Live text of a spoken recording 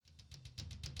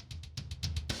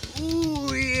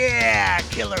Ooh yeah!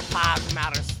 Killer Pod from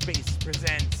Outer Space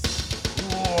presents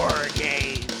War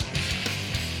Games.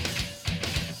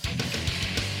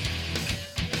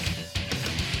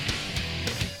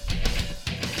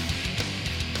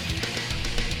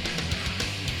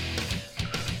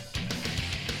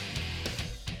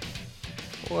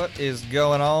 What is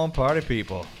going on, party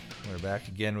people? We're back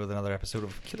again with another episode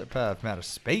of Killer Pod from Outer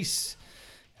Space.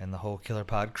 And the whole Killer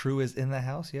Pod crew is in the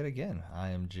house yet again. I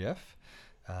am Jeff.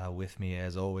 With me,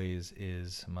 as always,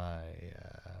 is my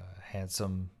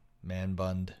handsome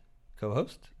man-bunned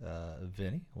co-host,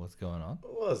 Vinny. What's going on?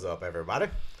 What's up, everybody?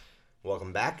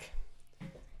 Welcome back.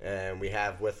 And we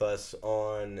have with us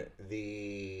on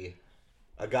the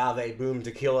Agave Boom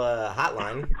Tequila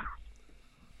hotline,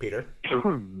 Peter.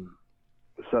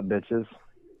 What's up, bitches?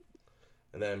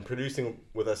 And then producing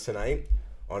with us tonight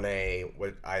on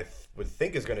what I would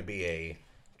think is going to be a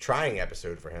trying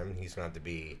episode for him. He's going to have to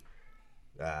be,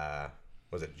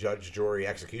 judge, jury,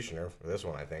 executioner for this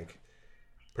one, I think.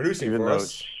 Producing Even for though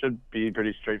us. it should be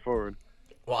pretty straightforward.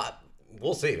 Well,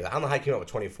 we'll see. I don't know how he came up with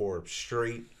 24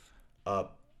 straight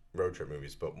up road trip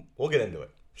movies, but we'll get into it.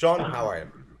 Sean, how are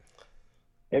you?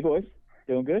 Hey, boys.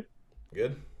 Doing good?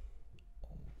 Good?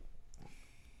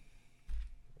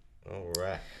 All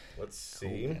right. Let's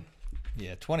see. Cool,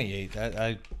 yeah, 28.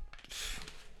 I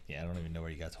don't even know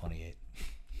where you got 28.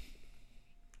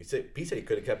 He said he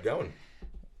could have kept going.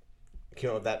 He came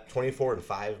up with that 24 in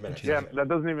 5 minutes. Yeah, that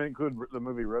doesn't even include the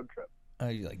movie Road Trip Oh,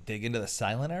 you like dig into the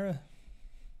silent era?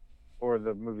 or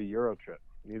the movie Euro Trip.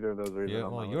 Neither of those are even Yeah,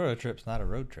 on well, my list. Euro Trip's not a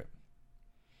road trip.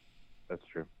 That's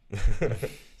true.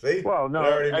 See? Well, no,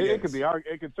 It already it begins.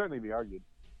 It could certainly be argued.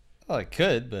 Oh, it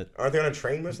could, but Aren't they on a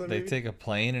train most of the they movie? take a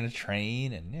plane and a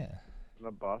train and, yeah, On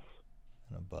a bus,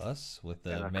 and a bus with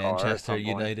And the a car at Manchester some point.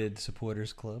 United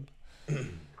Supporters Club.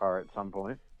 car at some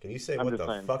point. Can you say I'm what just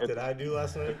the saying, fuck it's- did I do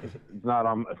last night? It's not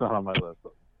on my list.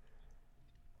 Well,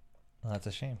 that's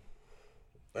a shame.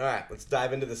 All right, let's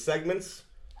dive into the segments.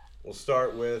 We'll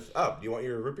start with... Oh, you want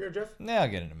your root beer, Jeff? Yeah, I'll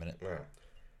get it in a minute. All right.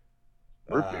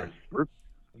 Root beer.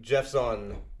 Jeff's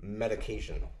on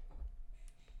medication.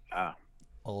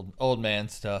 Old man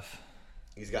stuff.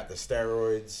 He's got the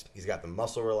steroids. He's got the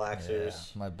muscle Yeah,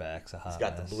 relaxers. my back's a hot He's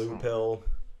got the mess. blue pill.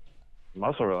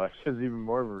 Muscle relax is even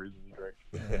more of a reason to drink.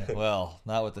 Yeah, well,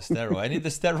 not with the steroid. I need the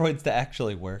steroids to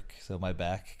actually work, so my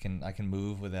back I can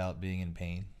move without being in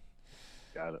pain.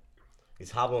 Got it.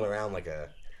 He's hobbling around like a...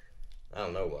 I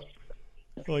don't know what.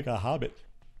 Like a hobbit.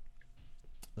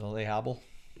 Don't they hobble?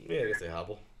 Yeah, I guess they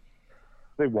hobble.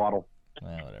 They waddle.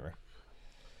 Whatever.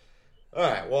 All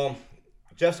right, well,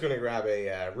 Jeff's going to grab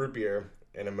a root beer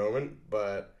in a moment,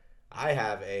 but I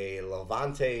have a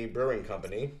Levante Brewing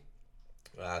Company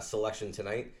selection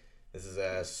tonight. This is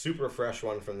a super fresh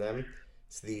one from them.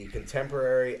 It's the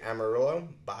Contemporary Amarillo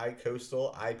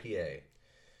Bi-Coastal IPA.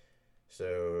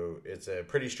 So it's a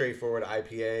pretty straightforward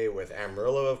IPA with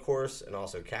Amarillo, of course, and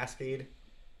also Cascade.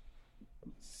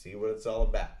 Let's see what it's all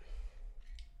about.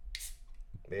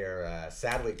 They're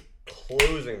sadly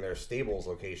closing their Stables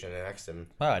location in Exton.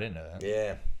 Oh, I didn't know that.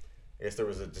 Yeah. I guess there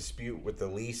was a dispute with the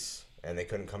lease, and they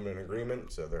couldn't come to an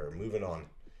agreement, so they're moving on.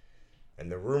 And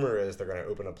the rumor is they're going to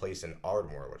open a place in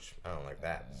Ardmore, which I don't like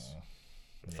that.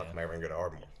 The fuck am I ever going to go to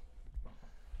Ardmore?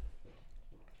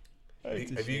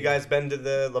 Have you guys been to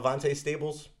the Levante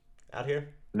Stables out here?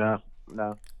 No.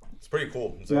 It's pretty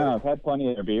cool. No, I've had plenty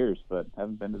of their beers, but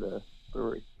haven't been to the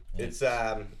brewery. It's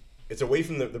away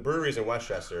from the breweries in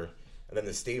Westchester, and then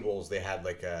the stables, they had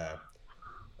like a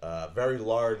very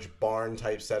large barn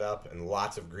type setup and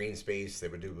lots of green space. They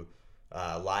would do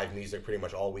live music pretty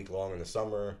much all week long in the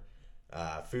summer.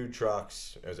 Food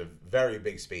trucks. It was a very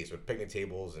big space with picnic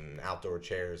tables and outdoor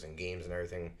chairs and games and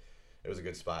everything. It was a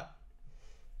good spot.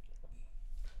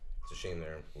 It's a shame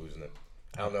they're losing it.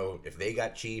 I don't know if they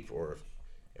got cheap or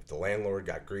if the landlord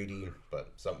got greedy,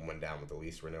 but something went down with the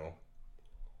lease renewal.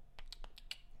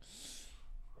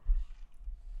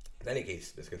 In any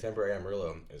case, this Contemporary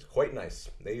Amarillo is quite nice.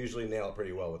 They usually nail it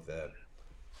pretty well with the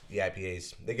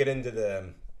IPAs. They get into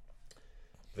the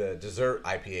dessert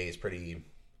IPAs pretty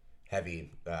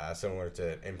heavy, similar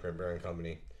to Imprint Brewing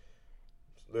Company.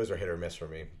 Those are hit or miss for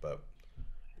me, but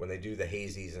when they do the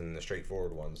hazies and the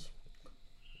straightforward ones,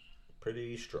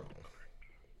 pretty strong.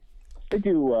 They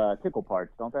do pickle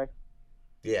parts, don't they?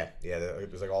 Yeah,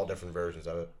 there's like all different versions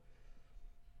of it.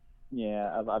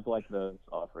 Yeah, I've liked those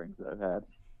offerings that I've had.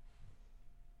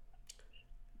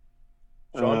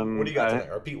 Sean, what do you got tonight?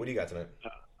 Or Pete, what do you got tonight?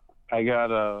 I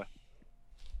got a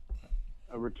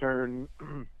return,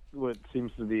 what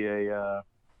seems to be a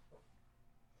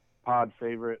pod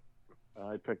favorite.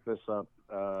 I picked this up,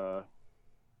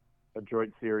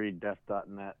 Adroit Theory,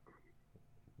 Death.net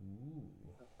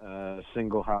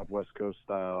Single hop West Coast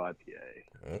style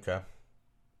IPA. Okay.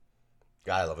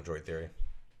 God, I love a Droid Theory.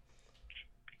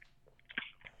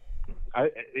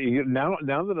 Now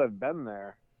that I've been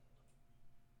there,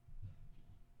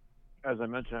 as I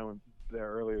mentioned, I went there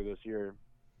earlier this year.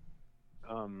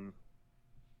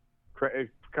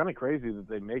 It's kind of crazy that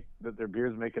their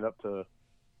beers make it up to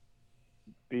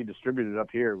be distributed up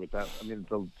here with that. I mean,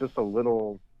 it's just a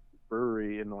little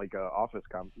brewery in like a office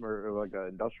or like an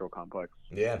industrial complex.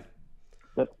 Yeah.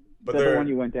 That's But the one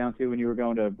you went down to when you were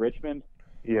going to Richmond?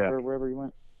 Yeah. Or wherever you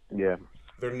went? Yeah.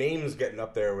 Their name's getting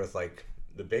up there with like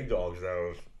the big dogs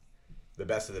though, the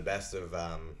best of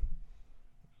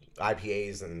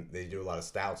IPAs, and they do a lot of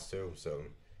stouts too. So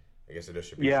I guess the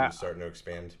distribution is starting to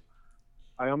expand.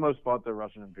 I almost bought the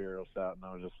Russian Imperial Stout, and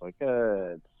I was just like,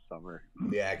 it's summer.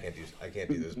 Yeah, I can't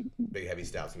do those big heavy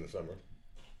stouts in the summer.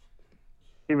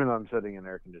 Even though I'm sitting in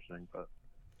air conditioning, but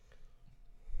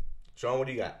Sean, what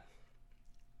do you got?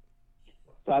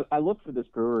 So I look for this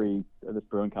brewing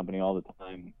company all the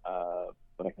time,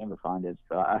 but I can never find it.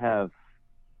 So I have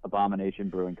Abomination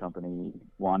Brewing Company,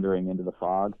 Wandering into the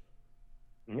Fog,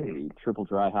 a triple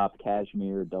dry hop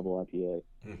cashmere double IPA.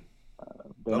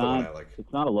 They're Another one not. I like.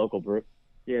 It's not a local brew.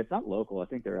 Yeah, it's not local. I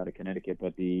think they're out of Connecticut,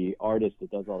 but the artist that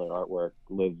does all their artwork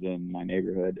lives in my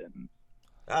neighborhood, and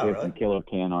Oh, they have really? some killer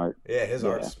can art. Yeah, his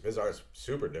art's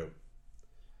super dope.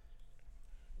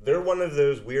 They're one of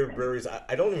those weird breweries.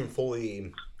 I don't even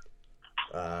fully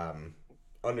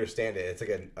understand it. It's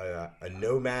like a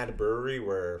nomad brewery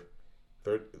where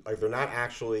they're not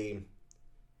actually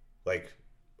like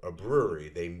a brewery.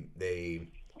 They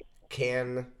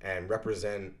can and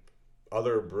represent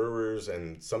other brewers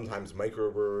and sometimes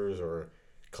microbrewers or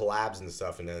collabs and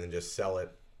stuff, and then just sell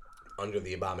it under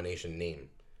the Abomination name.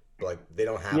 But like they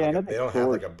don't have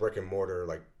like a brick and mortar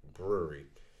like brewery.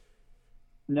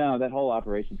 No, that whole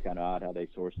operation's kind of odd how they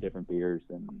source different beers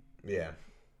and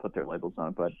put their labels on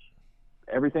it. But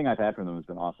everything I've had from them has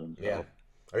been awesome. So, yeah,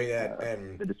 I mean,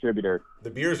 and the distributor. The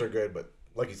beers are good, but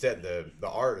like you said, the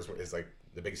art is like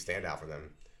the big standout for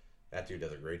them. That dude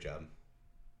does a great job.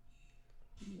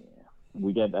 Yeah,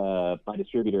 we get my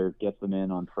distributor gets them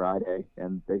in on Friday,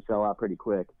 and they sell out pretty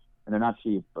quick. And they're not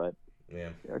cheap, but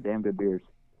they're damn good beers.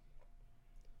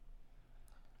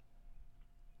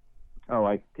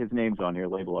 Oh, his name's on here.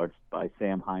 Label art's by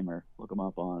Sam Heimer. Look him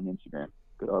up on Instagram.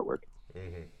 Good artwork.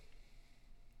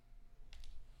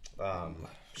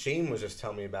 Shane was just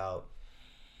telling me about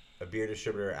a beer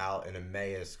distributor out in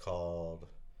Emmaus called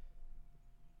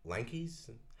Lanky's.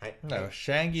 No,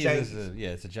 Shangy's is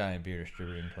it's a giant beer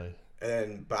distributing place.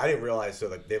 But I didn't realize. So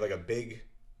like they have like a big,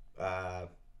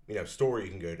 store you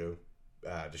can go to,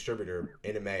 distributor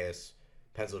in Emmaus,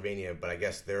 Pennsylvania. But I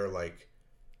guess they're like,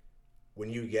 when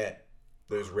you get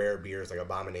those rare beers like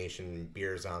Abomination,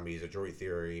 Beer Zombies, Adroit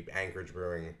Theory, Anchorage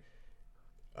Brewing,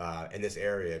 in this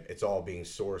area, it's all being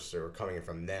sourced or coming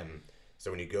from them. So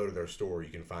when you go to their store, you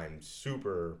can find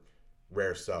super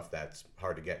rare stuff that's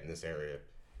hard to get in this area.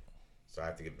 So I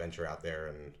have to venture out there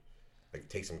and like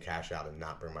take some cash out and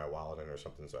not bring my wallet in or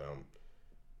something, so I don't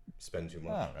spend too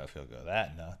much. I don't know if he'll go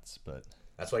that nuts, but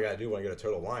that's what I gotta do when I go to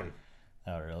Total Wine.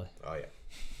 Oh, really? Oh yeah,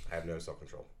 I have no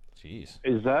self-control. Jeez.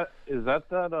 Is that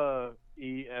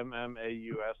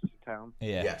EMMAUS town?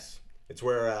 Yeah. Yes, it's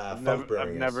where Funk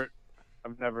Brewing is.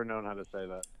 I've never known how to say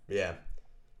that. Yeah.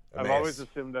 I've always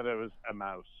assumed that it was a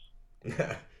mouse.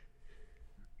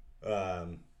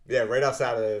 Yeah, right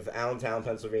outside of Allentown,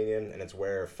 Pennsylvania, and it's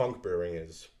where Funk Brewing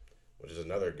is, which is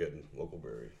another good local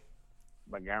brewery.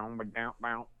 What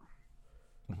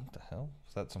the hell?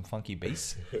 Is that some funky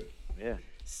bass? Yeah.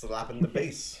 Slapping the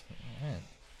bass. Man.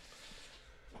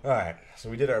 All right, so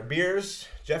we did our beers.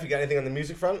 Jeff, you got anything on the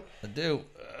music front? I do.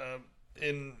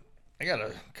 I got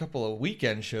a couple of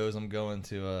weekend shows I'm going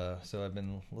to, so I've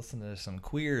been listening to some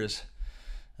Queers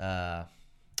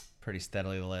pretty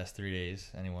steadily the last 3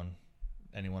 days.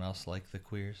 Anyone else like the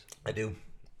Queers? I do.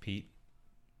 Pete?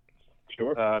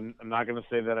 Sure. I'm not going to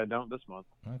say that I don't this month.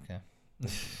 Okay.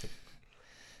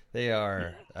 They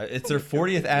are, it's their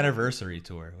 40th anniversary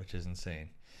tour, which is insane.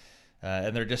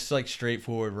 And they're just like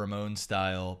straightforward Ramones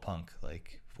style punk,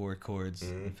 like 4 chords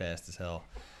and fast as hell.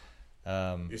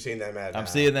 You're seeing them at... I'm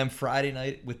seeing them Friday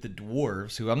night with the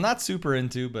Dwarves, who I'm not super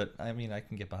into, but I mean, I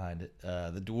can get behind it.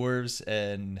 The Dwarves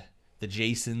and the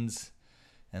Jasons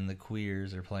and the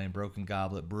Queers are playing Broken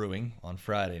Goblet Brewing on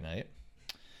Friday night.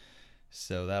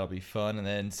 So that'll be fun. And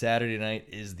then Saturday night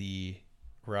is the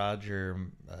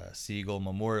Roger Siegel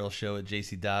Memorial Show at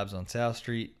JC Dobbs on South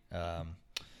Street.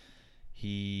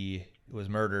 He was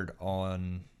murdered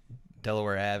on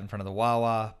Delaware Ave in front of the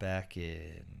Wawa back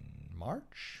in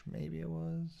March, maybe it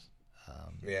was.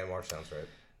 Yeah, March sounds right.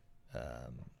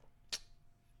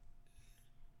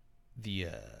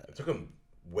 It took him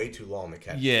way too long to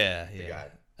catch. The guy.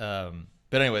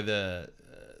 But anyway,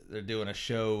 they're doing a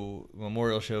show,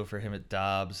 memorial show for him at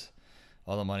Dobbs.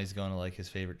 All the money's going to like his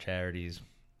favorite charities.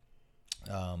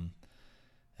 And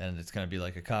it's going to be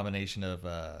like a combination of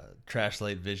Trash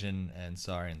Light Vision and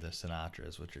Sorry and the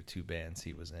Sinatras, which are two bands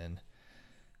he was in.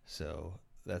 So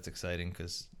that's exciting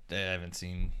because I haven't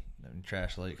seen.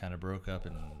 Trash Light kind of broke up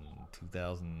in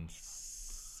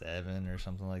 2007 or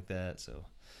something like that. So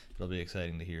it'll be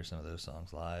exciting to hear some of those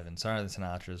songs live. And Sorry and the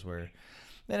Sinatras were,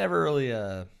 they never really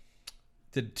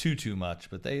did too much,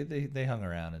 but they hung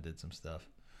around and did some stuff.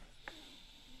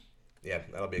 Yeah,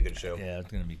 that'll be a good show. Yeah,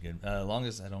 it's gonna be good. As long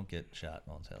as I don't get shot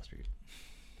on South Street.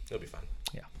 It'll be fine.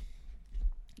 Yeah.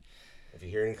 If you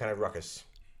hear any kind of ruckus,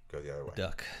 go the other way.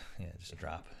 Duck. Yeah, just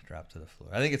drop to the floor.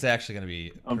 I think it's actually gonna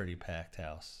be a pretty packed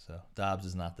house. So Dobbs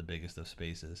is not the biggest of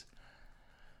spaces.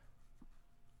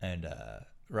 And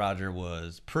Roger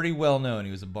was pretty well known.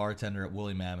 He was a bartender at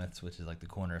Woolly Mammoth's, which is like the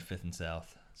corner of 5th and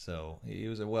South. So he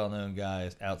was a well-known guy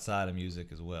outside of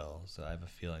music as well. So I have a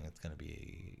feeling it's gonna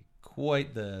be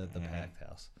quite the packed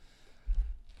house.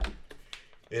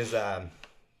 Is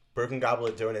Broken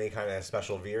Goblet doing any kind of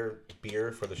special beer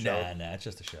for the show? Nah, it's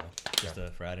just a show. Just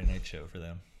a Friday night show for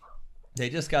them. They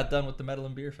just got done with the Metal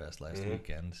and Beer Fest last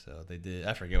weekend, so they did.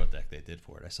 I forget what the heck they did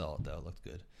for it. I saw it though; it looked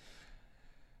good.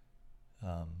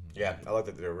 Yeah, I like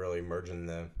that they're really merging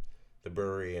the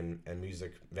brewery and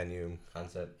music venue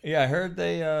concept. Yeah, I heard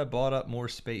they bought up more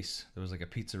space. There was like a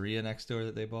pizzeria next door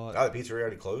that they bought. Oh, the pizzeria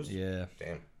already closed? Yeah.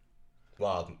 Damn.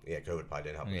 Well, yeah, COVID probably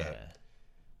didn't help with that.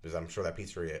 Because I'm sure that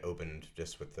pizzeria opened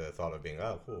just with the thought of being,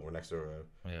 oh, cool, we're next door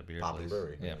to a beer poppin' place.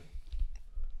 brewery. Yeah.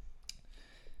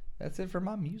 That's it for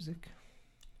my music.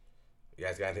 You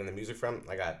guys got anything on the music front?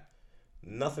 I got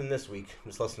nothing this week.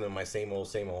 I'm just listening to my same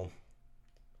old.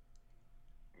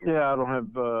 Yeah, I don't have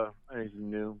anything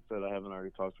new that I haven't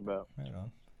already talked about. Right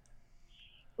on.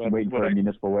 But Waiting for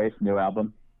Municipal Waste, new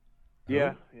album.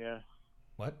 Yeah.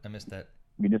 What? I missed that.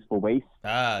 Municipal Waste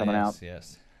coming out.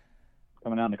 Yes.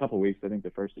 Coming out in a couple of weeks. I think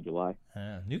the 1st of July.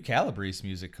 New Calabrese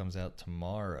music comes out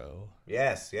tomorrow.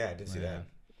 Yes, yeah, I did see that.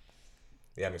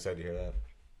 Yeah, I'm excited to hear that.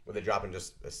 Were they dropping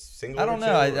just a single? I don't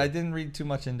know. I didn't read too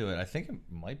much into it. I think it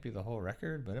might be the whole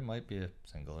record, but it might be a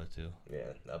single or two.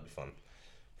 Yeah, that'll be fun.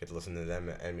 Get to listen to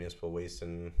them and Municipal Waste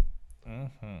in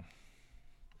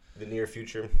the near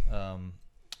future.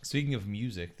 Speaking of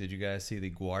music, did you guys see the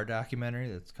Gwar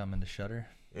documentary that's coming to Shudder?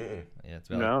 Mm-mm. Yeah, it's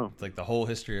about it's like the whole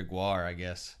history of Gwar, I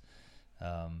guess.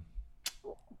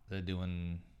 They're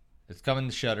doing. It's coming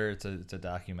to Shudder. It's a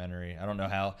documentary. I don't know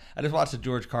how. I just watched the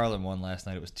George Carlin one last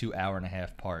night. It was 2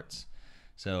 hour-and-a-half parts.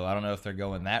 So I don't know if they're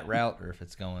going that route or if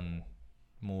it's going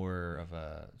more of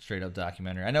a straight-up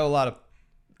documentary. I know a lot of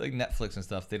like Netflix and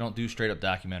stuff. They don't do straight-up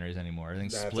documentaries anymore.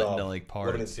 Everything's split into like parts.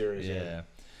 Limited series. Yeah.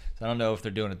 So I don't know if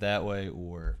they're doing it that way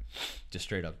or just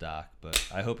straight-up doc. But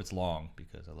I hope it's long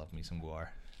because I love me some Gwar.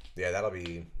 Yeah, that'll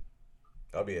be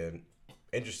an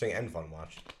interesting and fun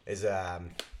watch. Is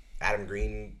Adam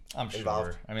Green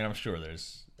involved? Sure. I mean, I'm sure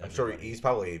there's. I'm sure he's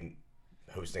probably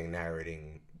hosting,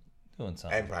 narrating, doing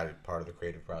something, and probably part of the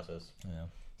creative process. Yeah.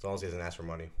 As long as he doesn't ask for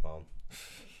money. Well.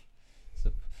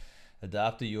 So,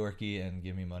 adopt a Yorkie and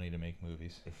give me money to make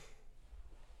movies.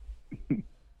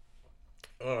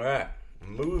 All right,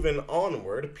 moving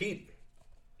onward, Pete.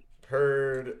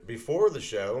 Heard before the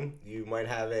show you might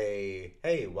have a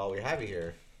hey. While we have you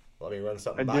here, let me run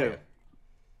something by you.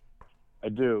 I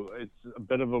do. It's a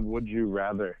bit of a would you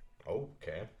rather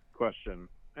Okay. question.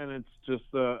 And it's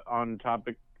just on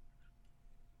topic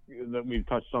that we've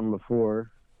touched on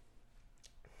before.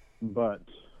 But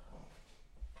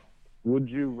would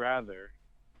you rather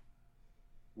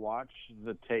watch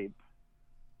the tape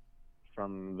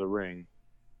from The Ring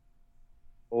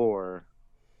or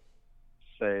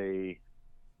say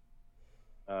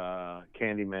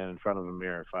Candyman in front of a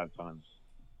mirror 5 times?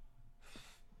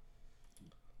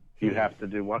 You have to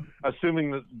do one,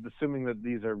 assuming that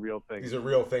these are real things. These are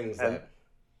real things that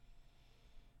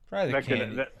probably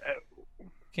that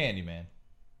Candyman.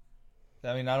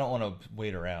 I mean, I don't want to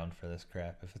wait around for this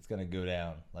crap. If it's gonna go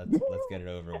down, let's get it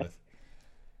over with.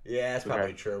 Yeah, that's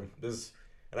probably true.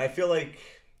 And I feel like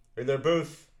they're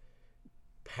both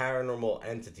paranormal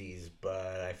entities,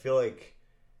 but I feel like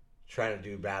trying to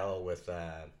do battle with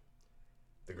the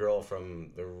girl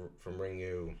from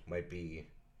Ringu might be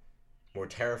more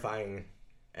terrifying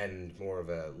and more of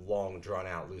a long,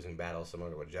 drawn-out losing battle, similar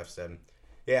to what Jeff said.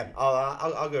 Yeah,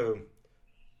 I'll go.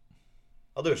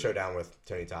 I'll do a showdown with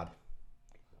Tony Todd.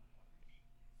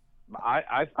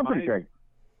 I'm pretty sure.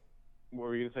 What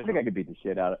were you gonna say? I think I could beat the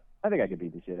shit out I think I could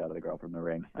beat the shit out of the girl from the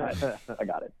ring. I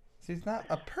got it. She's not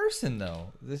a person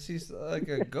though. She's like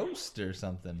a ghost or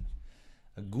something.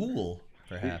 A ghoul,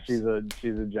 perhaps. She's a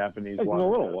Japanese She's a water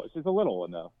little cat. one. She's a little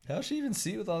one though. How's she even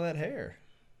see with all that hair?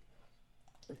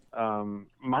 I don't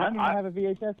even have a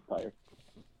VHS player.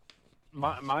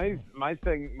 My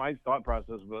thing, my thought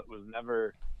process was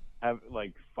never have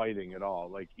like fighting at all.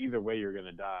 Like either way, you're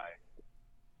gonna die.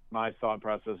 My thought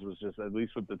process was just at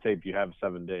least with the tape, you have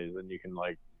 7 days, and you can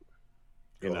like,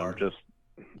 Go hard. just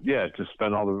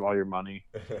spend all your money,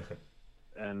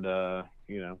 and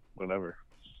whatever.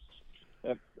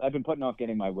 I've been putting off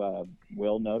getting my will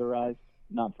notarized,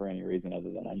 not for any reason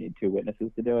other than I need 2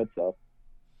 witnesses to do it. So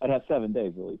I'd have 7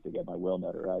 days at least to get my will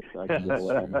notarized, so I can get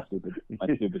away with my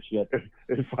stupid shit.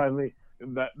 It finally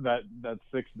that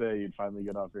 6th day, you'd finally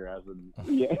get off your ass and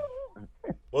Yeah.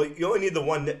 Well, you only need the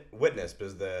one witness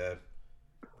because the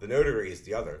notary is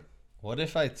the other. What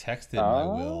if I texted my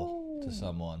will to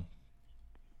someone?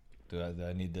 Do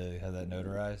I need to have that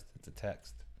notarized? It's a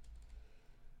text.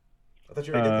 I thought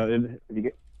you already did that. If you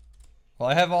get, Well,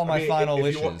 I have all my final if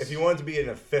wishes. If you want it to be an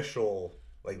official,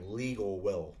 like legal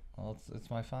will. Well, it's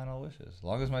my final wishes. As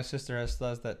long as my sister still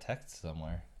has that text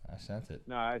somewhere. I sent it.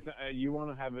 no, you want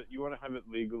to have it. You want to have it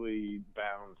legally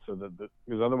bound so that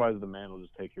because otherwise the man will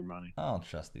just take your money. I don't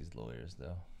trust these lawyers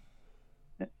though.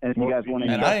 and if you guys want to,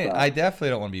 And I definitely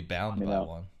don't want to be bound by know.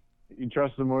 one. You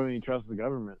trust them more than you trust the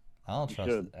government. I don't You trust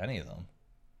should. any of them.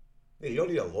 Yeah, you don't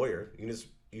need a lawyer.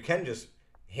 You can just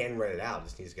handwrite it out. It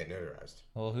just needs to get notarized.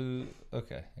 Well,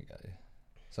 Okay, I got you.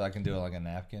 So I can do it like a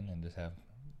napkin and just have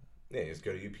Yeah, you just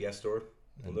go to UPS store.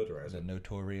 We'll notarize the it.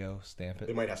 notorio stamp They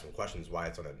it. might have some questions why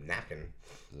it's on a napkin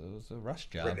It was a rush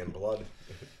job. written in blood.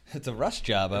 It's a rush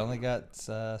job. I only got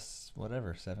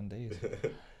 7 days.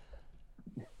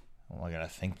 Well, I gotta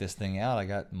think this thing out. I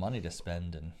got money to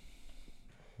spend and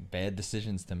bad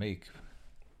decisions to make.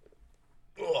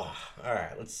 Ugh. All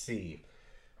right, let's see.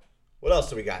 What else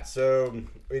do we got? So,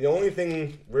 I mean, the only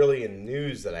thing really in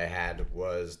news that I had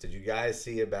was, did you guys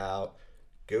see about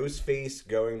Ghostface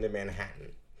going to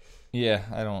Manhattan? Yeah,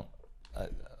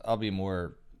 I'll be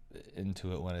more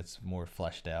into it when it's more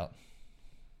fleshed out.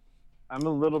 I'm a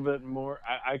little bit more.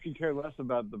 I could care less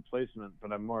about the placement,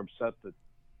 but I'm more upset that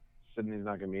Sydney's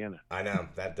not going to be in it. I know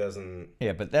that doesn't.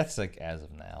 Yeah, but that's like as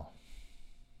of now.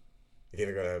 You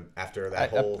think they're gonna, after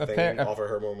that I- whole thing, appar- offer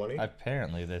her more money?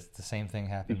 Apparently, that's the same thing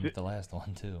happened with the last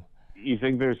one too. You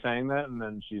think they're saying that, and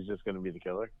then she's just going to be the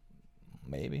killer?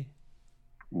 Maybe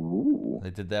ooh, they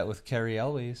did that with Carrie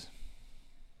Elwes.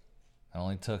 It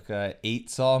only took 8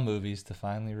 Saw movies to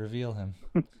finally reveal him.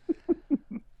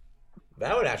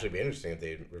 That would actually be interesting if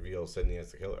they reveal Sydney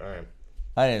as the killer. All right.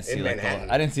 I didn't see In like Manhattan.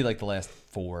 I didn't see like the last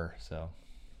 4. So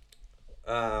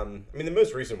I mean, the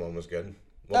most recent one was good.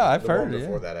 Oh, I've the heard one it,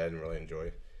 before yeah. that I didn't really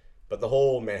enjoy. But the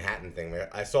whole Manhattan thing,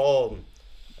 like, I saw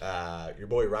your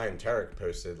boy Ryan Turek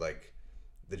posted like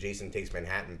the Jason Takes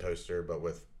Manhattan poster, but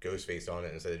with Ghostface on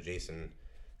it instead of Jason.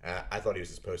 I thought he was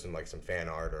just posting like some fan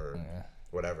art or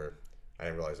whatever. I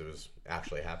didn't realize it was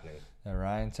actually happening.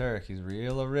 Ryan Turek, he's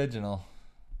real original.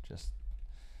 Just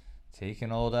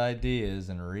taking old ideas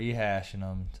and rehashing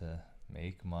them to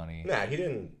make money. Nah, he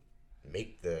didn't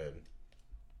make the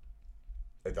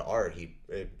art. He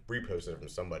reposted it from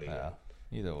somebody. Either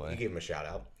He way, gave him a shout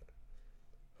out.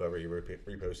 Whoever you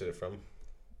reposted it from.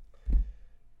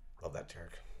 Love that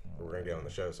Turk. We're gonna get on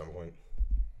the show at some point.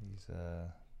 he's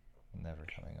never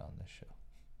coming on this show.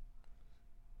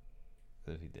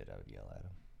 But if he did, I would yell at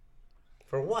him.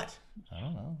 For what? I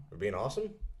don't know. For being awesome?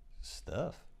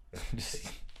 Stuff.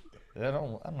 I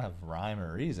don't have rhyme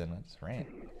or reason. I just rant.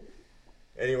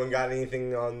 Anyone got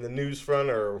anything on the news front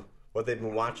or what they've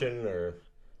been watching or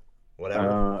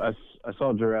whatever? I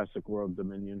saw Jurassic World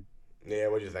Dominion. Yeah,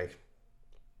 what'd you think?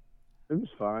 It was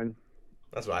fine.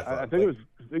 That's what I thought. I think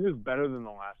it was better than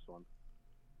the last one.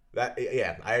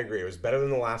 Yeah, I agree. It was better than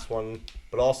the last one,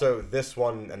 but also this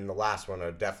one and the last one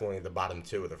are definitely the bottom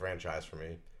 2 of the franchise for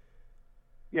me.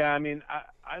 Yeah, I mean,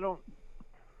 I don't.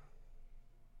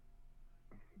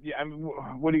 Yeah, I mean,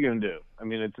 what are you gonna do? I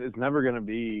mean, it's never gonna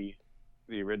be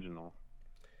the original.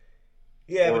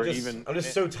 Yeah, Or but I'm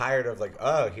just so tired of like,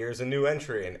 oh, here's a new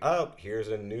entry, and oh, here's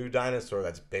a new dinosaur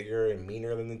that's bigger and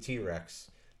meaner than the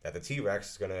T-Rex, that the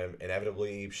T-Rex is going to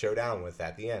inevitably show down with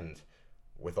at the end,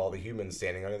 with all the humans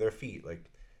standing under their feet. Like,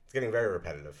 it's getting very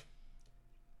repetitive.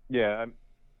 Yeah,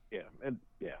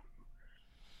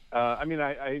 I mean,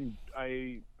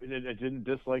 I didn't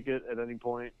dislike it at any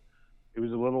point. It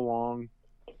was a little long,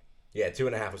 Yeah,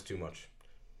 2.5 was too much.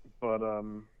 but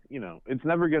it's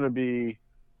never gonna be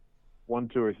 1,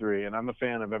 2, or 3. And I'm a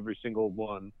fan of every single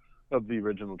one of the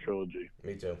original trilogy.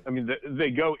 Me too. I mean,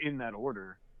 they go in that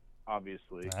order,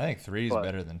 obviously. I think 3 is But-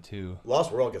 better than 2.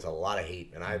 Lost World gets a lot of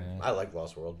hate, and Yeah. I like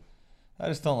Lost World. I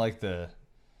just don't like the.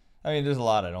 I mean, there's a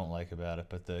lot I don't like about it,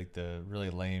 but the really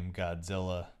lame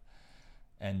Godzilla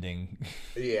ending.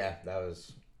 Yeah, that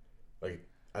was like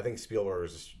I think Spielberg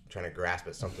was just trying to grasp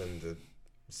at something to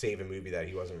save a movie that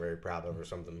he wasn't very proud of or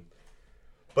something.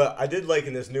 But I did like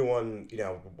in this new one, you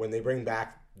know, when they bring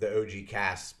back the OG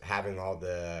cast, having all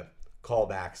the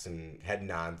callbacks and head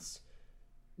nods.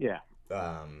 Yeah.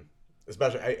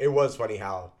 Especially, it was funny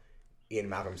how Ian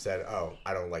Malcolm said, "Oh,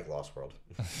 I don't like Lost World."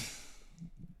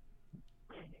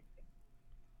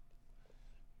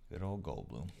 Good old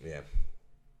Goldblum. Yeah,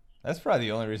 That's probably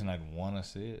the only reason I'd want to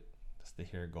see it, just to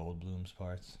hear Goldblum's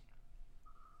parts.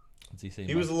 What's he say?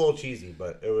 he was a little cheesy,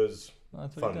 but it was Well,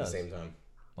 that's what fun he at the does. same time.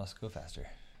 Must go faster.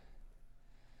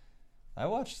 I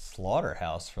watched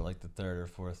Slaughterhouse for like the 3rd or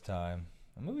 4th time.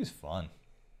 The movie's fun.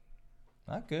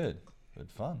 Not good, but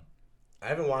fun. I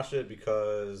haven't watched it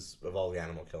because of all the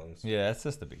animal killings. Yeah, it's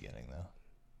just the beginning though.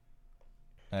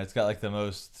 And it's got like the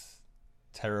most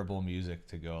terrible music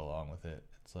to go along with it.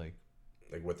 It's like,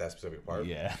 Like with that specific part.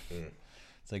 yeah, Mm.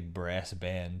 it's like brass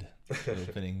band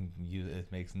opening. It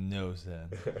makes no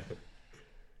sense.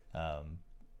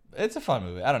 It's a fun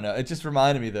movie. I don't know. It just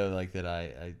reminded me though, like that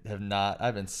I have not.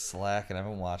 I've been slacking. I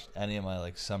haven't watched any of my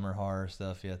like summer horror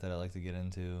stuff yet that I like to get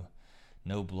into.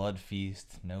 No Blood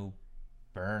Feast. No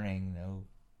Burning. No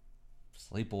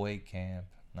Sleepaway Camp.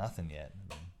 Nothing yet.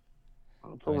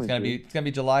 Well, it's I mean, only it's gonna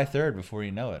be July 3rd before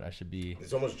you know it. I should be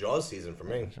It's almost Jaws season for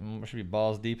me. I should be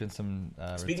balls deep in some.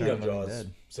 Speaking Return of the Living Jaws,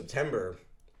 Dead. September,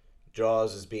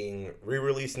 Jaws is being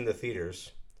re-released into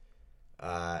theaters,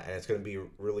 and it's going to be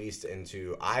released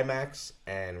into IMAX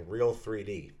and Real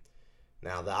 3D.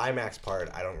 Now, the IMAX part,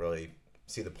 I don't really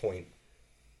see the point,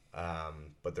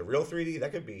 but the Real 3D,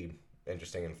 that could be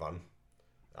interesting and fun.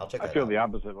 I'll check that I feel out. the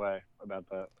opposite way about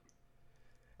that.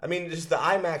 I mean, just the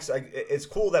IMAX, like, it's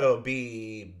cool that it'll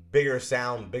be bigger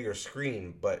sound, bigger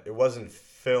screen, but it wasn't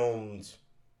filmed,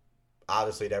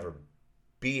 obviously, to ever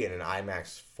be in an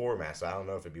IMAX format, so I don't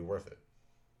know if it'd be worth it.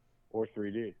 Or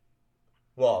 3D.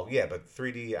 Well, yeah, but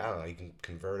 3D, I don't know, you can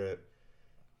convert it.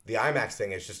 The IMAX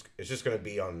thing is just going to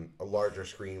be on a larger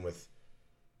screen with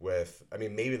I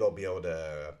mean, maybe they'll be able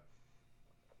to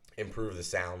improve the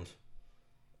sound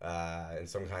in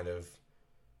some kind of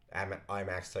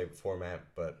IMAX type format,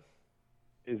 but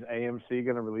Is AMC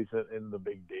going to release it in the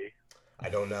Big D? I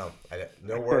don't know.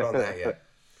 No word on that yet.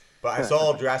 But I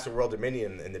saw Jurassic World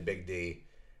Dominion in the Big D,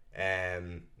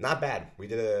 and not bad. We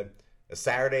did a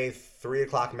Saturday 3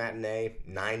 o'clock matinee,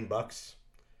 $9.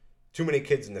 Too many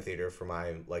kids in the theater for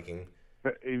my liking.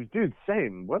 Dude,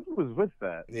 same. What was with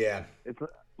that? Yeah, It's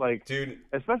like, dude.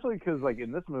 especially because like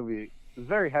in this movie, it's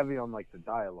very heavy on like the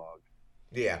dialogue.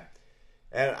 Yeah,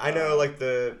 and I know like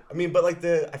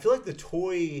I feel like the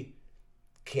toy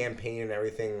campaign and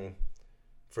everything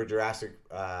for Jurassic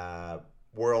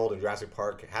World and Jurassic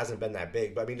Park hasn't been that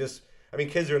big. But I mean,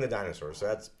 kids are in the dinosaurs,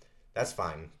 so that's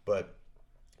fine. But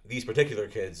these particular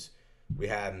kids, we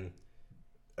had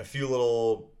a few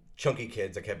little chunky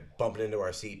kids that kept bumping into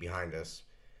our seat behind us.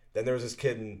 Then there was this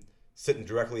kid sitting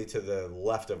directly to the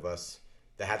left of us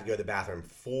that had to go to the bathroom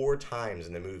 4 times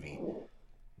in the movie.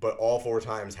 But all 4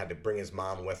 times had to bring his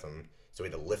mom with him. So he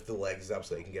had to lift the legs up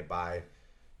so he can get by.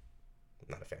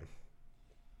 Not a fan.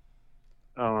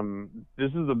 This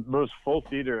is the most full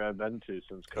theater I've been to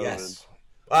since COVID. Yes.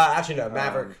 Actually, no.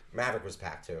 Maverick was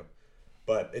packed too.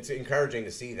 But it's encouraging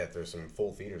to see that there's some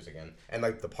full theaters again. And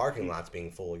like the parking lots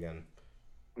being full again.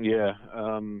 Yeah.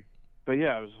 But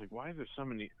yeah, I was like, why are there so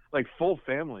many like full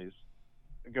families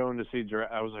going to see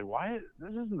Jurassic? I was like, why? This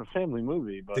isn't a family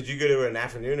movie. But Did you go to an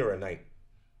afternoon or a night?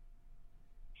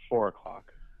 4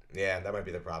 o'clock. Yeah, that might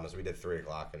be the problem. So we did 3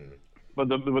 o'clock and But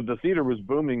the theater was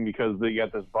booming because they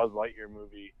got this Buzz Lightyear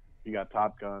movie. You got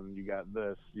Top Gun. You got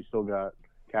this. You still got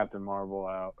Captain Marvel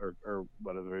out or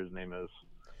whatever his name is.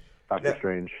 Doctor Yeah.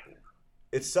 Strange.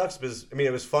 it sucks because I mean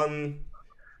it was fun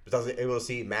because I was able to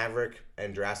see Maverick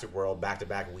and Jurassic World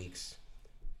back-to-back weeks.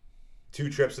 2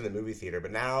 trips in the movie theater,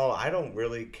 but now I don't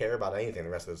really care about anything the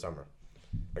rest of the summer.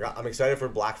 Like I'm excited for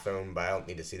Black Phone, but I don't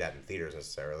need to see that in theaters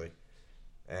necessarily.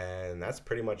 And that's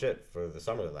pretty much it for the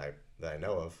summer that I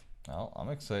know of. Well, I'm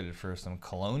excited for some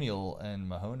Colonial and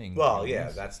Mahoning. Well, yeah,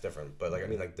 movies. that's different. But like I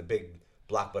mean, like the big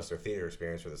blockbuster theater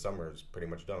experience for the summer is pretty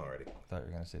much done already. I thought you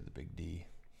were gonna say the Big D.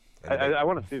 And the big- I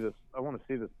want to see this. I want to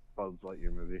see this Buzz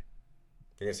Lightyear movie.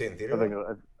 You're gonna see it in I theater? think.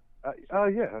 though?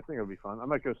 Yeah, I think it'll be fun. I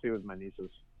might go see it with my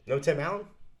nieces. No Tim Allen?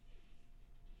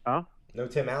 Huh? No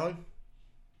Tim Allen?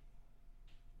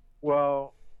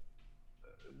 Well,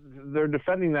 they're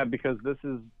defending that because this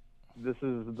is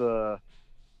the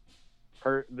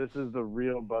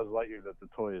real Buzz Lightyear that the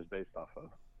toy is based off of,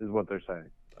 is what they're saying.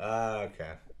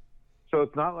 Okay. So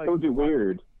it's not like It would be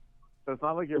weird. So it's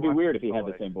not like you're. It'd be weird if he he had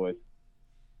the same voice.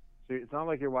 So it's not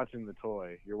like you're watching the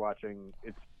toy. You're watching.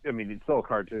 It's still a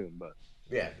cartoon, but.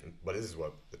 Yeah, but this is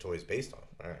what the toy is based on.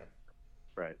 All right.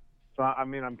 Right. So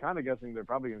I'm kind of guessing they're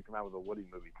probably going to come out with a Woody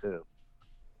movie too.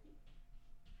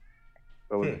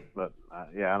 But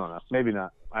yeah, I don't know. Maybe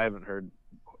not. I haven't heard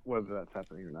whether that's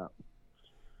happening or not.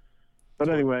 But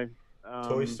anyway,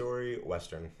 Toy Story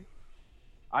Western.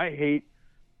 I hate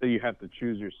that you have to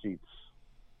choose your seats.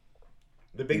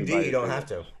 The Big D, you don't have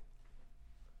to.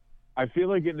 I feel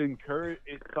like it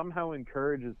somehow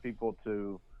encourages people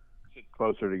to sit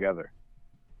closer together.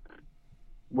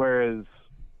 Whereas,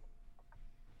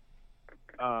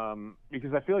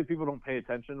 because I feel like people don't pay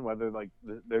attention, whether like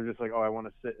they're just like, oh, I want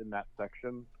to sit in that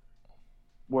section.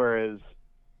 Whereas,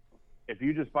 if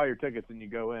you just buy your tickets and you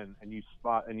go in and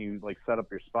you like set up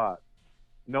your spot,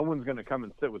 no one's going to come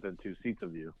and sit within 2 seats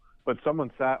of you. But someone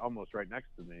sat almost right next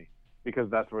to me because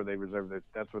that's where they reserved their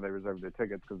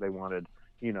tickets because they wanted,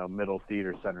 middle seat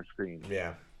or center screen.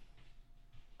 Yeah.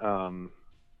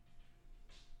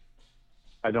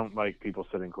 I don't like people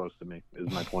sitting close to me, is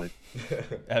my point.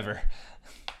 Ever.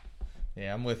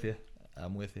 Yeah, I'm with you.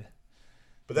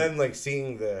 But then, like,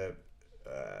 seeing the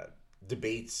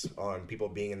debates on people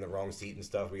being in the wrong seat and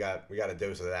stuff, we got a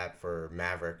dose of that for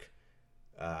Maverick.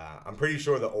 I'm pretty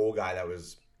sure the old guy that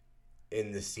was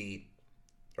in the seat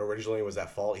originally was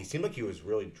at fault. He seemed like he was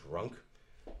really drunk,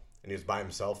 and he was by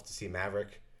himself to see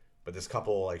Maverick. But this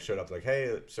couple, like, showed up like,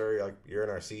 hey, sir, like, you're in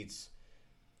our seats.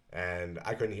 And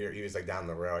I couldn't hear. He was like down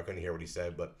the row. I couldn't hear what he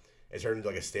said, but it turned into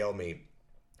like a stalemate,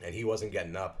 and he wasn't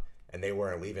getting up, and they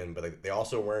weren't leaving. But like, they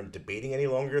also weren't debating any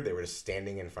longer. They were just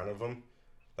standing in front of him,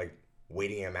 like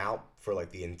waiting him out for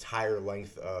like the entire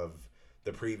length of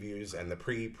the previews and the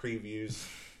pre-previews,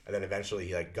 and then eventually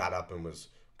he like got up and was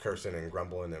cursing and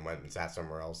grumbling and went and sat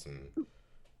somewhere else.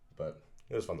 But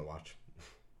it was fun to watch.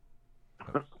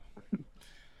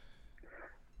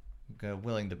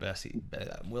 Willing to bet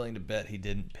he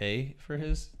didn't pay for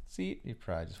his seat. He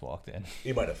probably just walked in.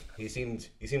 He might have. He seemed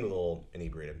a little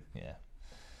inebriated. Yeah,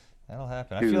 that'll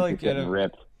happen. Dude, I feel like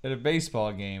at a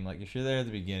baseball game, like if you're there at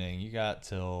the beginning, you got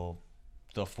till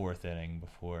the 4th inning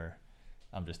before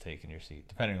I'm just taking your seat,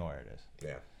 depending on where it is.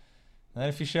 Yeah. And then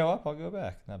if you show up, I'll go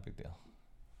back. Not a big deal.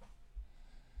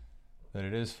 But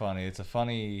it is funny. It's a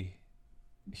funny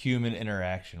human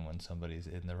interaction when somebody's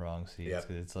in the wrong seats.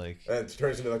 Yeah. It's like, and it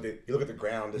turns into like you look at the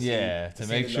ground to to see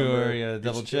make the sure number, you gotta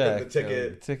double the check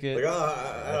ticket. Like,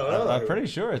 I don't know. I'm pretty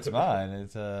sure it's mine.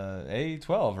 It's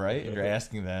A12, right? And you're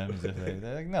asking them as if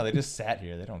they're like, no, they just sat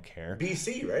here. They don't care.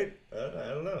 BC, right? I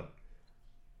don't know.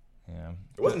 Yeah.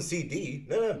 It wasn't CD.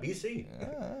 No, BC.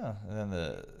 And then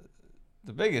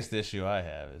the biggest issue I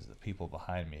have is the people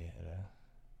behind me at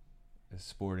a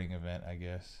sporting event, I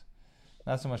guess.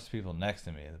 Not so much the people next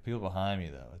to me. The people behind me,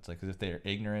 though. It's like as if they're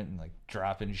ignorant and, like,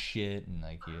 dropping shit. And,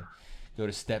 like, you go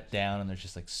to step down and there's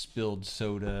just, like, spilled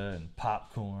soda and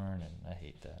popcorn. And I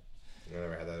hate that. I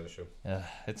never had that issue.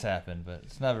 It's happened, but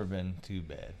it's never been too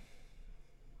bad.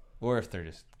 Or if they're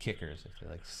just kickers. If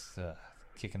they're, like,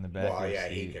 kicking the back Well, of the yeah, I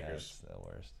seat. hate kickers. That's the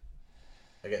worst.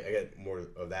 I get more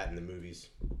of that in the movies.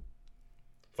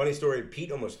 Funny story,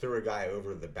 Pete almost threw a guy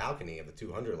over the balcony of the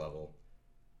 200 level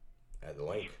at the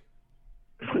link.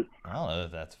 I don't know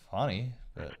if that's funny,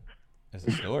 but it's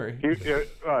a story. He was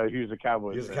a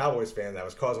Cowboys fan. He was a Cowboys fan that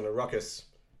was causing a ruckus.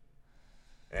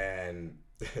 And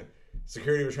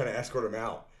security was trying to escort him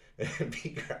out. And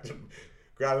Pete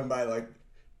grabbed him by, like,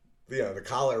 the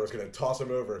collar, was going to toss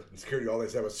him over. And security, all they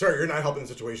said was, sir, you're not helping the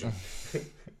situation.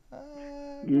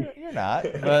 You're not,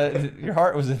 but your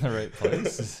heart was in the right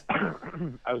place.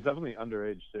 I was definitely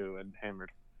underage, too, and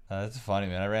hammered. That's funny,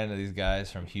 man. I ran into these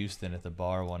guys from Houston at the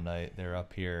bar one night. They're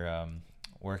up here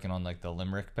working on, like, the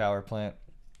Limerick power plant.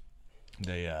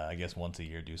 They, I guess, once a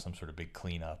year do some sort of big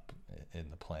cleanup in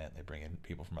the plant. They bring in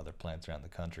people from other plants around the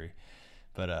country.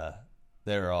 But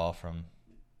they were all from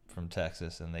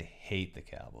Texas, and they hate the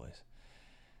Cowboys.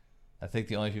 I think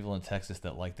the only people in Texas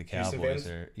that like the Cowboys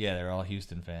they're all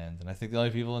Houston fans. And I think the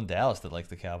only people in Dallas that like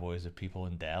the Cowboys are people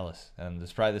in Dallas. And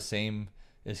it's probably the same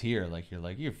as here. Like,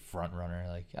 you're front runner.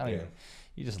 Like, I don't even,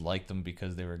 you just like them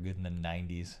because they were good in the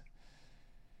 90s.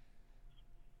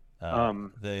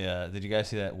 Did you guys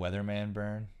see that weatherman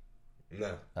burn?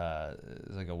 No. It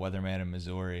was like a weatherman in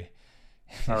Missouri.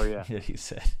 Oh, yeah.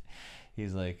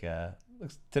 He's like,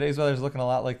 today's weather's looking a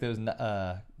lot like those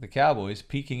the Cowboys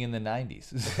peaking in the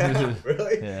 90s.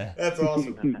 Really? Yeah. That's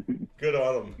awesome. Good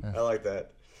on them. I like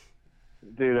that.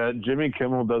 Dude, Jimmy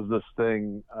Kimmel does this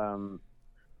thing.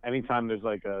 Anytime there's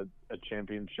like a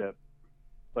championship,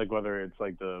 like whether it's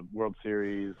like the World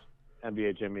Series,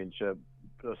 NBA championship,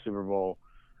 the Super Bowl,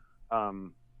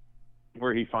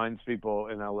 where he finds people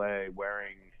in LA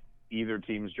wearing either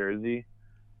team's jersey,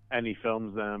 and he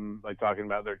films them like talking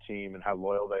about their team and how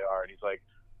loyal they are, and he's like,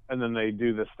 and then they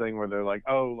do this thing where they're like,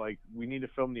 oh, like we need to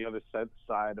film the other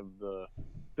side of the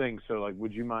thing, so like,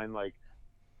 would you mind like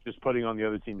just putting on the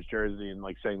other team's jersey and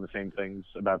like saying the same things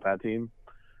about that team?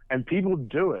 And people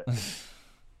do it.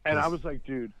 And I was like,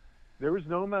 dude, there was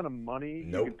no amount of money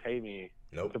you could pay me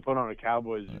to put on a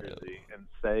Cowboys jersey and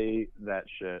say that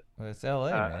shit. Well, it's LA,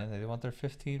 man. They want their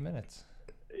 15 minutes.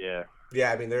 Yeah.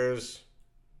 Yeah, I mean,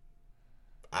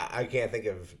 I can't think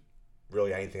of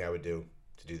really anything I would do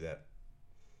to do that.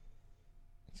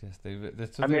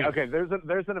 Okay,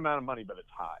 there's an amount of money, but it's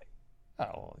high.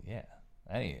 Oh, yeah.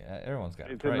 Everyone's got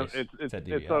a It's price.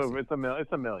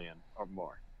 it's a million or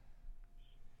more,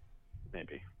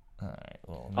 maybe. All right.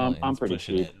 Well, I'm pretty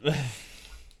cheap.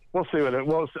 We'll see what it.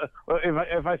 Well,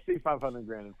 if I see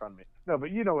 $500,000 in front of me, no,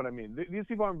 but you know what I mean. These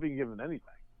people aren't being given anything.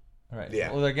 Right.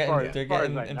 Yeah. Well, they're getting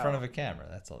as in front of a camera.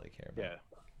 That's all they care about. Yeah.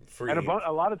 Free. And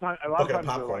a lot of times they're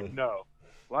popcorn. like, no.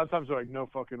 A lot of times they're like, no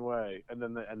fucking way, and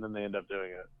then they end up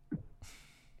doing it.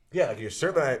 Yeah, like you're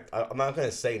certainly. I'm not going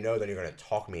to say no. Then you're going to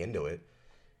talk me into it.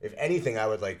 If anything, I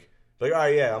would like, all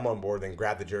right, yeah, I'm on board. Then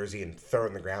grab the jersey and throw it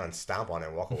in the ground and stomp on it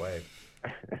and walk away.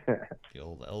 The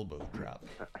old elbow drop.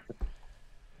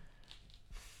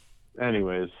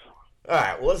 Anyways. All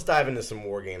right, well, let's dive into some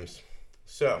War Games.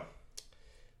 So,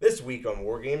 this week on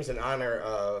War Games, in honor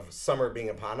of summer being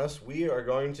upon us, we are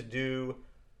going to do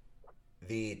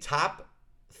the top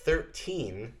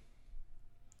 13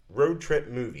 road trip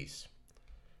movies.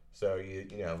 So, you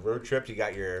know, road trips, you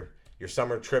got your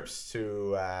summer trips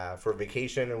to for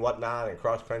vacation and whatnot, and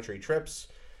cross-country trips.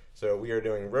 So, we are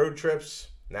doing road trips.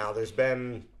 Now, there's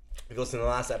been, if you listen to the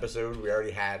last episode, we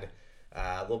already had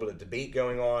a little bit of debate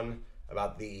going on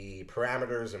about the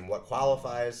parameters and what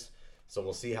qualifies. So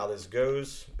we'll see how this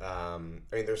goes. I mean,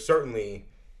 there's certainly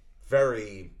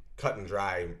very cut and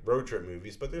dry road trip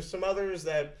movies, but there's some others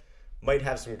that might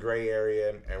have some gray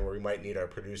area and where we might need our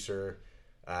producer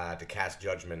to cast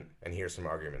judgment and hear some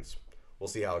arguments. We'll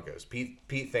see how it goes.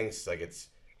 Pete thinks like it's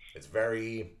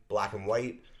very black and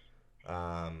white.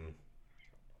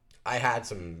 I had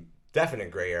some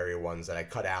definite gray area ones that I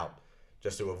cut out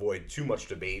just to avoid too much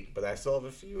debate, but I still have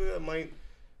a few that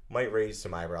might raise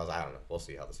some eyebrows. I don't know. We'll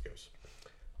see how this goes.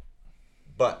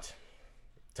 But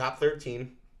top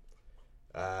 13,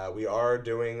 we are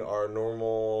doing our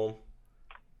normal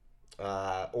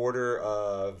order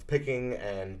of picking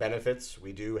and benefits.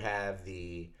 We do have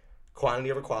the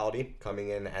quantity over quality coming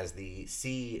in as the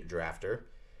C drafter.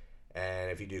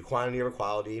 And if you do quantity over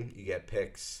quality, you get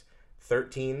picks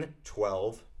 13,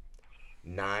 12,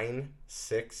 9,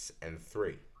 6, and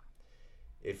 3.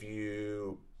 If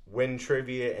you win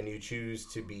trivia and you choose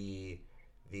to be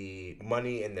the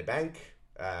Money in the Bank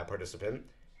participant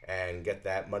and get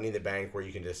that Money in the Bank where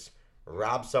you can just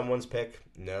rob someone's pick,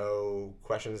 no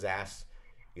questions asked,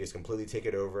 you just completely take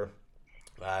it over.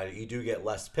 You do get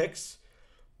less picks,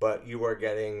 but you are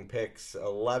getting picks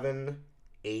 11,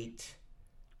 8,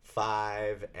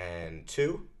 5, and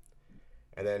 2.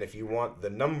 And then if you want the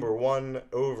number 1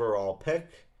 overall pick,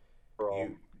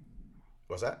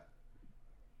 what's that?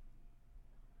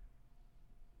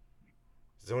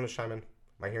 Does anyone want to chime in?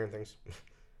 Am I hearing things?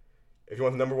 If you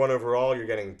want the number 1 overall, you're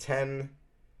getting 10,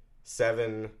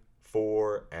 7,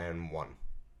 4, and 1.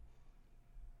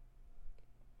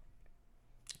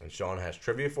 And Sean has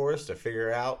trivia for us to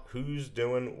figure out who's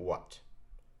doing what.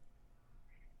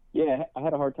 Yeah, I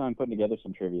had a hard time putting together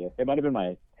some trivia. It might have been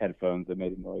my headphones that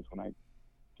made a noise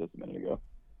just a minute ago.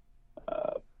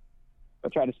 I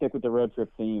tried to stick with the road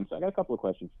trip theme, so I got a couple of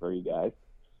questions for you guys.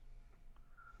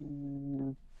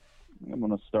 I'm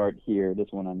going to start here. This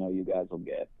one I know you guys will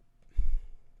get.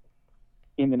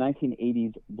 In the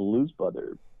 1980s Blues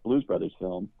Brothers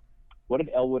film, what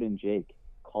did Elwood and Jake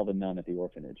call the nun at the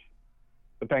orphanage?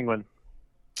 The Penguin.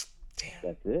 Damn.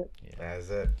 That's it. Yeah. That's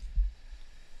it.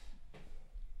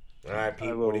 All right,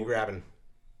 Pete, what are you grabbing?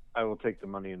 I will take the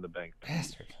Money in the Bank.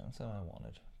 Bastard. That's what I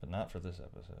wanted, but not for this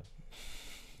episode.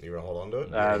 You want to hold on to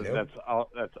it?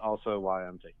 That's also why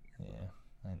I'm taking it.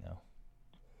 Yeah, I know.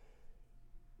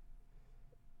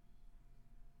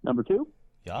 Number 2?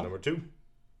 Yeah. Number 2.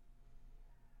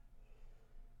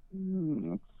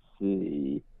 Let's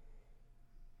see.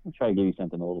 I'll try to give you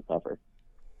something a little tougher.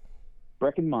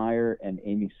 Breckin Meyer and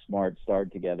Amy Smart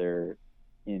starred together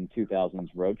in 2000's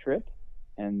Road Trip,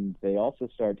 and they also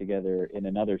starred together in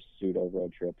another pseudo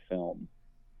road trip film,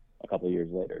 a couple of years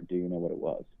later. Do you know what it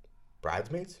was?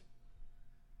 Bridesmaids?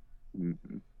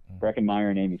 Mm-hmm. Breckenmeyer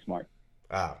and Amy Smart.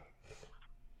 Oh.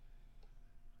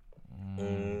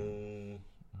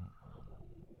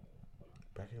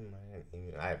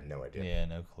 Breckenmeyer. I have no idea. Yeah,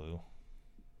 no clue.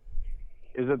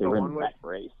 Is it They the were in one with? Rat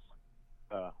Race.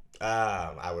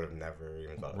 I would have never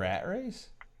even thought of Rat Race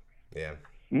it.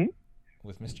 Hmm?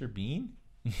 with Mr. Bean.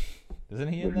 Isn't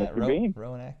he With in that? Mr. Bean?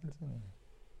 Rowan Atkinson.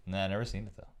 Nah, never seen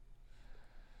it though.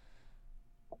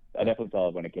 I definitely saw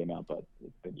it when it came out, but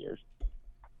it's been years.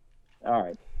 All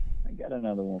right. I got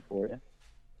another one for you.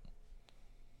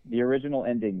 The original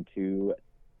ending to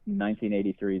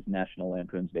 1983's National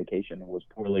Lampoon's Vacation was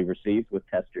poorly received with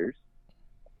testers.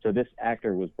 So this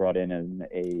actor was brought in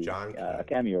a John Candy.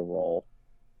 cameo role.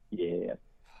 Yeah.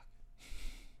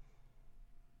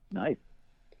 Nice.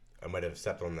 I might have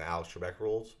stepped on the Alex Trebek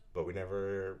rules, but we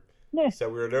never Nah, said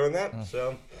we were doing that.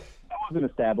 So, that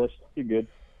wasn't established. You're good.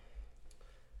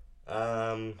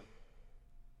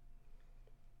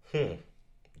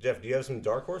 Jeff, do you have some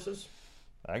dark horses?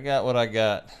 I got what I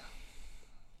got.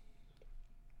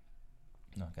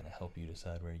 I'm not gonna help you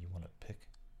decide where you want to pick.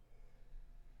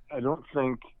 I don't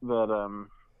think that.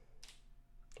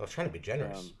 I was trying to be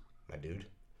generous, my dude.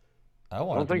 I I don't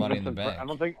wanted the think Money in the Vincent.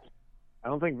 Bank. I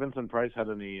don't think Vincent Price had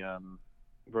any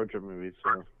road trip movies.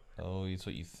 So Oh, it's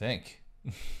what you think.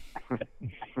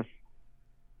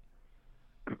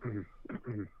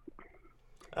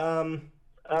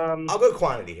 I'll go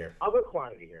quantity here.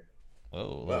 Oh,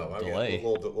 a Well, little okay. delay. A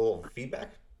little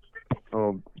feedback.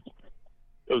 oh,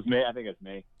 It was me. I think it's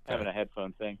me. Having a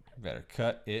headphone thing. Better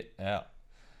cut it out.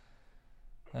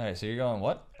 All right, so you're going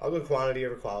what? I'll go quantity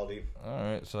over quality. All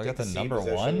right, so I got Take the the C number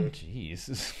position. one.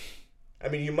 Jeez. I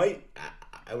mean, you might.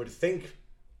 I would think,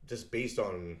 just based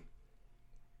on.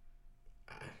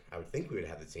 I would think we would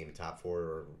have the same top four,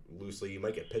 or loosely, you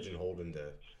might get pigeonholed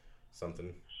into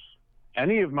something.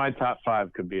 any of my top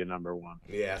 5 could be a number one.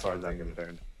 Yeah, As that's far what as I'm I'm thinking.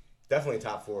 concerned. Definitely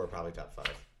top 4, or probably top 5.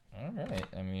 All right,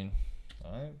 I mean,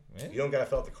 all right. Yeah. You don't gotta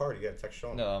fill out the card. You gotta text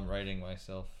Sean. No, I'm writing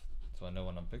myself so I know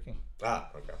when I'm picking.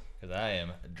 Okay. Because I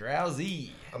am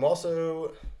drowsy. I'm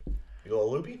also a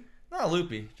little loopy. Not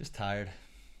loopy, just tired.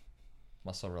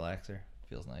 Muscle relaxer.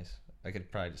 Feels nice. I could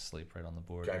probably just sleep right on the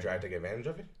board. Can I try to take advantage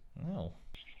of it? No.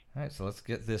 All right, so let's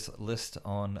get this list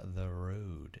on the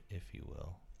road, if you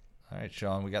will. All right,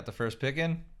 Sean, we got the first pick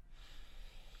in.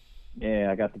 Yeah,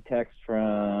 I got the text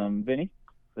from Vinny.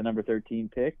 The number 13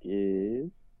 pick is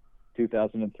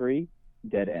 2003,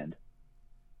 Dead End.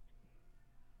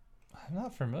 I'm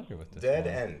not familiar with this Dead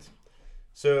one. End.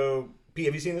 So, Pete,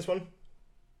 have you seen this one?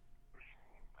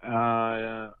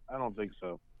 I don't think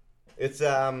so. It's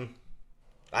I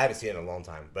haven't seen it in a long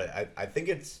time, but I think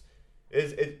it's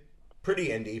pretty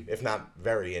indie, if not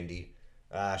very indie.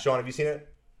 Sean, have you seen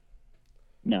it?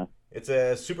 No. It's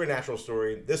a supernatural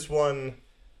story. This one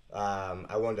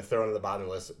I wanted to throw into the bottom of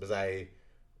the list because I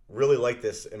really liked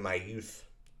this in my youth.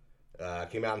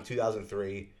 Came out in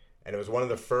 2003, and it was one of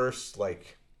the first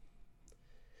like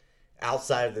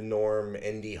outside of the norm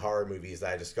indie horror movies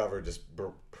that I discovered just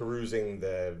perusing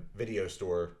the video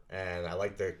store, and I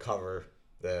like the cover.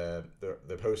 The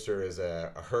poster is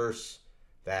a hearse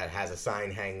that has a sign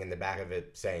hanging in the back of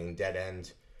it saying Dead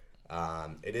End.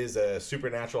 It is a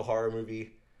supernatural horror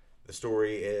movie. The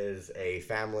story is a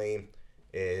family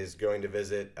is going to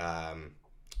visit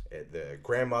the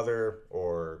grandmother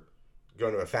or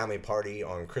going to a family party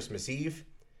on Christmas Eve,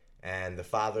 and the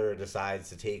father decides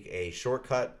to take a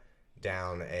shortcut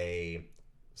down a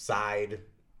side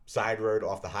road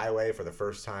off the highway for the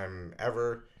first time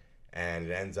ever, and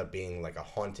it ends up being like a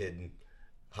haunted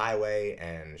highway,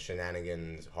 and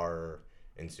shenanigans, horror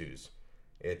ensues.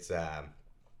 It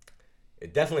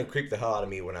definitely creeped the hell out of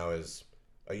me when I was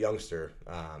a youngster.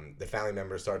 The family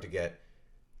members start to get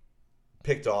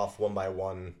picked off one by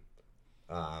one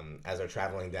as they're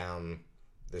traveling down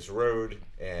this road,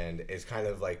 and it's kind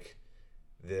of like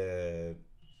the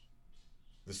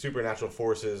supernatural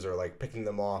forces are like picking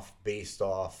them off based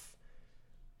off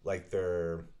like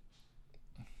their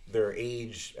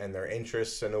age and their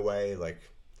interests in a way. Like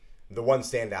the one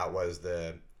standout was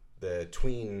the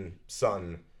tween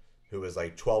son who was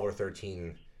like 12 or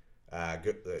 13.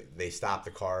 They stop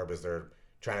the car because they're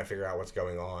trying to figure out what's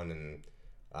going on,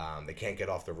 and they can't get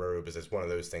off the road because it's one of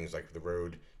those things like the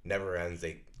road never ends.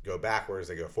 They go backwards,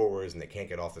 they go forwards, and they can't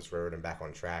get off this road and back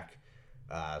on track.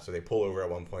 So they pull over at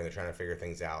one point. They're trying to figure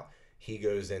things out. He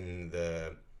goes in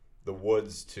the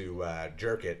woods to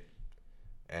jerk it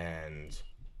and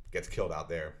gets killed out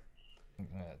there.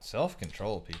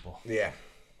 Self-control, people. Yeah.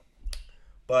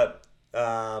 But,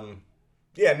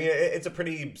 yeah, I mean, it's a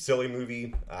pretty silly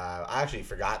movie. I actually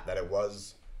forgot that it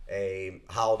was a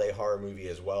holiday horror movie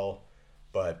as well,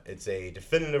 but it's a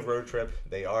definitive road trip.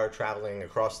 They are traveling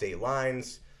across state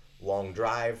lines, long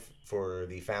drive for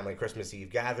the family Christmas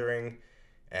Eve gathering,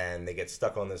 and they get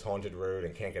stuck on this haunted road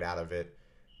and can't get out of it.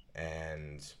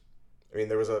 And I mean,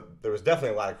 there was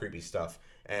definitely a lot of creepy stuff.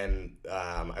 And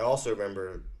I also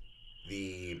remember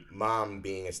the mom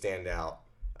being a standout,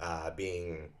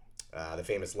 being the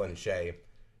famous Lynn Shay.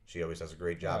 She always does a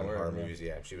great job in horror movies.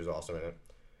 Yeah, she was awesome in it.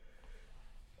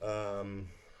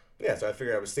 Yeah, so I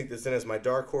figured I would sneak this in as my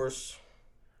dark horse.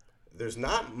 There's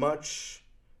not much.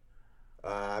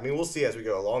 I mean, we'll see as we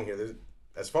go along here.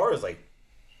 As far as like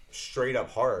straight up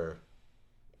horror,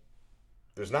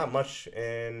 there's not much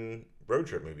in road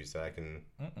trip movies that I can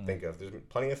think of. There's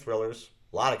plenty of thrillers,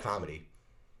 a lot of comedy,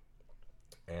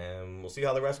 and we'll see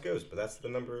how the rest goes. But that's the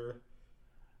number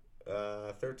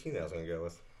 13 that I was going to go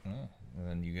with. Oh, and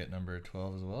then you get number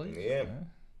 12 as well? Yeah.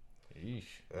 Yeesh.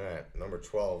 All right, number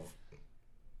 12,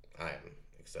 I am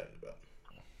excited about.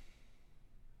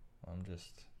 I'm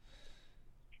just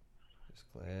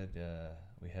glad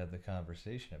we had the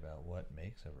conversation about what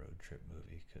makes a road trip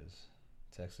movie, because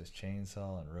Texas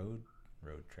Chainsaw and Road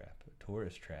Trap,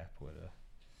 Tourist Trap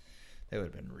they would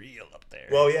have been real up there.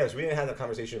 Well, yeah, so we didn't have the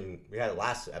conversation. We had it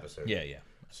last episode. Yeah.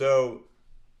 So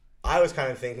I was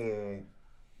kind of thinking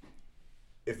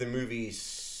if the movie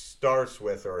starts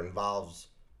with or involves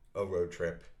a road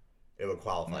trip, it would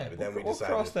qualify. Yeah, but then we'll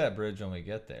decided cross that bridge when we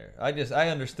get there. I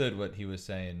understood what he was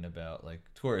saying about like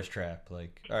Tourist Trap.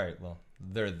 Like, all right, well,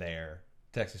 they're there.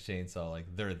 Texas Chainsaw, like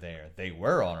they're there. They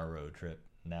were on a road trip.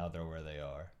 Now they're where they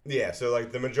are. Yeah, so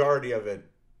like the majority of it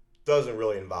doesn't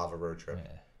really involve a road trip.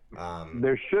 Yeah.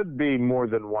 There should be more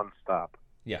than one stop.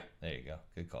 Yeah, there you go.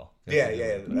 Good call.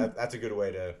 That's a good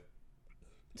way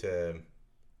to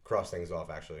cross things off,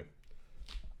 actually.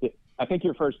 I think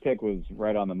your first pick was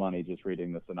right on the money. Just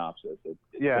reading the synopsis, it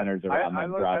centers around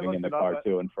them I driving in looked the it car up.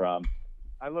 to and from.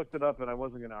 I looked it up, and I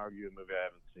wasn't going to argue a movie I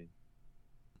haven't seen.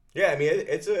 Yeah, I mean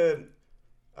it's a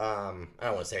I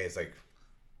don't want to say it's like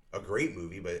a great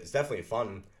movie, but it's definitely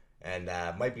fun and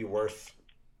might be worth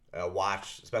a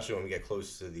watch, especially when we get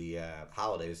close to the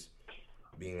holidays,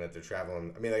 being that they're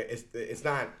traveling. I mean, like, it's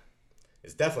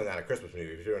definitely not a Christmas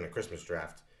movie. If you're doing a Christmas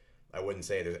draft, I wouldn't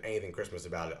say there's anything Christmas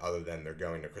about it other than they're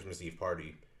going to Christmas Eve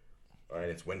party, and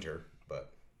it's winter.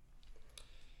 But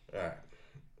all right,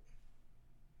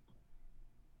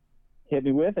 Hit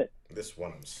me with it. this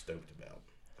one I'm stoked about.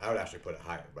 I would actually put it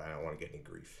higher, but I don't want to get any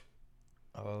grief.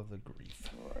 Oh, the grief.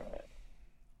 All right.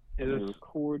 It It's is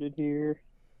recorded here.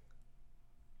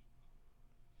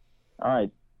 All right.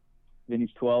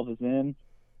 Vinny's 12 is in.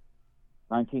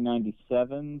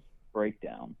 1997's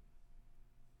Breakdown.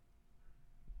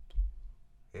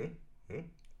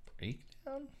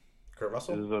 Breakdown? Kurt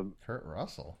Russell? It is a Kurt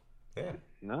Russell. Yeah.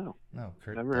 no. No,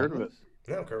 Kurt Never heard of Douglas?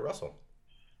 No, Kurt Russell.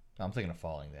 I'm thinking of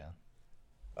Falling Down.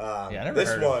 Yeah, I never this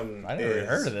heard one. I never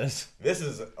heard of this. This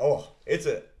is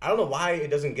I don't know why it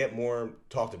doesn't get more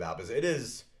talked about, because it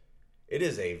is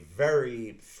a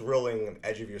very thrilling,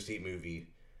 edge of your seat movie.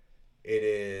 It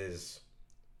is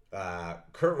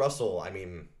Kurt Russell. I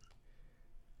mean,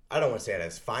 I don't want to say it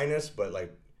as finest, but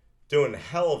like doing a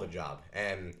hell of a job.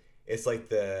 And it's like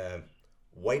the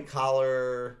white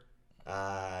collar,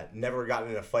 never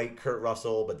gotten in a fight Kurt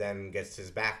Russell, but then gets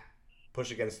his back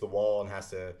pushed against the wall and has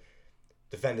to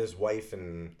defend his wife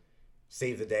and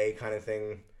save the day kind of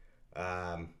thing.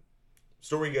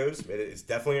 Story goes, it's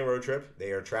definitely a road trip.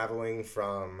 They are traveling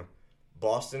from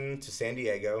Boston to San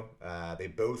Diego. They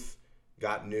both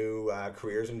got new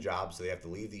careers and jobs, so they have to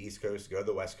leave the East Coast, go to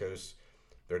the West Coast.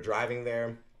 They're driving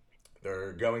there.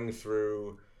 They're going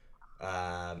through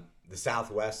the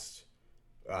Southwest,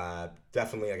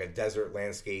 definitely like a desert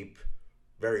landscape,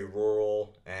 very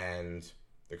rural, and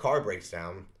the car breaks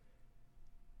down.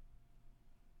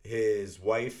 His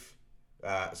wife,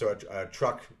 so a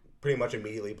truck pretty much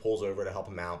immediately pulls over to help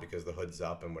him out because the hood's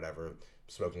up and whatever,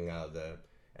 smoking out of the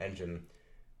engine.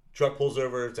 Truck pulls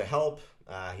over to help.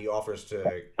 He offers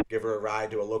to give her a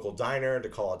ride to a local diner to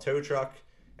call a tow truck,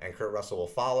 and Kurt Russell will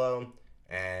follow,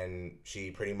 and she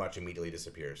pretty much immediately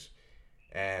disappears.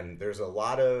 And there's a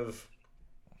lot of,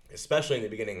 especially in the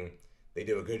beginning, they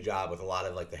do a good job with a lot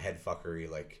of like the head fuckery.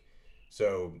 Like,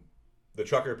 so the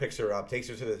trucker picks her up, takes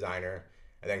her to the diner,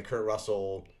 and then Kurt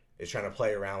Russell is trying to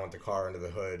play around with the car under the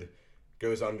hood,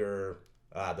 goes under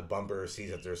the bumper,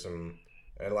 sees that there's an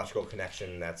electrical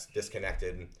connection that's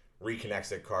disconnected,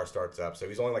 reconnects it, car starts up. So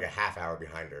he's only like a half hour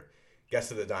behind her. Gets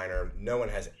to the diner. No one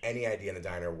has any idea in the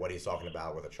diner what he's talking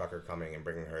about with a trucker coming and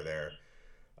bringing her there.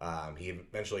 He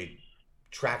eventually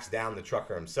tracks down the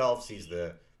trucker himself, sees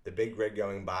the big rig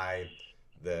going by.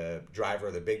 The driver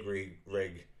of the big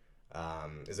rig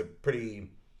Is a pretty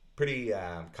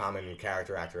common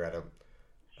character actor. I don't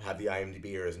have the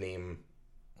IMDb or his name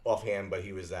offhand, but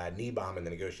he was Nebom in The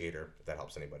Negotiator, if that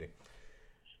helps anybody.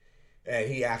 And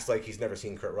he acts like he's never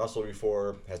seen Kurt Russell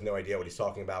before, has no idea what he's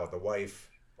talking about with the wife.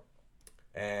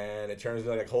 And it turns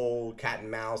into like a whole cat and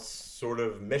mouse sort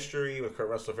of mystery with Kurt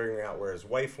Russell figuring out where his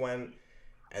wife went.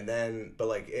 And then, but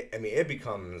like, it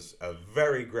becomes a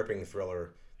very gripping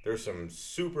thriller. There's some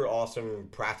super awesome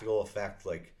practical effect,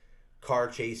 like car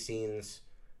chase scenes,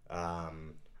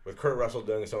 with Kurt Russell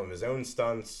doing some of his own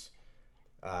stunts.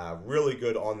 Really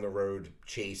good on the road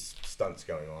chase stunts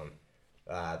going on.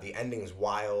 The ending's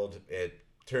wild. It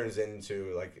turns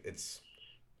into like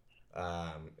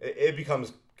it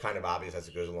becomes kind of obvious as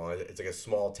it goes along. It's like a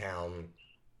small town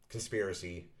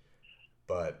conspiracy,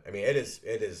 but I mean, it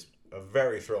is a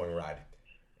very thrilling ride,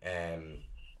 and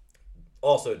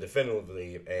also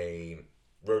definitively a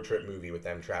road trip movie with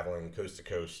them traveling coast to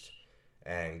coast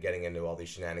and getting into all these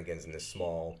shenanigans in this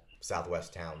small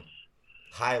Southwest town.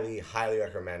 Highly, highly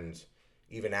recommend,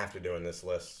 even after doing this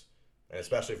list, and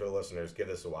especially for the listeners, give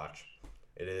this a watch.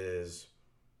 It is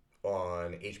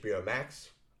on HBO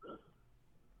Max.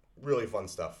 Really fun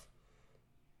stuff.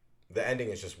 The ending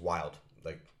is just wild.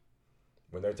 Like,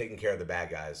 when they're taking care of the bad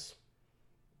guys,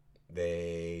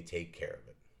 they take care of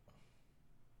it.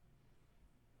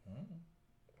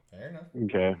 Fair enough.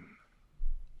 Okay.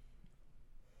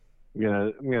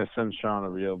 I'm gonna send Sean a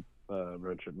real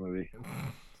road trip movie.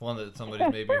 One that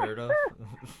somebody's maybe heard of.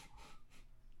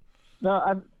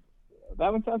 No,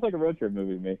 that one sounds like a road trip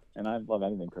movie to me, and I love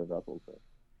anything Kurt Russell. So.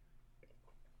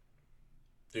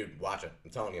 Dude, watch it.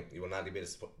 I'm telling you, you will not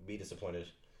be disappointed.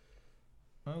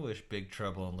 I wish Big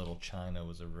Trouble in Little China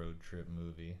was a road trip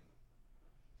movie.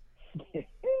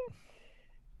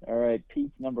 All right,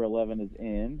 Pete's number 11 is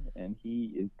in, and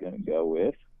he is going to go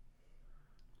with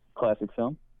classic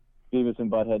film, Beavis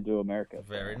and Butthead Do America.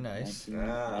 Very nice.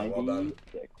 Well done.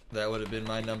 That would have been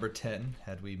my number 10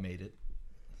 had we made it.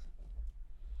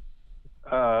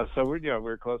 So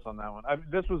we're close on that one.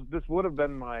 This would have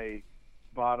been my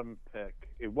bottom pick.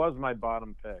 It was my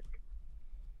bottom pick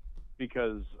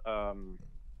because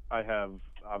I have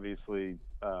obviously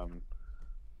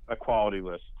a quality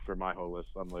list for my whole list,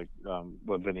 unlike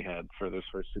what Vinny had for those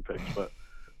first two picks. But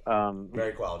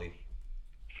very quality.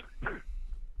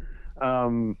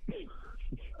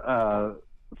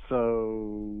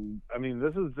 So I mean,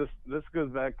 this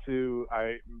goes back to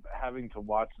having to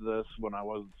watch this when I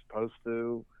wasn't supposed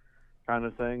to, kind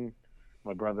of thing.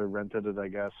 My brother rented it, I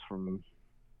guess, from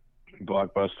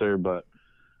Blockbuster, but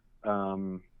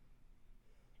I'm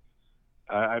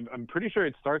pretty sure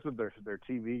it starts with their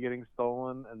TV getting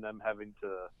stolen and them having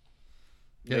to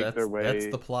make their way. That's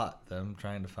the plot. Them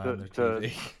trying to find their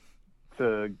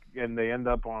TV. And they end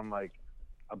up on like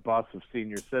a bus of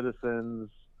senior citizens,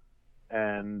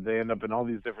 and they end up in all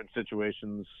these different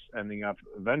situations, ending up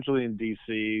eventually in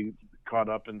DC, caught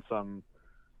up in some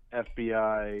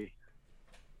FBI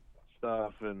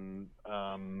stuff, and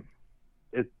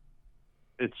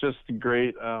it's just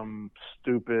great.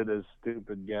 Stupid as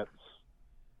stupid gets.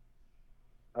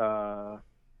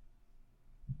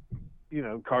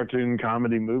 Cartoon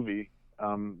comedy movie.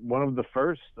 One of the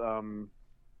first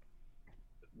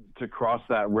to cross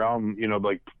that realm,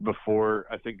 like before,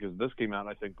 I think, because this came out,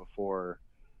 I think, before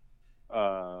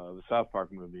the South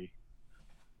Park movie.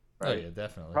 Right? Oh yeah,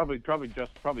 definitely.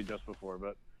 Probably just before,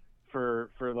 but for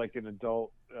like an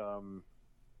adult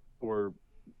or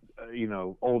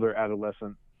older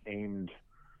adolescent aimed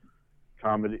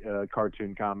comedy,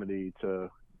 cartoon comedy to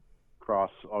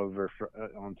cross over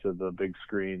onto the big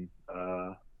screen.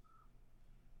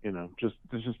 Just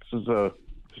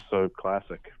a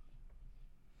classic.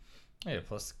 Yeah,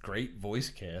 plus great voice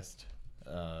cast.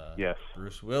 Yes.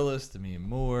 Bruce Willis, Demi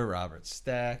Moore, Robert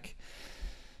Stack,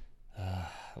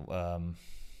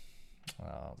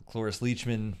 Cloris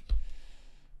Leachman.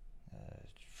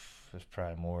 There's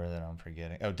probably more that I'm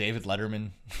forgetting. Oh, David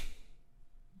Letterman.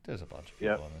 There's a bunch of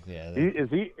people in it. Yeah.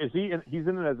 He's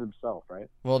in it as himself, right?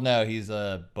 Well, no, he's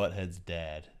Butthead's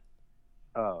dad.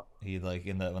 Oh. He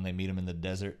when they meet him in the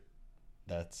desert.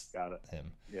 That's got it.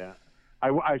 Him. Yeah.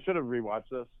 I should have rewatched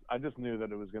this. I just knew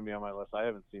that it was going to be on my list. I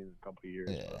haven't seen it in a couple of years.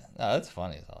 Yeah, no, that's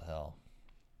funny as all hell.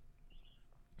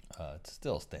 It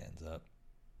still stands up.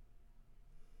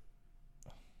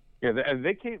 Yeah,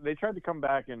 they tried to come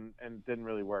back and didn't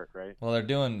really work, right? Well, they're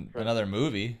doing another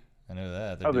movie. I know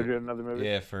that. They're doing another movie?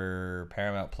 Yeah, for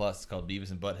Paramount Plus. It's called Beavis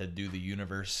and Butthead Do the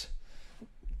Universe.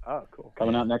 Oh, cool.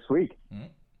 Coming out next week. Mm-hmm.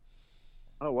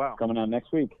 Oh, wow. Coming out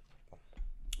next week.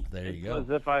 There you go. As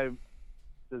if I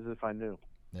knew.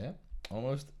 Yeah,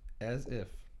 almost as if.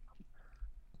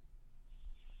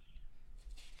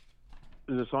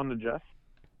 Is this on to Jeff?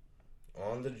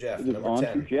 On to Jeff, It is number on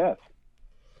 10. to Jeff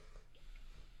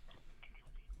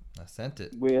I sent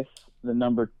it. with the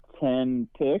number 10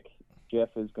 pick. Jeff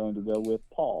is going to go with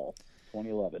Paul,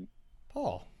 2011.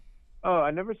 Paul. Oh,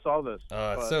 I never saw this.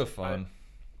 Oh, it's but so fun.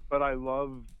 But I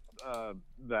love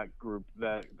that group.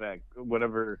 That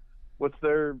whatever. What's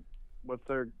their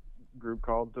group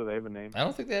called? Do they have a name? I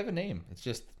don't think they have a name. It's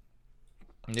just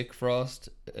Nick Frost,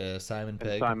 Simon And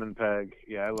Pegg. Simon Pegg.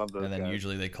 Yeah, I love those And then guys.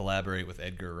 usually they collaborate with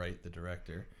Edgar Wright, the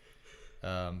director.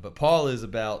 But Paul is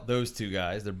about those two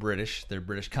guys. They're British. They're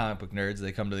British comic book nerds.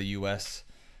 They come to the U.S.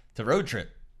 to road trip.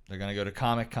 They're going to go to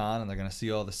Comic-Con, and they're going to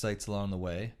see all the sights along the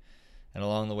way. And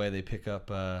along the way, they pick up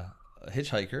a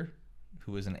hitchhiker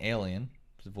who is an alien,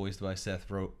 voiced by Seth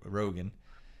Rogen.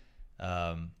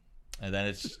 And then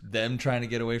it's them trying to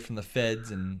get away from the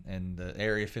feds and the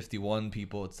Area 51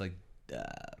 people. It's like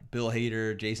Bill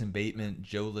Hader, Jason Bateman,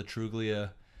 Joe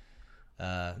LaTruglia.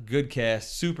 Good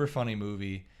cast, super funny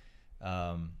movie.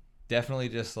 Definitely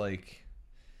just like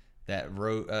that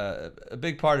road. A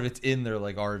big part of it's in their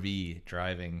like RV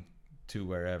driving to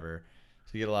wherever.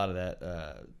 So you get a lot of that.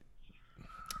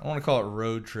 I want to call it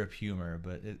road trip humor,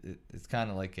 but it's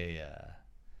kind of like a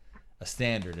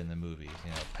standard in the movies.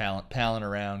 You know, palling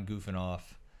around, goofing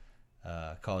off,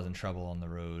 causing trouble on the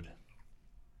road.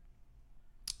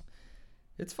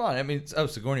 It's fun. I mean,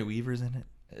 Sigourney Weaver's in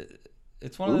it.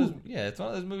 It's one of those. Yeah, it's one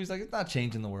of those movies like it's not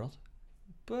changing the world,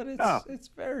 but it's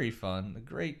very fun. A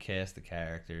great cast of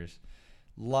characters,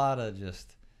 a lot of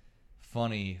just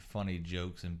funny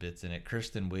jokes and bits in it.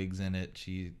 Kristen Wiig's in it.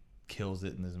 She kills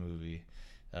it in this movie.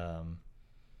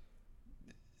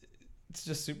 It's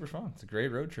just super fun. It's a great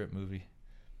road trip movie.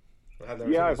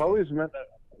 I've always meant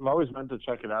to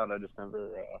check it out. I just never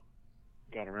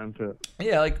got around to it.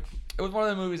 Yeah, like it was one of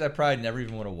the movies I probably never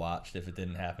even would have watched if it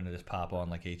didn't happen to just pop on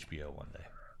like HBO one day.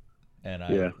 And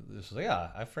I just was like,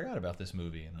 I forgot about this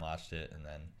movie and watched it, and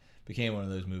then became one of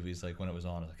those movies like when it was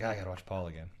on, I was like, I gotta watch Paul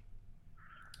again.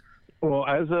 Well,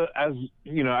 as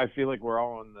you know, I feel like we're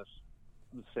all on the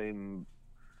same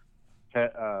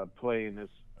plane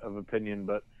of opinion,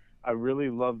 but I really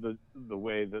love the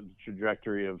way that the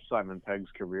trajectory of Simon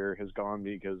Pegg's career has gone,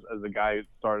 because as a guy who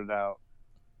started out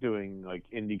doing like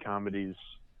indie comedies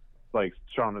like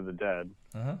Shaun of the Dead,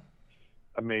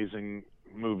 amazing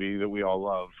movie that we all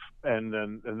love, and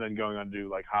then going on to do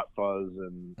like Hot Fuzz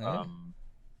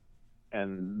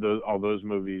and all those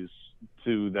movies,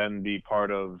 to then be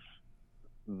part of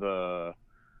the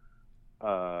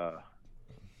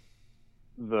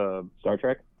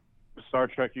Star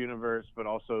Trek universe, but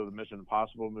also the Mission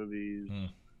Impossible movies,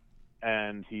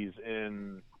 and he's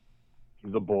in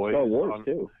The Boys. Star Wars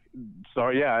too.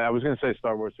 I was gonna say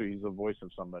Star Wars too. He's the voice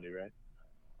of somebody, right?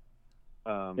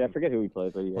 Yeah, I forget who he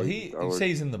plays, but Well, he says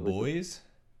he's in The Boys.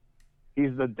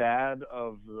 He's the dad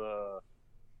of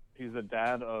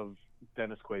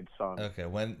Dennis Quaid's son. Okay,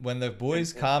 when the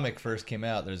Boys comic first came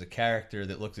out, there's a character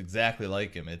that looks exactly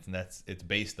like him. It's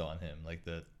based on him, like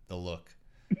the look.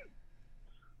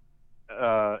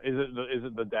 Is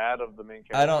it the dad of the main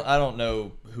character? I don't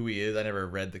know who he is. I never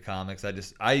read the comics. I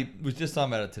was just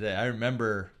talking about it today. I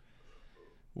remember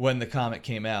when the comic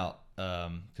came out,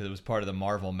 because it was part of the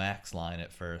Marvel Max line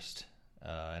at first,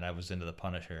 and I was into the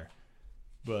Punisher.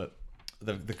 But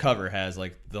the cover has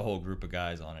like the whole group of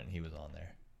guys on it, and he was on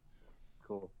there.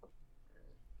 Cool.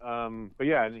 But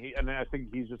yeah, and I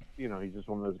think he's just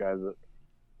one of those guys that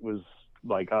was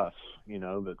like us,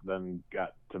 that then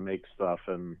got to make stuff,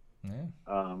 and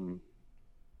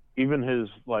even his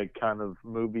like kind of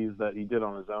movies that he did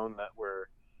on his own that were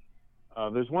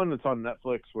there's one that's on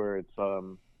Netflix where it's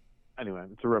anyway,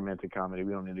 it's a romantic comedy.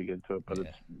 We don't need to get into it, but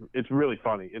it's really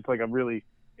funny. It's like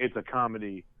it's a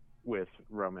comedy with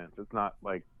romance. It's not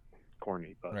like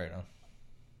corny, but right on.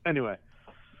 Anyway,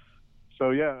 so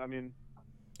yeah, I mean,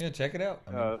 check it out.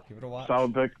 Give it a watch.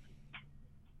 Solid pick.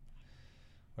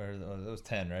 Where those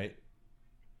 10, right?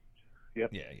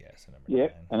 Yep. Yeah. So number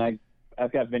 10. And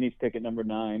I've got Vinny's pick at number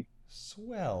 9.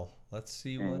 Swell. Let's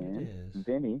see what it is.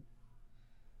 Vinny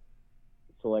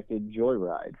selected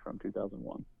Joyride from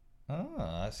 2001.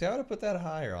 Ah, see, I would have put that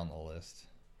higher on the list.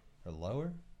 Or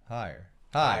lower? Higher.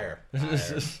 Higher.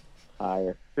 This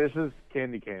is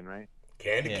Candy Cane, right?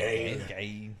 Candy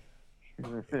Cane.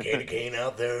 Candy Cane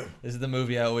out there. This is the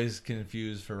movie I always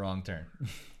confuse for Wrong Turn.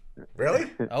 Really?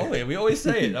 Oh, wait, we always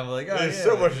say it. I'm like,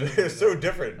 so much. It's so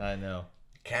different. I know.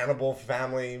 Cannibal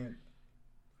Family,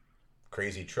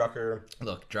 Crazy Trucker.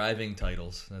 Look, driving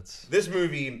titles. That's this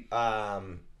movie.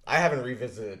 I haven't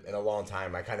revisited in a long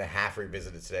time. I kind of half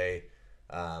revisited today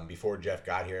before Jeff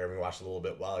got here. We watched a little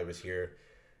bit while he was here.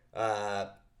 I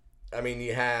mean,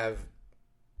 you have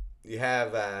you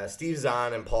have Steve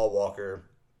Zahn and Paul Walker,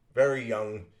 very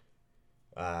young,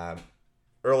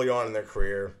 early on in their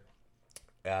career,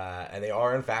 and they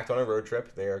are in fact on a road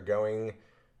trip. They are going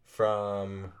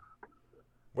from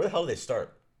where the hell did they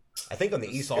start? I think on the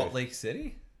East Salt Coast. Lake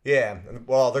City? Yeah,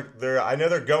 well, they're. I know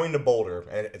they're going to Boulder,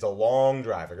 and it's a long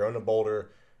drive. They're going to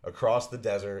Boulder across the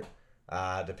desert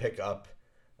to pick up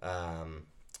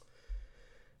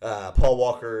Paul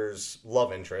Walker's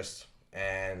love interest.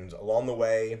 And along the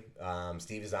way,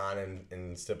 Steve Zahn,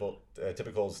 in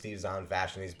typical Steve Zahn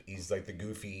fashion, he's like the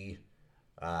goofy.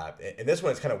 In this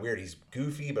one, it's kind of weird. He's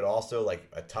goofy, but also like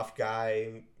a tough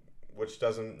guy, which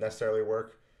doesn't necessarily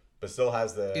work, but still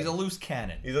has the. He's a loose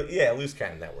cannon. A loose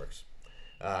cannon that works.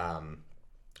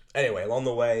 Anyway, along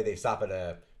the way, they stop at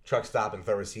a truck stop and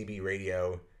throw a CB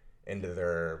radio into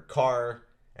their car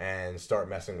and start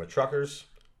messing with truckers.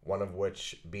 One of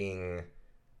which being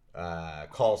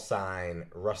call sign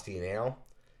Rusty Nail,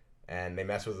 and they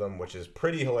mess with them, which is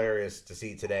pretty hilarious to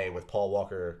see today with Paul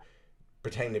Walker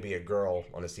pretending to be a girl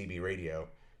on a CB radio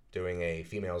doing a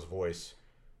female's voice,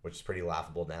 which is pretty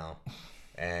laughable now.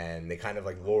 And they kind of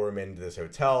like lure him into this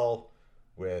hotel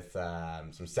with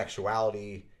some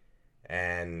sexuality,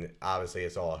 and obviously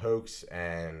it's all a hoax.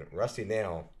 And Rusty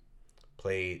Nail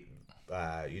played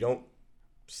you don't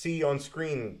see on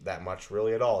screen that much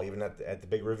really at all, even at the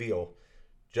big reveal.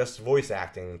 Just voice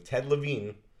acting. Ted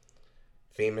Levine,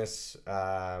 famous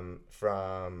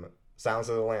from Silence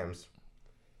of the Lambs,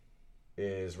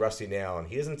 is Rusty Nail, and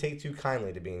he doesn't take too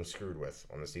kindly to being screwed with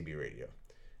on the CB radio.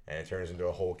 And it turns into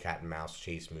a whole cat and mouse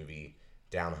chase movie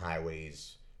down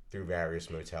highways through various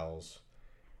motels.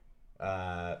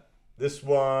 This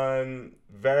one,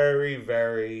 very,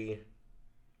 very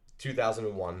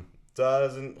 2001.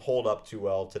 Doesn't hold up too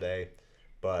well today,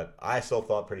 but I still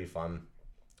thought pretty fun.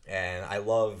 And I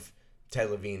love Ted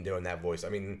Levine doing that voice. I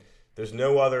mean, there's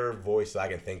no other voice that I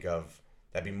can think of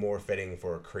that'd be more fitting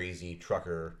for a crazy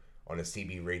trucker on a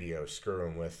CB radio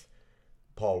screwing with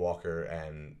Paul Walker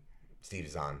and Steve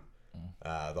Zahn.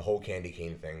 The whole candy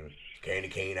cane thing. Candy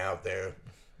cane out there.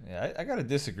 Yeah, I got to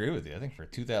disagree with you. I think for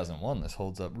 2001, this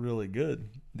holds up really good.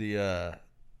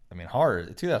 Horror,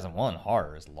 2001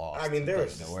 horror is lost. I mean,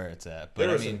 there's where it's at. But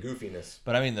there was some goofiness.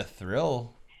 But I mean, the thriller,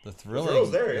 the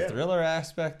thriller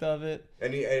aspect of it.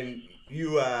 And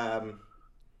you I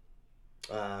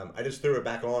just threw it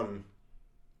back on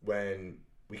when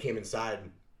we came inside,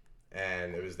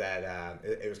 and it was that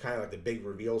it was kind of like the big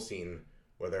reveal scene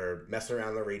where they're messing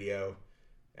around the radio,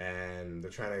 and they're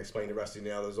trying to explain to Rusty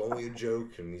Nail there's only a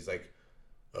joke, and he's like,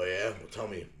 "Oh yeah, well tell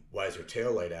me, why is your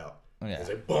tail light out?" Yeah. He's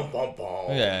like, "Bum bum bum."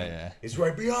 Yeah. He's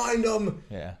right behind him.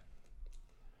 Yeah.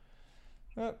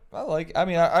 I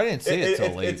didn't see it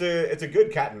till late. It's a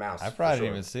good cat and mouse. I probably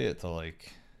didn't even see it till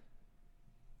like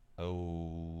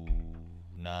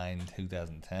 2009,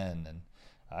 2010, and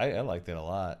I liked it a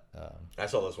lot. I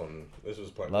saw this one. This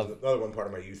was another one part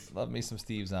of my youth. Love me some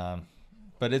Steve Zahn.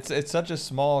 But it's such a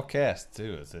small cast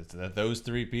too. It's those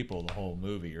three people the whole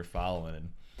movie you're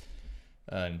following,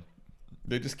 and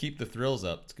they just keep the thrills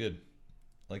up. It's good,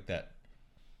 like that.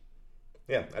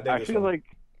 Yeah, I feel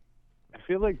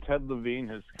like Ted Levine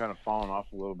has kind of fallen off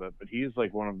a little bit, but he's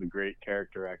like one of the great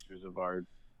character actors of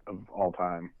all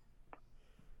time.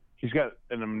 He's got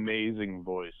an amazing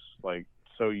voice, like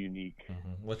so unique.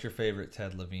 Mm-hmm. What's your favorite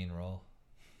Ted Levine role?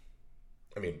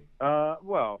 I mean,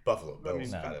 Buffalo Bill.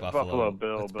 Buffalo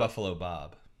Bill. It's Buffalo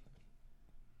Bob.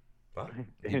 What?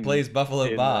 He plays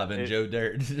Buffalo Bob in Joe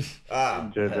Dirt. Joe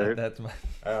Dirt. That's my.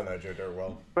 I don't know Joe Dirt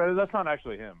well, but that's not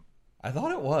actually him. I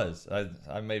thought it was. I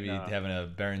may be having a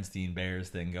Berenstein Bears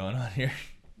thing going on here.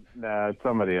 Nah, it's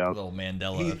somebody else. A little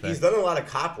Mandela effect. He's done a lot of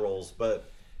cop roles, but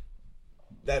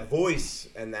that voice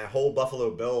and that whole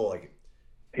Buffalo Bill, like,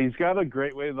 he's got a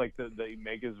great way, like that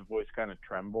make his voice kind of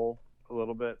tremble a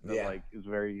little bit. That Yeah. is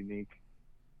very unique.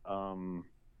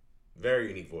 Very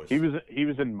unique voice. He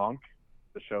was in Monk,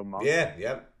 the show Monk. Yeah,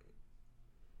 yep.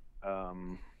 That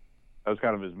was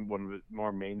kind of one of his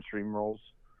more mainstream roles.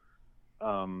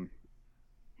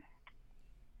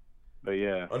 But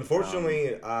yeah.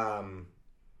 Unfortunately, I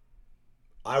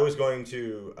was going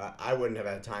to. I wouldn't have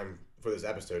had time for this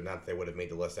episode. Not that they would have made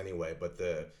the list anyway. But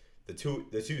the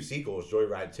two sequels,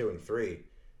 Joyride 2 and 3,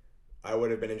 I would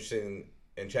have been interested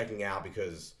in checking out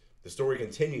because the story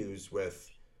continues with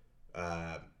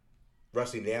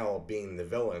Rusty Nail being the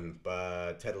villain,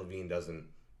 but Ted Levine doesn't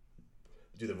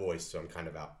do the voice, so I'm kind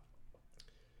of out.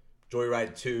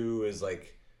 Joyride 2 is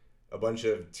like a bunch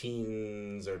of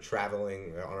teens are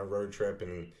traveling on a road trip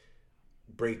and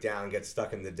break down, get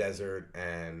stuck in the desert,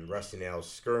 and Rusty Nail's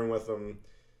screwing with them.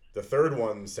 The third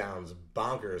one sounds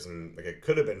bonkers, and like it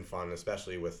could have been fun,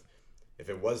 especially with if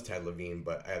it was Ted Levine,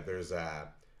 but there's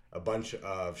a bunch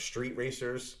of street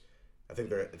racers. I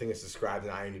think it's described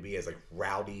in IMDb as like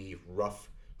rowdy, rough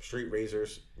street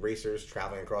racers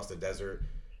traveling across the desert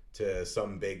to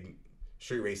some big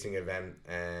street racing event,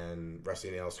 and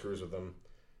Rusty Nail screws with them.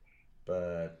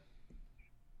 But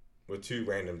with two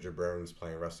random jabrones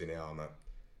playing Rusty Nail,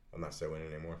 I'm not so in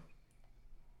anymore.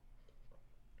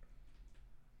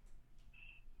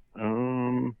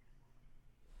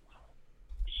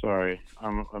 Sorry,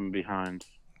 I'm behind.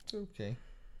 It's okay.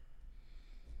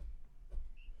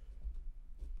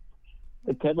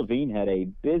 Ted Levine had a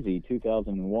busy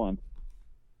 2001.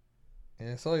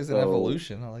 Yeah, I saw he's in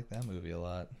Evolution. I like that movie a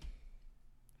lot.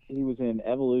 He was in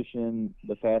Evolution,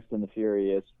 The Fast and the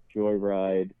Furious,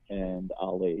 Joyride, and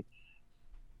Ali.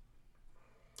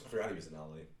 I forgot he was in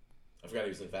Ali. I forgot he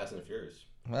was in Fast and the Furious.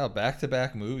 Well,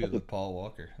 back-to-back movies with Paul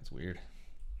Walker. That's weird.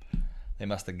 They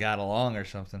must have got along or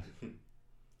something.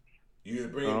 You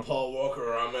bring Paul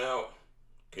Walker or I'm out.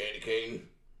 Candy cane.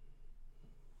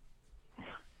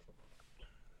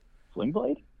 Sling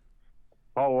Blade?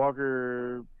 Paul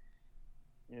Walker,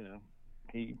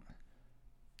 he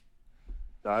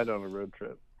died on a road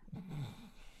trip.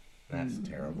 That's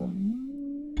terrible.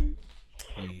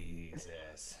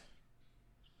 Jesus.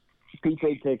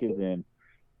 Pete Tick is in.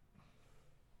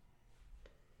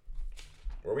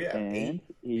 Where we at? And 8?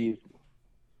 he's...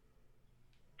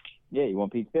 Yeah, you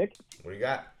want Pete's pick? What do you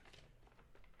got?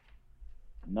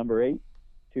 Number 8,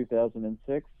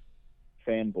 2006,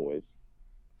 Fanboys.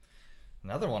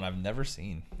 Another one I've never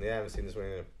seen. Yeah, I haven't seen this one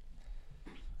either.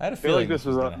 I had a feeling this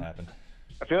was going to a- happen.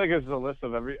 I feel like this is a list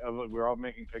of we're all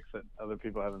making picks that other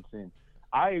people haven't seen.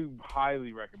 I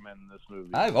highly recommend this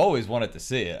movie. I've always wanted to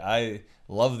see it. I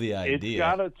love the idea.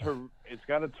 It's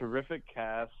got a terrific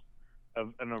cast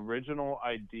of an original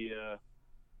idea,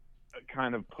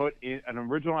 put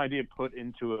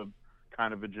into a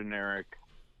kind of a generic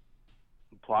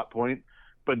plot point,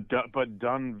 but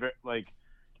done like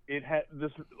it had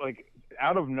this like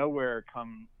out of nowhere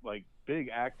come like big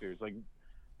actors like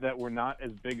that were not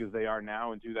as big as they are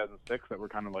now in 2006 that were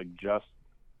kind of like just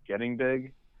getting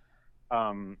big.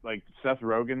 Like Seth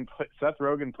Rogen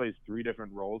plays 3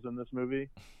 different roles in this movie.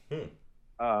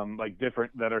 Like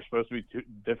different that are supposed to be 2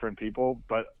 different people,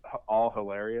 but all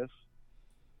hilarious.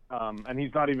 And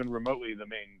he's not even remotely the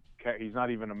main. He's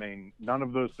not even a main. None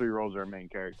of those 3 roles are a main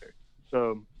character.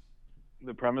 So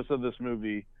the premise of this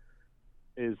movie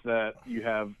is that you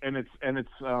have, and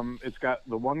it's got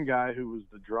the one guy who's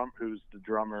the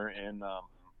drummer in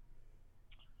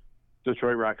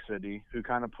Detroit Rock City, who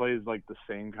kind of plays like the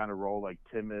same kind of role, like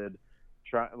timid,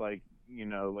 like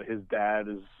his dad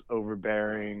is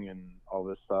overbearing and all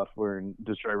this stuff. Where in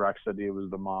Detroit Rock City it was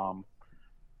the mom,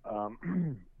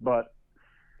 but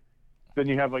then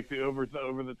you have like the over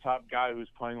the top guy who's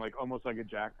playing like almost like a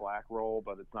Jack Black role,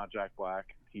 but it's not Jack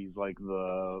Black. He's like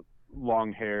the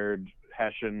long-haired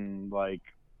Hessian like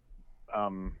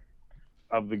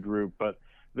of the group, but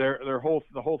the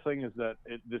whole thing is that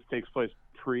this takes place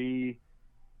pre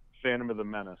Phantom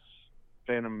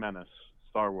Menace,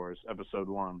 Star Wars Episode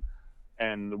 1,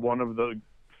 and one of the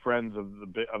friends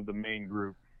of the main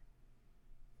group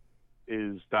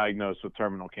is diagnosed with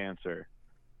terminal cancer,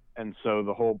 and so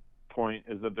the whole point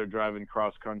is that they're driving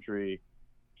cross country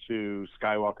to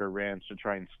Skywalker Ranch to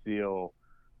try and steal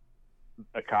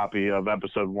a copy of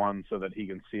Episode 1 so that he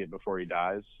can see it before he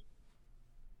dies.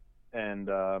 And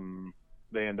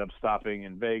they end up stopping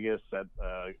in Vegas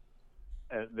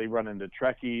they run into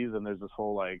Trekkies, and there's this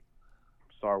whole like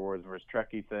Star Wars versus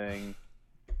Trekkie thing,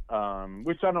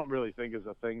 which I don't really think is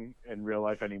a thing in real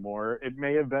life anymore. It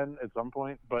may have been at some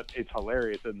point, but it's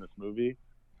hilarious in this movie.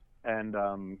 And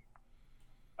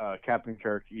Captain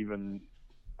Kirk even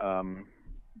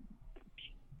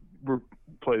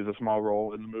plays a small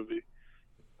role in the movie.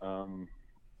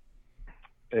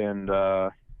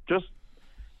 And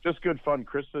just good fun.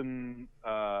 Kristen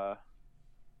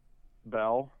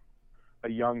Bell, a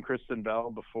young Kristen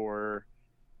Bell before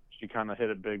she kind of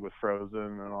hit it big with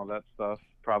Frozen and all that stuff.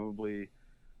 Probably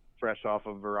fresh off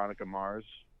of Veronica Mars,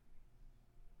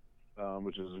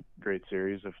 which is a great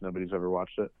series if nobody's ever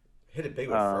watched it. Hit it big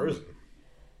with Frozen.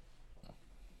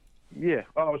 Yeah.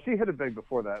 Oh, she hit it big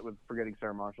before that with Forgetting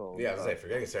Sarah Marshall. Yeah, I was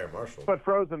Forgetting Sarah Marshall. But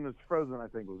Frozen, I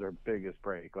think, was her biggest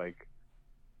break, like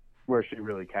where she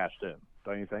really cashed in.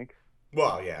 Don't you think?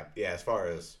 Well, yeah. As far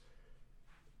as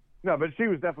no, but she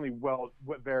was definitely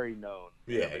very known.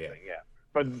 Yeah.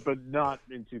 But not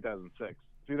in 2006.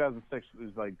 2006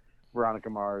 was like Veronica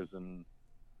Mars, and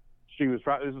this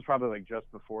was probably like just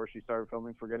before she started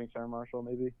filming Forgetting Sarah Marshall,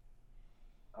 maybe.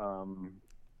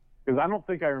 because I don't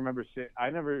think I remember seeing. I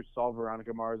never saw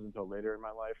Veronica Mars until later in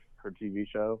my life, her TV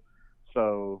show.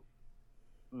 So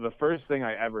the first thing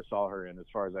I ever saw her in, as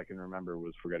far as I can remember,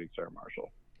 was Forgetting Sarah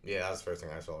Marshall. Yeah, that's the first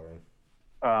thing I saw her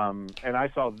in. And I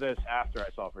saw this after I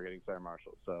saw Forgetting Sarah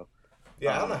Marshall. So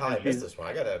Yeah, I don't know how I missed this one.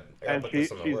 I gotta put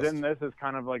this on the list. She's in this as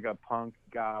kind of like a punk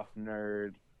goth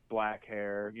nerd, black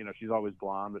hair. You know, she's always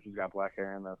blonde, but she's got black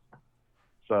hair in this.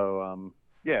 So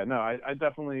yeah, no, I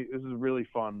definitely, this is really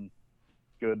fun,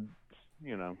 good,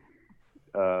 you know,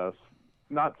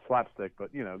 not slapstick,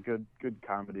 but you know, good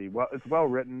comedy. Well, it's well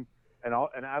written, and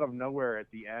out of nowhere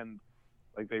at the end,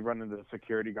 like they run into the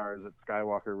security guards at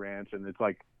Skywalker Ranch, and it's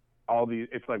like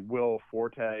it's like Will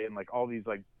Forte and like all these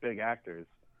like big actors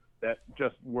that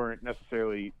just weren't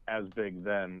necessarily as big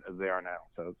then as they are now.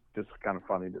 So it's just kind of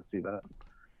funny to see that.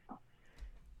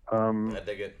 I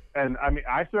dig it. And I mean,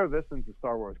 I throw this into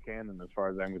Star Wars canon as far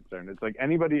as I'm concerned. It's like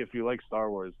anybody, if you like Star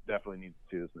Wars, definitely needs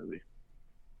to see this movie.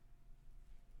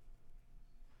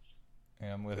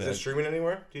 Yeah, I'm with Is it. it streaming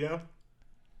anywhere? Do you know?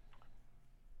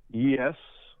 Yes.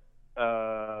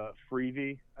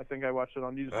 Freevee. I think I watched it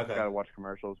on. You just Okay. gotta watch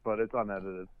commercials, but it's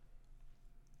unedited.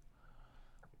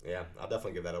 Yeah, I'll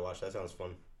definitely give that a watch. That sounds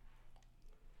fun.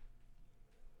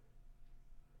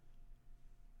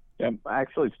 Yeah, I'm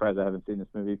actually surprised I haven't seen this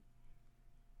movie.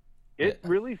 It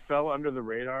really fell under the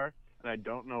radar, and I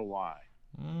don't know why.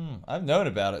 I've known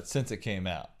about it since it came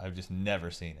out. I've just never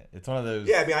seen it. It's one of those.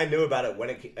 Yeah, I mean, I knew about it when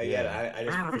it came. Yeah, Yeah. I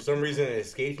just, for some reason, it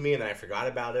escaped me, and I forgot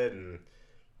about it.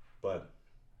 But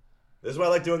this is why I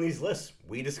like doing these lists.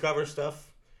 We discover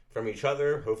stuff from each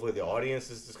other. Hopefully, the audience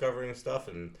is discovering stuff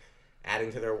and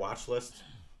adding to their watch list.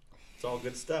 It's all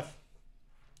good stuff.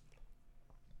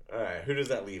 All right, who does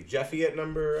that leave? Jeffy at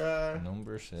number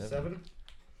Number 7.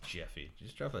 Jeffy. Did you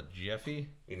just drop a Jeffy?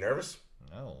 You nervous?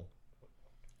 No.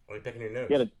 What are you picking your nose?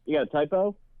 You got a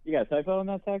typo? You got a typo in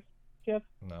that text, Jeff?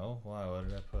 No? Why? What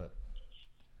did I put?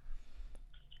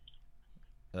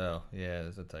 Oh, yeah,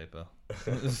 there's a typo.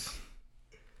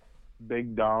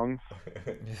 Big dongs.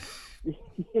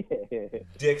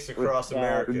 Dicks across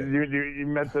America. You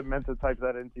meant to type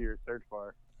that into your search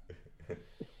bar.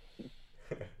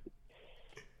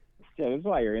 Yeah, this is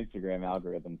why your Instagram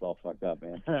algorithm's all fucked up,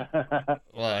 man.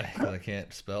 Why? 'Cause I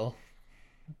can't spell?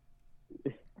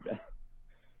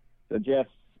 So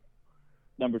Jeff's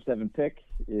number 7 pick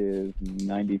is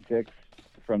 96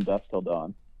 From Dusk Till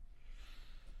Dawn.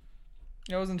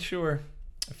 I wasn't sure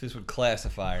if this would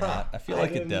classify or not. I feel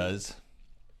like it does.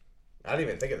 I didn't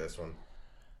even think of this one.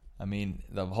 I mean,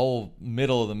 the whole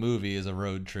middle of the movie is a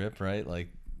road trip, right? Like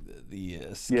the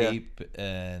escape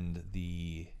and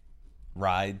the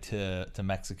ride to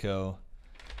Mexico.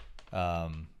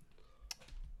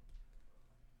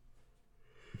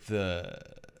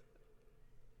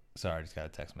 Sorry, I just got a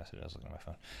text message. I was looking at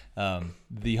my phone.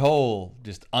 The whole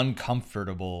just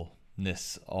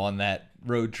uncomfortableness on that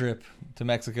road trip to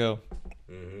Mexico.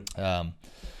 Mm-hmm.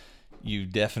 You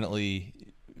definitely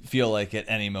feel like at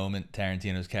any moment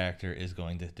Tarantino's character is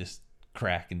going to just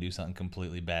crack and do something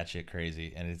completely batshit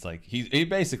crazy, and it's like he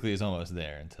basically is almost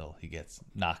there until he gets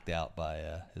knocked out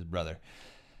by his brother.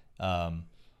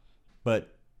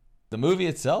 But the movie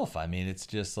itself, I mean, it's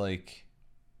just like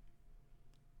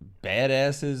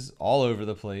badasses all over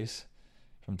the place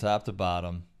from top to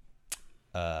bottom.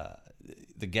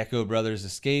 The Gecko brothers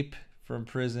escape from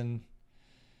prison,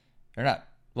 or not?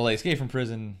 Well, they escape from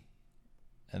prison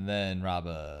and then rob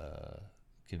a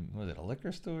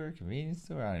liquor store, convenience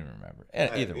store? I don't even remember.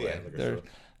 Either way,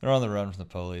 they're on the run from the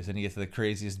police, and you get to the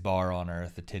craziest bar on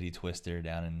earth, the Titty Twister,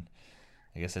 down in,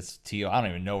 I guess it's I don't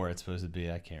even know where it's supposed to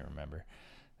be. I can't remember.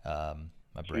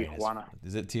 My brain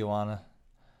is it Tijuana?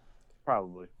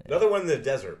 Probably. Another one in the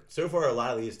desert. So far, a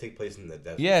lot of these take place in the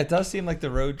desert. Yeah, it does seem like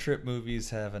the road trip movies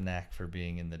have a knack for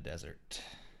being in the desert.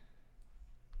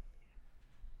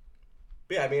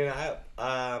 But yeah,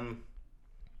 I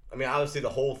mean, obviously the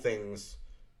whole thing's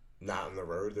not on the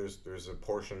road. There's a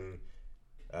portion,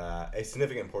 a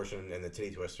significant portion in the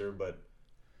Titty Twister, but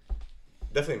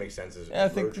definitely makes sense as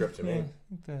a road trip to me.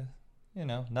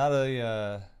 Not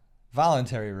a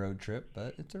voluntary road trip,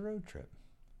 but it's a road trip.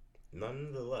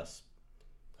 Nonetheless.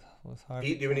 Hard.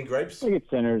 Pete, do you have any gripes? I think it's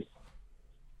Sinners.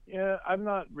 Yeah, I'm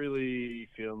not really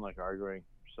feeling like arguing.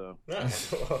 So No.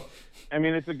 I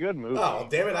mean, it's a good movie. Oh,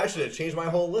 damn it! I should have changed my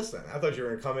whole list then. I thought you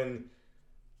were gonna come in.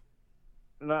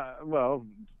 Well,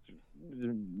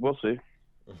 we'll see.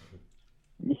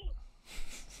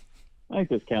 I think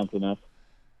this counts enough.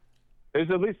 There's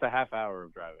at least a half hour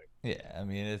of driving. Yeah, I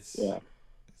mean it's Yeah.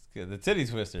 it's good. The Titty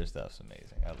Twister stuff's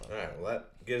amazing. I love All it. right, well,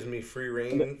 that gives me free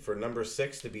reign for number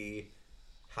 6 to be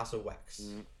House of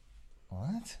Wax.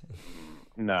 What?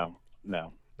 No.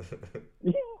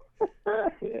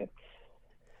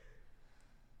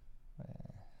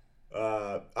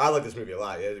 I like this movie a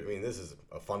lot. I mean, this is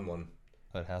a fun one.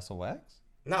 But Hasselwax?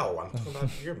 No, I'm talking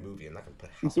about your movie. I'm not going to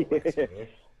put Hasselwax in here.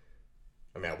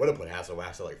 I mean, I would have put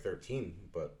Hasselwax at like 13,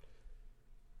 but...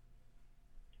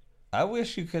 I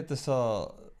wish you could have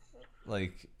saw,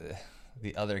 like,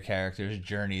 the other characters'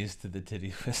 journeys to the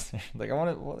titty twister. Like, I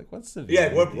want to, like, what's the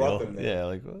Yeah, what brought them there? Yeah,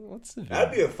 like, what's the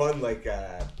That'd be a fun, like,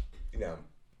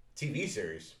 TV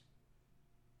series.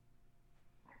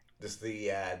 Just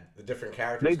the different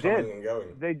characters coming and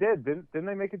going. They did. Didn't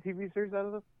they make a TV series out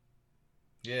of this?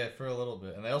 Yeah, for a little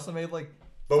bit. And they also made, like,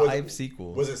 But 5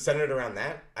 sequels. Was it centered around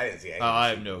that? I didn't see any. Oh, I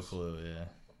have no clue, yeah.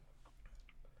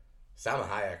 Salma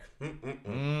Hayek.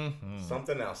 Mm-hmm.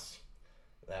 Something else.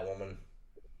 That woman.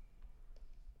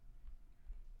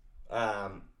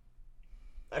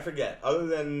 I forget. Other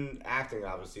than acting,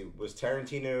 obviously, was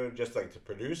Tarantino just like the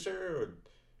producer, or it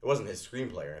wasn't his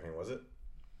screenplay or anything, was it?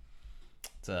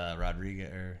 It's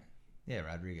Rodriguez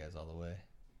all the way.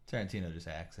 Tarantino just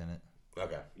acts in it.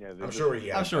 Okay. Yeah, I'm sure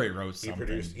he wrote something.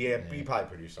 Produced. Yeah, he probably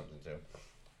produced something too.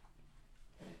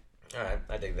 All right,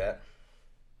 I dig that.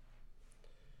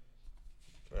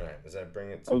 All right, does that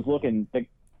bring it? I was looking.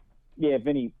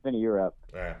 Vinny, you're up.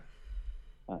 All right.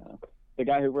 The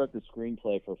guy who wrote the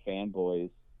screenplay for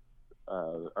Fanboys,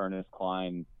 Ernest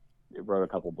Cline, wrote a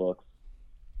couple books.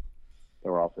 They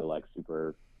were also like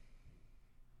super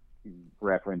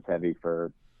reference heavy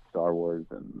for Star Wars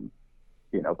and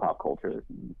pop culture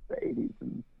in the 80s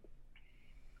and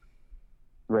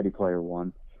Ready Player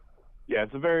One. Yeah,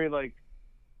 it's a very like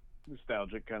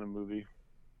nostalgic kind of movie.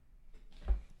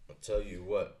 I'll tell you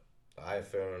what,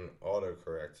 iPhone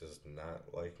autocorrect is not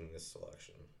liking this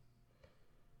selection.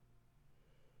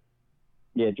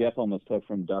 Yeah, Jeff almost took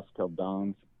From Dusk Till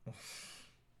Dongs.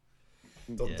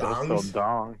 Till Yeah. dongs?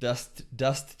 Dong. Dust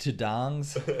to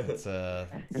Dongs. It's a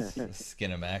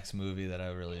Skinamax movie that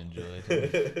I really enjoyed.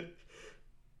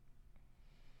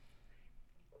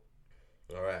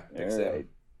 All right, All Big Sam. right.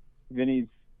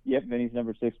 Vinny's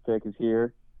number 6 pick is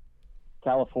here.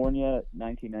 California,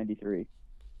 1993.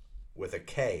 With a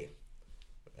K.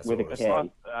 That's With what a it K. was.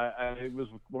 I was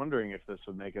wondering if this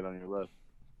would make it on your list.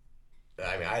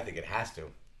 I mean, I think it has to.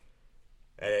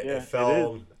 And Yeah,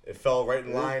 it fell right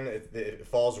in line. It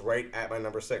falls right at my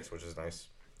number 6, which is nice.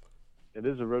 It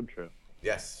is a road trip.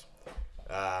 Yes.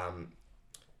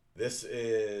 This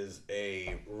is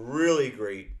a really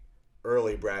great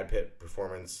early Brad Pitt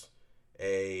performance.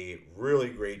 A really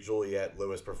great Juliette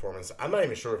Lewis performance. I'm not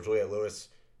even sure if Juliette Lewis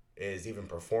is even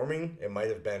performing. It might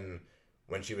have been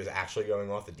when she was actually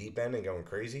going off the deep end and going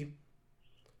crazy.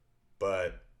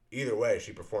 But either way,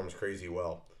 she performs crazy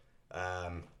well.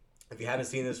 If you haven't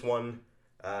seen this one,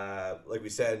 like we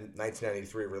said,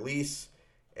 1993 release,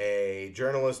 a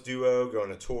journalist duo go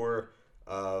on a tour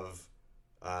of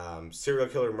serial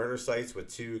killer murder sites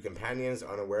with 2 companions,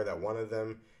 unaware that one of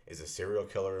them is a serial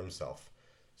killer himself.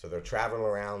 So they're traveling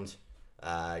around.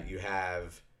 You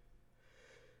have...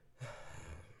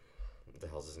 What the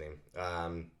hell's his name?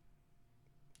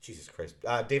 Jesus Christ.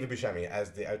 David Buscemi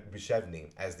as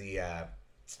the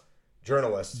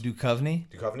journalist. Duchovny?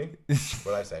 Duchovny?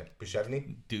 What did I say?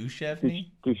 Buscemi?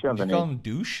 Duchevny? Duchovny. Did you call him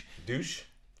douche? Douche?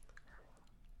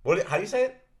 How do you say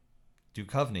it?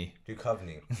 Duchovny.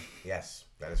 Duchovny. Yes,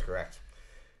 that is correct.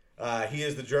 He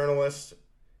is the journalist,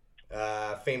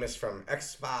 famous from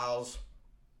X-Files.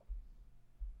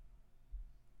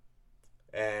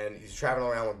 And he's traveling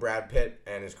around with Brad Pitt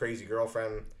and his crazy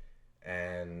girlfriend.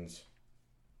 And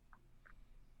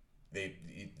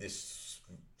this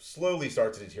slowly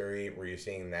starts to deteriorate, where you're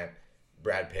seeing that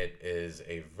Brad Pitt is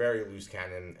a very loose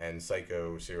cannon and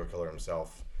psycho serial killer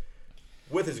himself,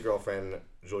 with his girlfriend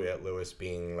Juliette Lewis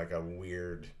being like a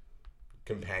weird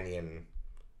companion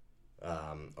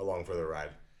along for the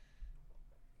ride.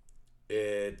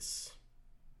 It's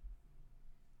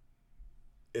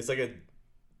like a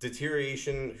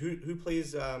deterioration. Who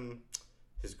plays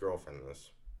his girlfriend in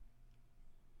this?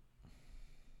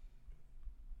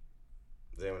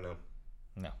 Does anyone know?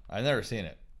 No, I've never seen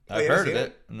it. Oh, I've you haven't heard of seen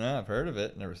it. No, I've heard of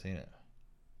it. Never seen it.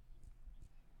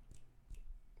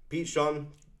 Pete, Sean, do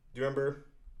you remember?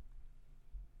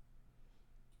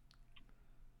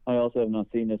 I also have not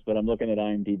seen this, but I'm looking at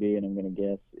IMDb and I'm going to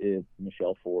guess it's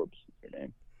Michelle Forbes is her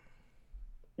name.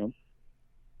 Nope.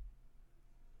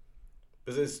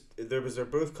 Because they're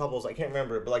both couples. I can't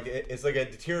remember, but like it's like a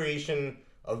deterioration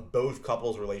of both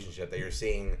couples' relationship that you're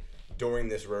seeing during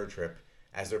this road trip,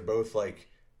 as they're both like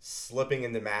slipping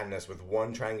into madness, with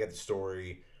one trying to get the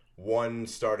story, one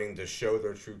starting to show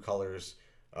their true colors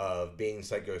of being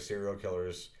psycho serial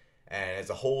killers, and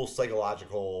it's a whole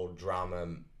psychological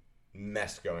drama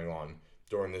mess going on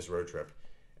during this road trip,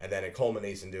 and then it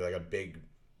culminates into like a big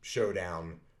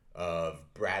showdown of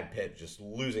Brad Pitt just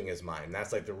losing his mind.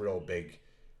 That's like the real big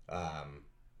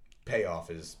payoff,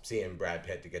 is seeing Brad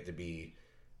Pitt to get to be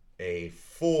a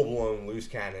full-blown loose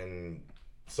cannon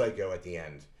psycho at the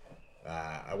end.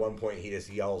 At one point, he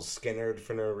just yells "Skinnerd"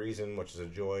 for no reason, which is a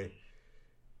joy,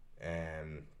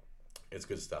 and it's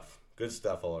good stuff. Good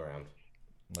stuff all around.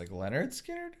 Like Leonard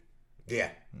Skinner? Yeah,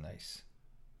 Nice.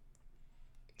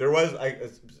 there was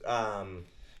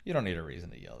You don't need a reason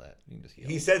to yell that. You can just yell.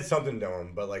 he said something to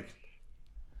him, but like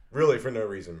really for no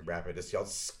reason, Brad Pitt just yelled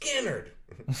 "Skinnerd,"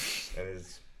 and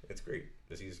it's great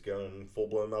because he's going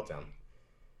full-blown meltdown.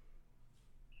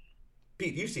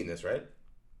 Pete, you've seen this, right?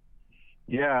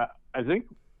 Yeah, I think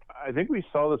we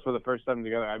saw this for the first time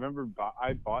together. I remember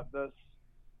I bought this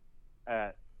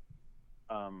at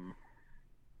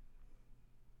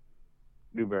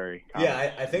Newberry.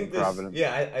 Yeah, I think this. Providence.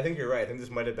 Yeah, I think you're right. I think this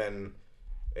might have been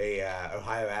a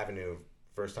Ohio Avenue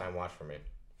first time watch for me.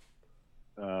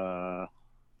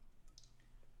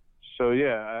 So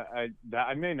yeah,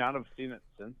 I may not have seen it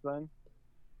since then.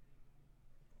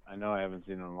 I know I haven't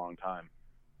seen it in a long time,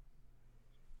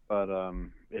 but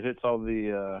it hits all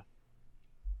the.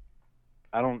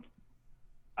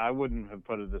 I wouldn't have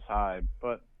put it this high,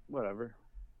 but whatever.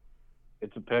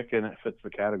 It's a pick and it fits the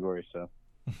category, so.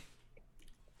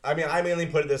 I mean, I mainly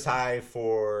put it this high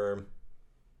for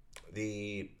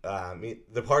the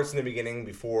parts in the beginning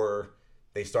before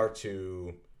they start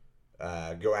to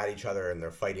go at each other and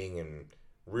they're fighting and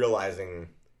realizing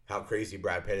how crazy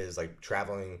Brad Pitt is, like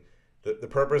traveling. The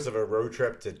purpose of a road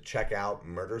trip to check out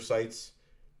murder sites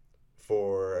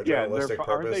for a journalistic purpose.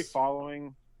 Aren't they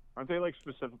following? Aren't they like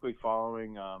specifically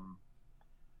following?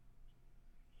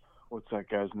 What's that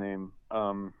guy's name?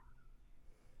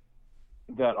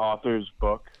 That author's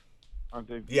book, aren't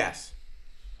they? Yes.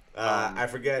 I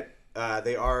forget.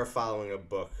 They are following a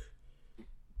book.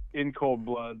 In Cold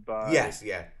Blood by. Yes,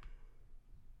 yeah.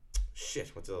 Shit,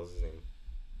 what's his name?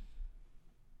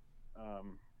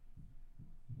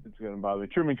 It's gonna bother me.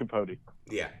 Truman Capote.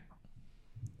 Yeah.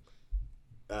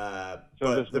 So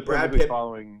but this the Brad specifically Pitt,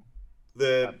 following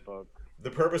the that book. the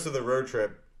purpose of the road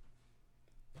trip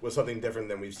was something different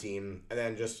than we've seen, and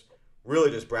then just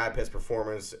really just Brad Pitt's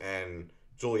performance and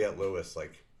Juliette Lewis.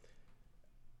 Like,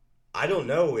 I don't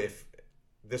know if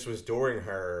this was during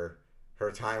her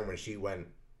time when she went,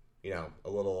 a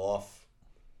little off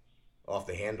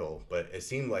the handle, but it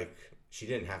seemed like she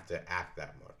didn't have to act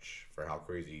that much for how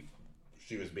crazy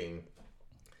she was being.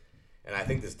 And I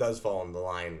think this does fall in the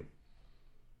line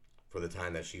for the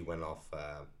time that she went off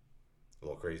a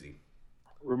little crazy.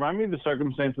 Remind me of the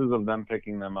circumstances of them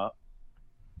picking them up.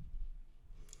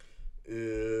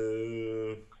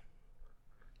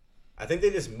 I think they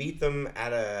just meet them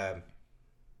at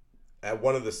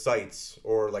one of the sites,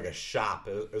 or like a shop.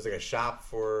 It was like a shop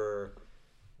for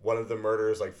one of the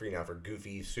murders, like for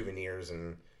goofy souvenirs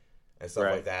and stuff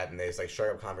Right. like that. And they just like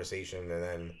strike up conversation, and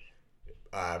then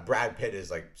Brad Pitt is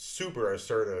like super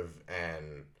assertive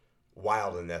and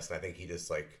wild in this, and I think he just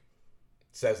like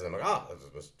says to them like, "Oh,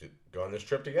 let's go on this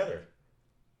trip together."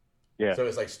 Yeah. So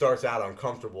it's like starts out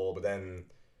uncomfortable, but then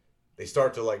they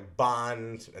start to like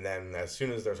bond, and then as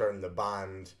soon as they're starting to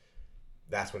bond,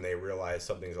 that's when they realize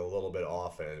something's a little bit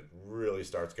off, and it really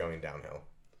starts going downhill.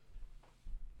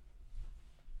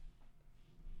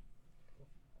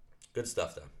 Good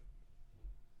stuff, though.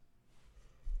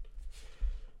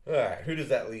 All right, who does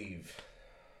that leave?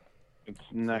 It's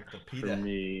next for PETA.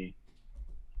 me.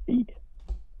 Pete.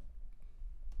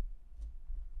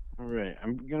 All right,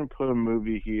 I'm gonna put a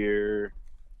movie here.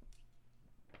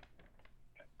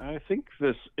 I think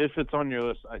this, if it's on your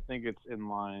list, I think it's in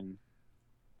line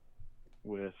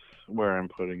with where I'm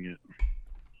putting it.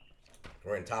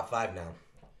 We're in top 5 now.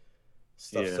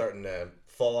 Stuff's Yeah. starting to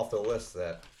fall off the list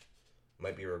that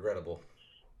might be regrettable.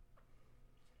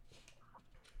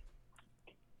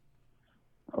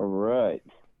 All right.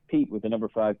 Pete, with the number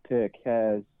 5 pick,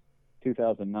 has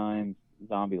 2009's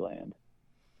Zombieland.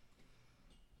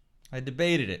 I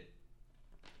debated it,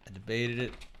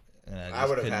 and I I just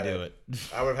would've couldn't had do it.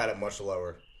 it. I would have had it much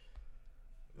lower.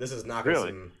 This is knocking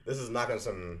Really?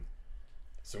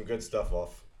 some good stuff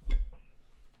off.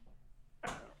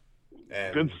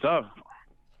 And Good stuff.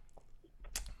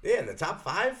 yeah, in the top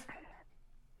 5,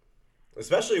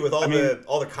 especially with all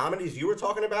the comedies you were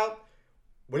talking about.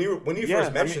 When you Yeah,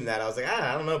 first mentioned that, I was like,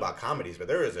 I don't know about comedies, but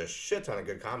there is a shit ton of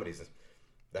good comedies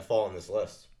that fall on this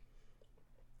list.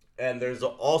 And there's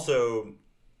also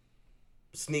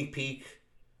sneak peek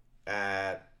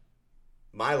at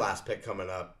my last pick coming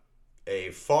up,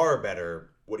 a far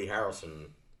better Woody Harrelson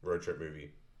road trip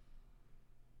movie.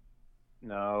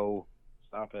 No,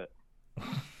 stop it.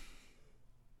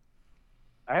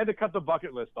 I had to cut the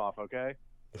bucket list off, okay?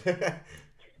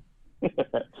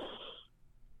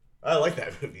 I like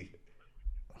that movie.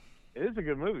 It is a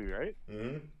good movie, right?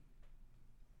 Mm-hmm.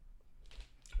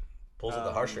 Pulls at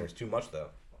the heartstrings too much, though.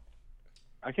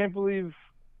 I can't believe.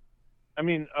 I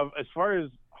mean, as far as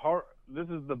horror, this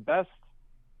is the best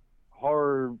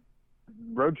horror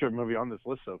road trip movie on this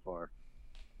list so far.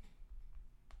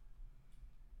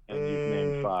 And you've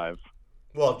named 5.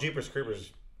 Well, Jeepers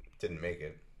Creepers didn't make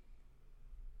it.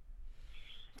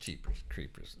 Jeepers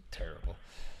Creepers, terrible.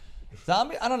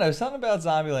 I don't know, something about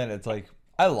Zombieland. It's like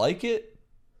I like it,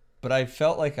 but I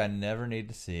felt like I never need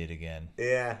to see it again.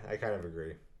 Yeah, I kind of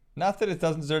agree. Not that it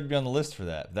doesn't deserve to be on the list for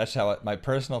that. That's how my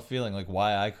personal feeling, like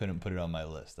why I couldn't put it on my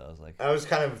list. I was like, I was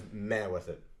kind of mad with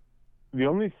it. The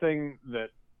only thing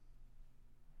that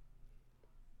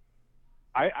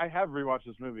I have rewatched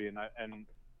this movie, and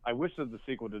I wish that the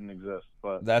sequel didn't exist,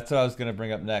 but that's what I was gonna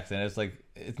bring up next. And it's like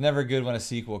it's never good when a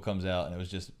sequel comes out, and it was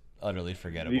just utterly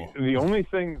forgettable. The only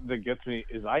thing that gets me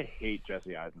is I hate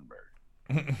Jesse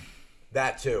Eisenberg.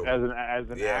 That too. As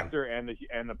an actor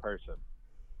and a person.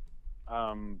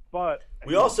 But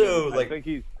we also I think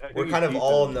we're kind of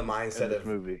all in the mindset of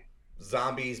movie.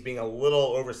 Zombies being a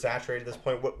little oversaturated at this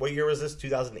point. What year was this?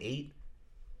 2008.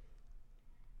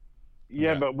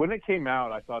 Yeah, but when it came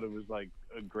out, I thought it was like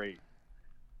a great.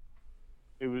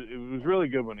 It was really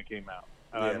good when it came out.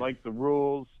 And I liked the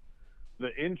rules.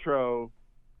 The intro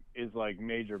is like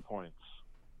major points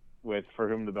with For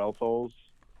Whom the Bell Tolls.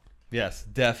 Yes,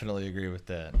 definitely agree with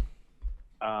that.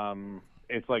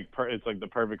 It's like the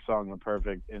perfect song, the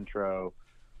perfect intro.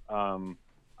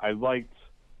 I liked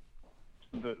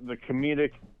the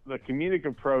comedic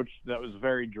approach that was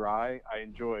very dry. I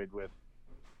enjoyed with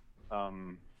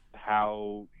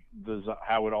how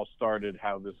it all started.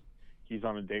 How he's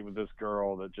on a date with this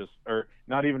girl or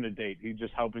not even a date. He's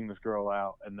just helping this girl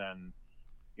out, and then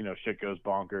shit goes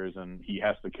bonkers, and he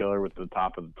has to kill her with the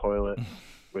top of the toilet,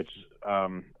 which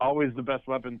always the best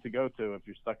weapon to go to if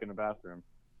you're stuck in a bathroom.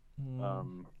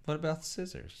 What about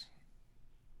scissors?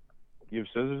 You have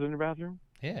scissors in your bathroom?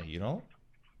 Yeah, you don't?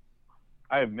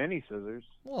 I have many scissors.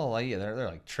 Well, yeah, they're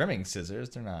like trimming scissors.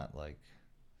 They're not like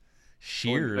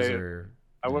shears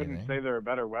I wouldn't say they're a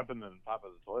better weapon than the top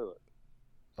of the toilet.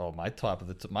 Oh, my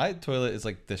my toilet is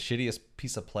like the shittiest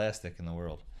piece of plastic in the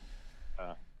world.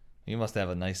 You must have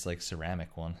a nice like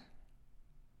ceramic one.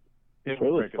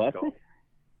 Toilet plastic?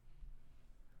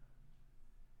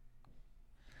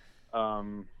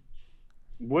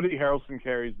 Woody Harrelson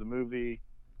carries the movie,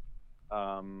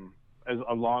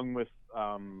 along with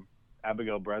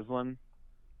Abigail Breslin,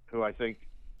 who I think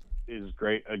is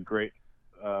a great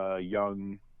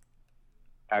young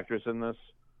actress in this.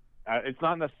 It's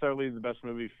not necessarily the best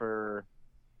movie for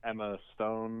Emma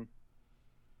Stone.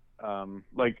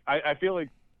 I feel like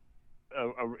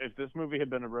if this movie had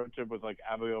been a road trip with like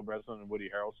Abigail Breslin and Woody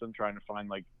Harrelson trying to find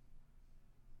like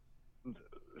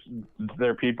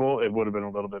their people, it would have been a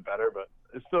little bit better, but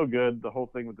it's still good. The whole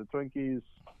thing with the Twinkies,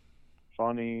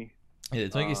 funny. Yeah, the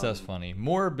Twinkie stuff's funny.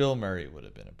 More Bill Murray would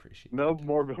have been appreciated. No,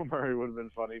 more Bill Murray would have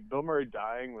been funny. Bill Murray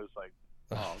dying was like,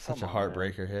 such a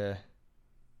heartbreaker, man.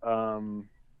 Yeah.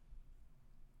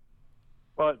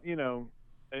 But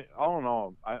all in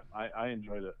all, I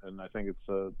enjoyed it, and I think it's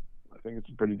a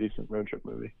pretty decent road trip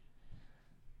movie.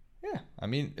 Yeah, I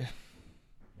mean,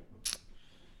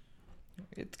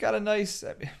 it's got a nice.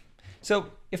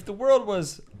 So, if the world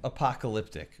was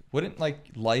apocalyptic, wouldn't like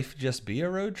life just be a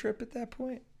road trip at that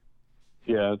point?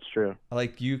 Yeah, that's true.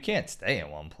 Like you can't stay in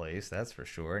one place, that's for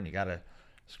sure, and you gotta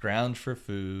scrounge for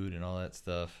food and all that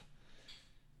stuff.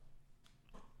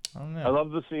 I don't know. I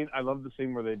love the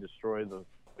scene where they destroy the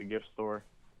gift store.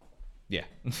 Yeah.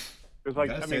 It's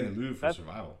like, stay in the mood for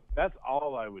survival. That's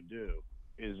all I would do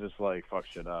is just like fuck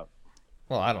shit up.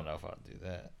 Well, I don't know if I'd do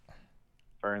that.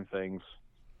 Burn things.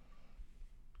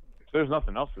 There's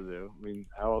nothing else to do. I mean,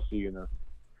 how else are you gonna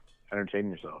entertain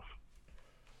yourself?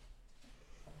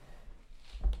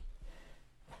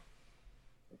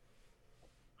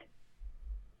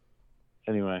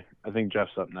 Anyway, I think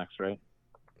Jeff's up next, right?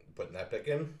 Putting that pick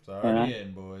in? It's already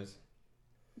in, boys.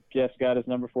 Jeff's got his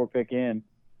number 4 pick in.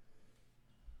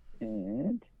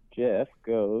 And Jeff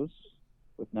goes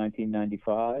with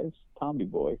 1995's Tommy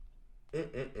Boy.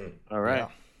 All right.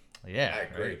 Yeah, I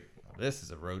agree. Right. This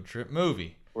is a road trip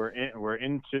movie. We're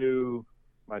into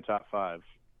my top 5.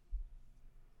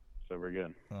 So we're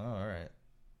good. Oh, all right.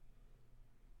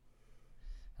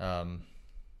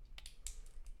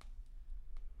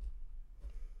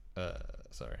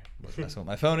 Sorry. I was messing with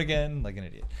my phone again like an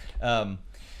idiot.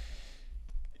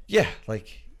 Yeah,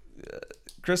 like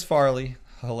Chris Farley,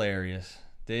 hilarious.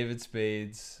 David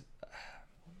Spade's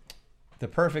the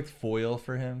perfect foil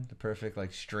for him. The perfect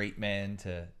like straight man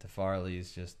to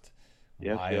Farley's just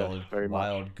wild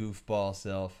goofball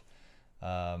self.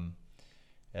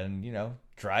 And you know,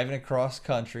 driving across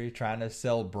country trying to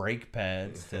sell brake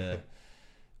pads to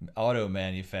auto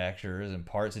manufacturers and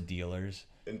parts dealers.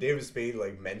 And David Spade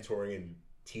like mentoring and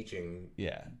teaching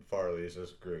Farley is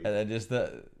just great. And then just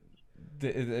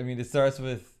it starts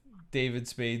with David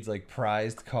Spade's like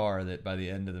prized car that by the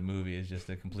end of the movie is just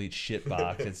a complete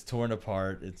shitbox. It's torn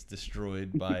apart. It's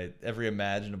destroyed by every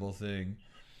imaginable thing.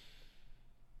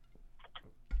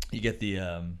 You get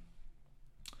the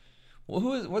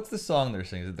what's the song they're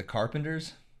singing? Is it the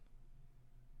Carpenters?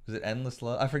 Is it Endless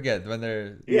Love? I forget when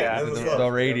they're the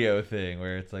radio thing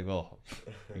where it's like, well,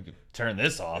 you could turn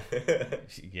this off.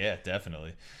 Yeah,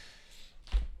 definitely.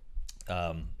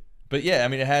 But yeah, I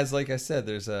mean, it has, like I said,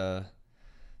 there's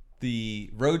the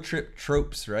road trip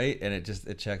tropes, right? And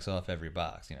it checks off every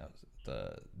box. You know,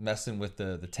 the messing with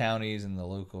the townies and the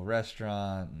local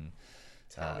restaurant, and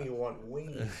Tommy want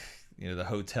wings. You know, the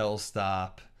hotel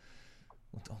stop.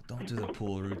 Don't do the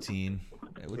pool routine.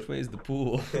 Which way is the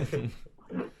pool?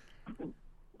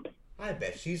 I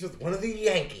bet she's with one of the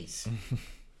Yankees.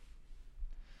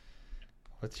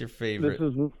 What's your favorite?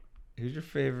 Who's your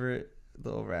favorite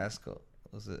little rascal?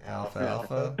 Was it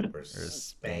Alfalfa or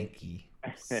Spanky?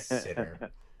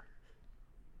 Sinner.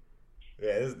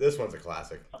 Yeah, this one's a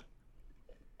classic.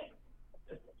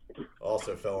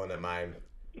 Also fell in at mine.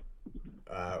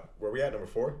 Were we at number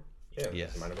 4? Yeah,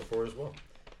 yes. My number 4 as well.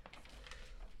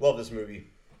 Love this movie.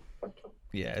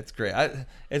 Yeah, it's great.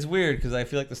 It's weird because I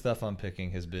feel like the stuff I'm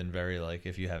picking has been very like,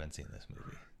 if you haven't seen this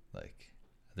movie, like,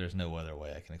 there's no other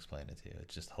way I can explain it to you.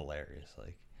 It's just hilarious.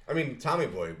 Like, I mean, Tommy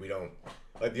Boy, we don't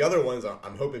like the other ones.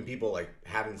 I'm hoping people like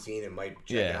haven't seen and might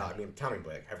check it out. I mean, Tommy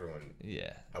Boy, like, everyone.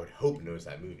 Yeah. I would hope knows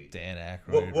that movie. Dan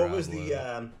Aykroyd. What was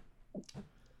the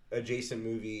adjacent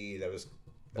movie that was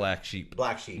Black Sheep?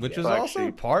 Black Sheep, which was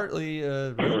also partly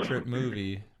a road trip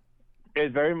movie.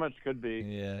 It very much could be.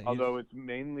 Yeah. Although it's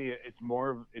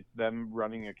them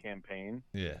running a campaign.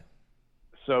 Yeah.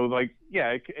 So like,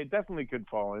 yeah, it definitely could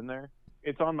fall in there.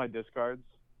 It's on my discards.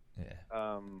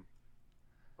 Yeah.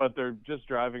 But they're just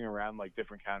driving around like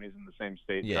different counties in the same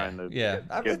state trying to get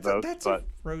I votes. get you.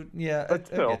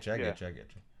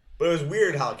 But it was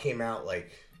weird how it came out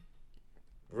like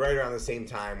right around the same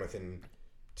time, within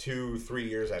 2-3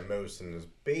 years at most, and it was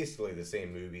basically the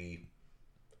same movie,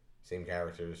 same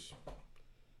characters.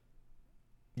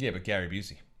 Yeah, but Gary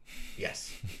Busey.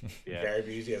 Yes. Yeah. Gary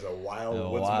Busey has a wild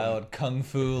wild kung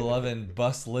fu loving,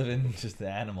 bus living, just an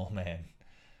animal man.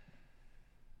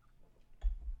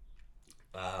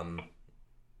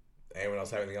 Anyone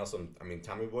else have anything else on,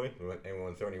 Tommy Boy? Anyone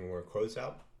want to throw any more quotes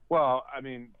out? Well, I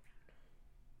mean,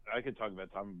 I could talk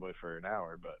about Tommy Boy for an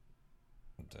hour, but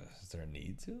is there a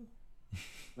need to?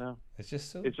 No. It's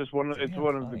just one of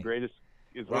the greatest.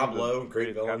 Rob Lowe,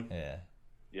 great villain.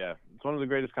 Yeah, it's one of the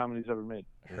greatest comedies ever made.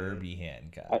 Herbie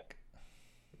Hancock.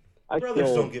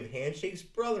 Brothers don't give handshakes.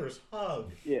 Brothers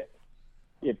hug. Yeah.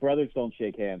 Brothers don't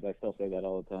shake hands. I still say that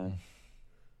all the time.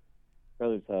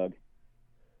 Brothers hug.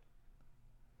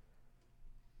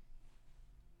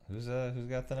 Who's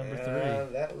got the number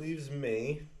 3? That leaves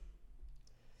me.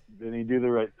 Didn't he do the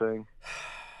right thing?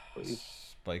 Please.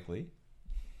 Spike Lee.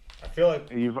 I feel like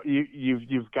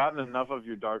you've gotten enough of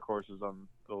your dark horses on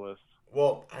the list.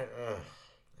 Well,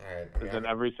 all right. It's in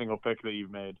every single pick that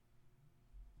you've made.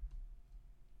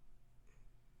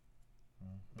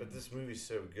 But this movie's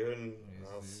so good, and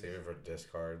I'll save it for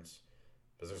discards.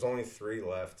 Because there's only 3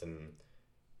 left, and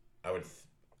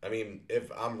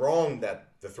if I'm wrong that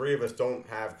the 3 of us don't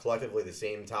have collectively the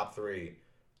same top 3,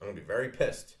 I'm going to be very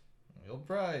pissed. You'll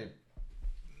probably...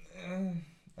 I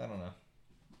don't know.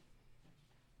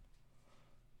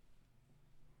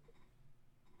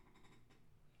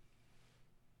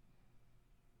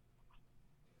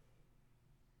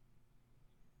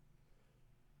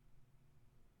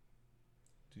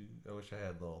 I wish I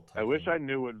had little. I wish I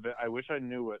knew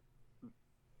what.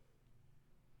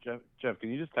 Jeff, can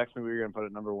you just text me where you're gonna put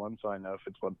it number 1 so I know if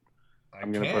it's what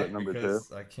I'm gonna put it number 2?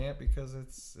 I can't because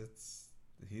it's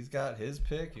he's got his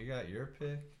pick, you got your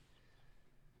pick.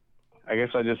 I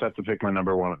guess I just have to pick my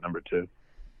number 1 at number 2.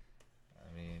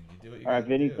 I mean, you do what you All right,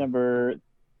 Vinny's number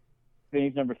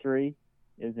 3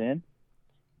 is in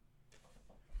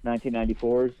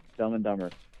 1994's Dumb and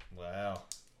Dumber. Wow.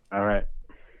 All right.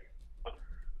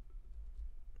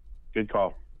 Good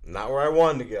call. Not where I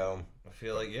wanted to go. I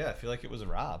feel like it was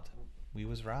robbed. We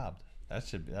was robbed.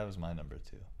 That was my number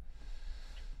 2.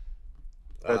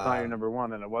 That's not your number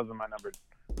 1, and it wasn't my number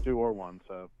 2 or 1.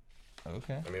 So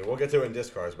Okay. I mean, we'll get to it in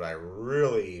discards, but I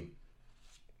really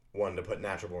wanted to put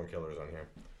Natural Born Killers on here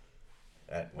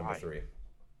at number 3.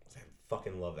 I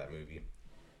fucking love that movie.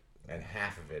 And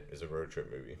half of it is a road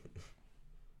trip movie.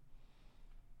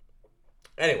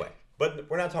 Anyway, but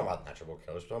we're not talking about Natural Born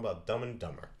Killers. We're talking about Dumb and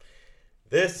Dumber.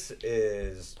 This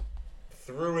is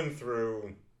through and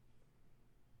through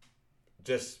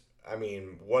just, I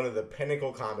mean, one of the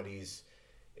pinnacle comedies.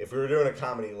 If we were doing a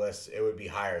comedy list, it would be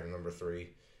higher than number 3.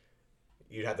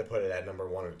 You'd have to put it at number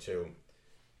 1 or 2.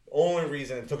 The only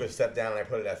reason it took a step down and I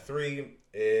put it at 3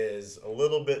 is a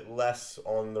little bit less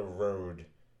on the road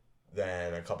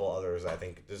than a couple others I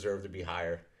think deserve to be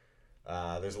higher.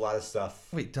 There's a lot of stuff.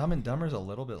 Wait, Dumb and Dumber's a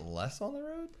little bit less on the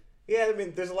road? Yeah, I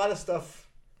mean, there's a lot of stuff.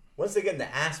 Once they get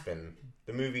into Aspen,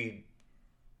 the movie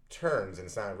turns and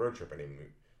it's not a road trip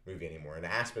movie anymore. In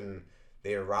Aspen,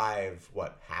 they arrive,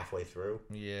 halfway through?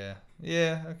 Yeah.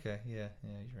 Yeah, okay. Yeah,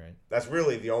 you're right. That's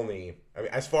really the only... I mean,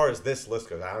 as far as this list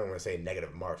goes, I don't want to say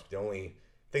negative marks, but the only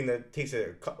thing that takes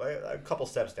it a couple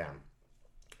steps down.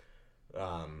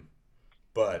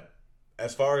 But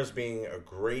as far as being a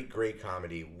great, great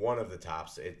comedy, one of the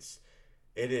tops, it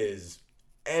is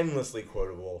endlessly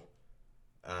quotable.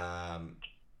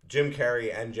 Jim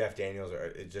Carrey and Jeff Daniels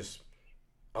are just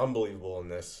unbelievable in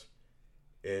this.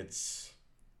 It's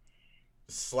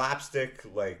slapstick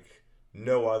like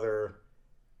no other,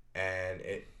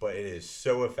 but it is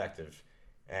so effective,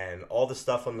 and all the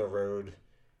stuff on the road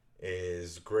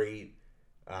is great.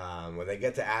 When they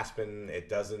get to Aspen, it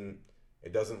doesn't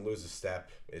lose a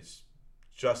step. It's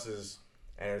just as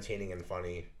entertaining and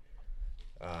funny.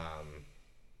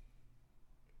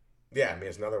 Yeah, I mean,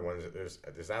 it's another one.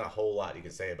 There's not a whole lot you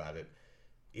can say about it.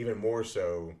 Even more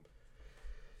so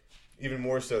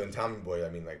than Tommy Boy. I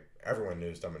mean, like, everyone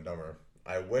knows Dumb and Dumber.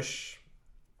 I wish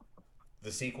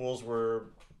the sequels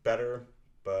were better,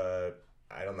 but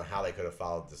I don't know how they could have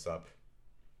followed this up.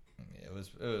 It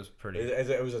was pretty.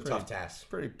 It was a tough task.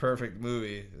 Pretty perfect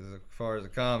movie as far as the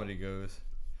comedy goes.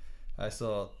 I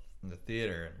saw it in the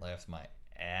theater and laughed my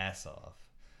ass off.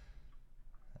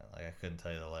 Like, I couldn't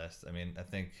tell you the last. I mean, I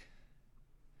think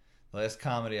the last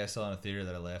comedy I saw in a theater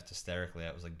that I laughed hysterically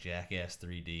at was like Jackass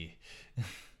 3D.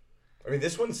 I mean,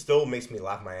 this one still makes me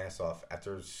laugh my ass off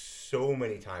after so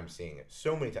many times seeing it.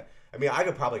 So many times. I mean, I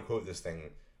could probably quote this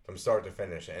thing from start to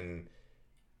finish, and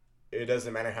it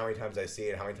doesn't matter how many times I see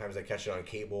it, how many times I catch it on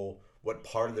cable, what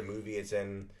part of the movie it's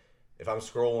in. If I'm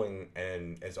scrolling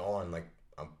and it's on, like,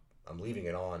 I'm leaving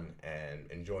it on and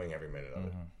enjoying every minute of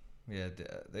it. Yeah,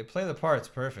 they play the parts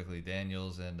perfectly,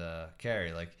 Daniels and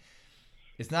Carrey. Like,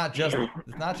 it's not just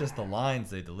the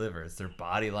lines they deliver; it's their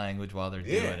body language while they're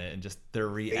doing it, and just their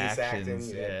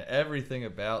reactions. Acting, everything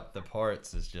about the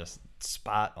parts is just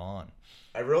spot on.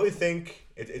 I really think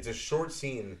it's a short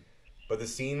scene, but the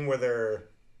scene where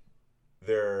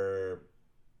they're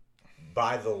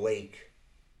by the lake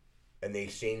and the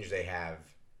exchange they have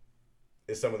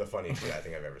is some of the funniest shit I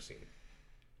think I've ever seen.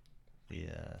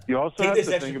 Yeah. You also have to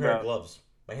think about gloves.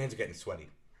 My hands are getting sweaty.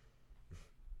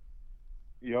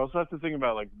 You also have to think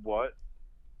about like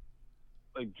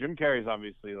Jim Carrey's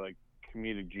obviously like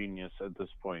comedic genius at this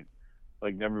point.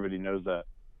 Like, everybody knows that.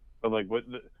 But like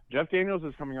Jeff Daniels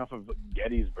is coming off of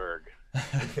Gettysburg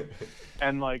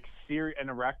and like and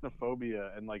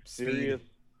arachnophobia and like serious. Speed.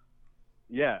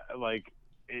 Yeah, like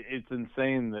it's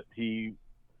insane that the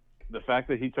fact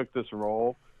that he took this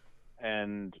role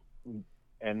and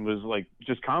was like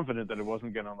just confident that it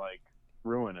wasn't gonna like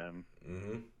ruin him.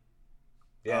 Mm-hmm.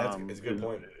 Yeah, it's a good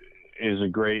point. Is a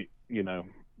great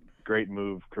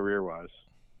move career wise.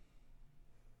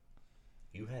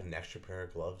 You had an extra pair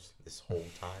of gloves this whole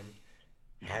time,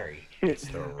 Harry. It's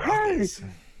the Rockies.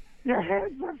 Harry, your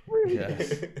hands are free.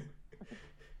 Yes.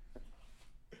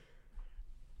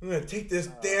 I'm gonna take this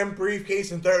damn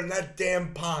briefcase and throw it in that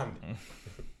damn pond.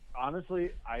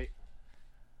 Honestly,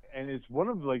 and it's one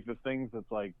of like the things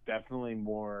that's like definitely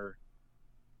more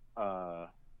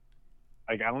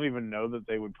like, I don't even know that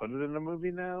they would put it in a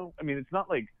movie now. I mean, it's not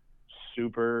like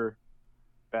super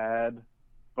bad,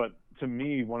 but to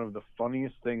me, one of the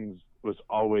funniest things was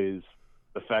always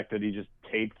the fact that he just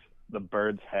taped the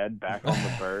bird's head back on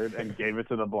the bird and gave it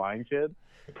to the blind kid.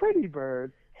 Pretty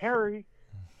bird, Harry,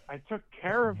 I took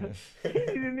care of it. He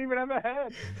didn't even have a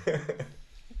head.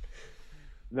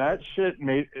 That shit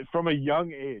made from a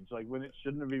young age, like when I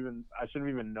shouldn't have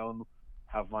even known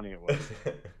how funny it was.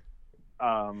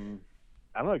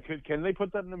 I don't know. Can they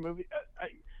put that in a movie?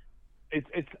 It's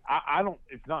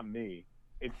not me.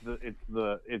 It's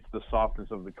the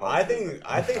softness of the culture.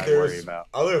 I think there's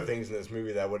other things in this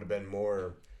movie that would have been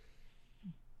more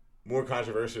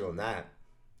controversial than that.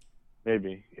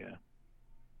 Maybe, yeah.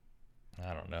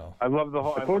 I don't know. I love the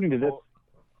whole. According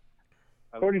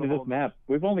to this map,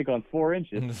 we've only gone 4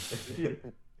 inches.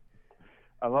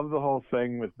 I love the whole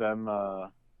thing with them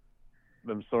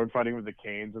sword fighting with the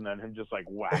canes, and then him just like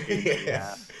whacking the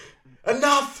ass.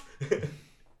 Enough.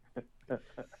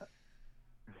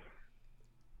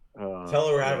 Tell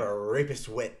her I have a rapist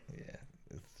wit. Yeah.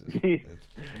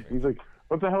 He's like,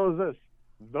 what the hell is this?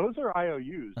 Those are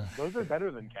IOUs. Those are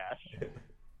better than cash.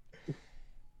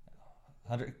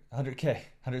 100K,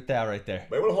 100,000 right there.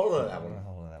 Wait, we'll hold on to that one.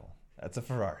 Hold on to that one. That's a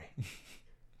Ferrari.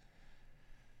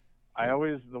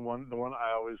 The one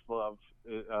I always love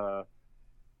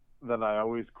that I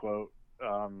always quote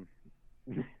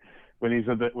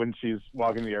when she's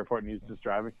walking the airport and he's just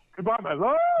driving. Goodbye, my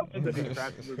love, and then he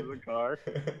crashes into the car.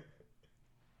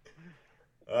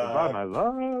 Goodbye, my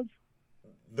love.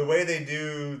 The way they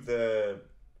do the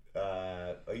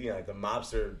like the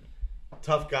mobster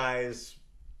tough guys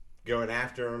going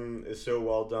after him is so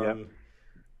well done.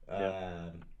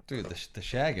 Yep. Dude, the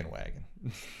shaggin' wagon.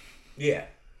 Yeah.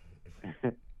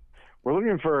 We're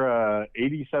looking for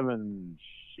 87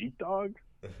 sheepdog.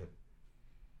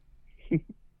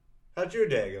 How'd your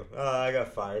day go? I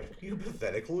got fired. You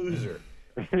pathetic loser.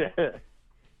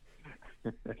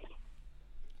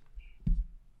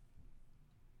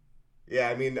 Yeah,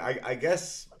 I mean, I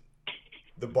guess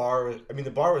the bar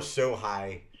was so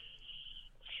high.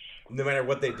 No matter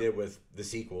what they did with the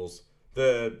sequels,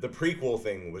 the prequel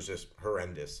thing was just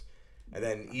horrendous. And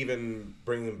then even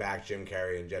bringing back Jim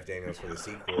Carrey and Jeff Daniels for the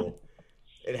sequel,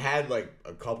 it had like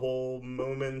a couple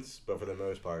moments, but for the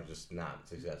most part, just not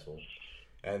successful.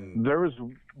 And there was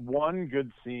one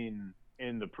good scene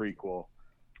in the prequel,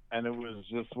 and it was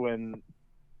just when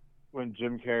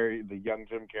Jim Carrey, the young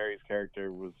Jim Carrey's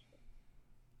character, was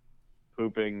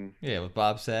pooping. Yeah, with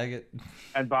Bob Saget.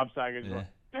 And Bob Saget going,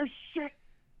 there's shit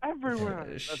everywhere.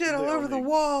 There's shit all over the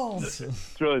walls.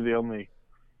 It's really the only.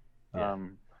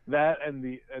 That and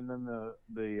then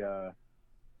the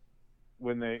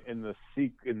when they in the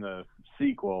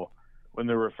sequel, when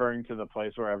they're referring to the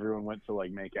place where everyone went to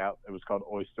like make out, it was called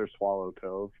Oyster Swallow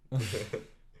Cove. It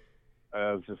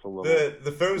was just a little.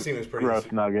 The phone scene was pretty gross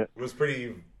nugget. Was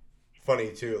pretty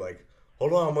funny too. Like,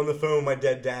 hold on, I'm on the phone with my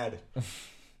dead dad.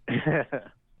 And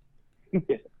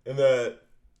that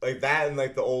and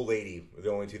like the old lady were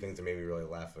the only two things that made me really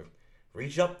laugh. Like,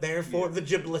 reach up there for the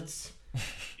giblets.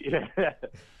 Yeah.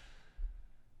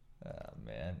 Oh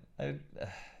man,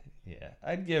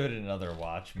 I'd give it another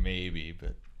watch maybe,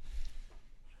 but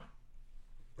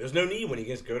there's no need when you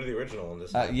just go to the original and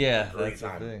just that's the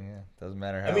thing. Yeah, doesn't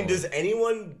matter how. I mean, does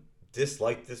anyone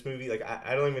dislike this movie? Like,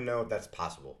 I don't even know if that's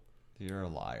possible. You're a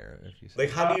liar if you say like.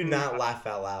 How do you not laugh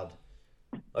out loud?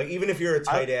 Like, even if you're a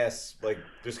tight ass, like,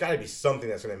 there's got to be something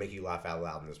that's going to make you laugh out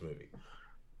loud in this movie.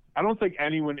 I don't think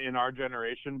anyone in our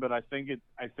generation, but I think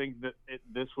that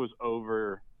this was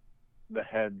over the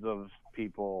heads of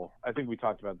people. I think we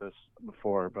talked about this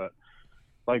before, but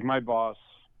like my boss,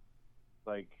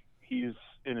 like he's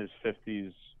in his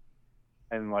 50s,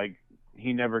 and like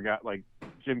he never got like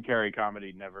Jim Carrey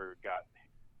comedy never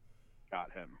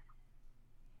got him,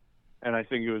 and I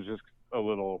think it was just a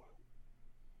little.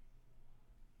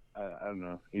 I don't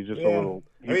know. He's just a little.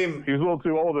 He was a little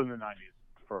too old in the 90s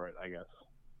for it, I guess.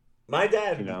 My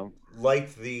dad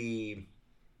liked the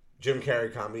Jim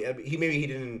Carrey comedy. He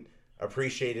didn't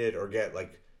appreciate it or get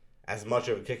like as much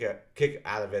of a kick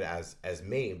out of it as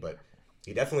me, but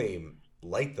he definitely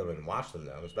liked them and watched them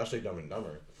though, especially Dumb and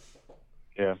Dumber.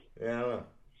 Yeah. Yeah, I don't know.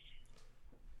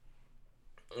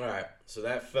 All right, so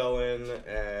that fell in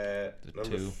at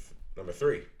number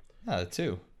 3. No,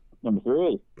 2. Number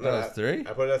 3. No, that's 3?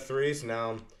 I put it at 3, so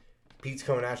now Pete's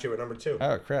coming at you with number 2.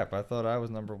 Oh crap! I thought I was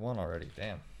number 1 already.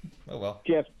 Damn. Oh well.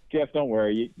 Jeff, don't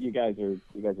worry. You guys are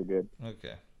good.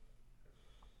 Okay.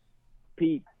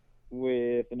 Pete,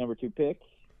 with the number 2 pick,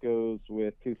 goes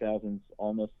with 2000's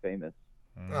Almost Famous.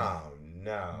 Oh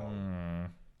no!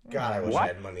 God, I wish I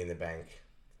had Money in the Bank.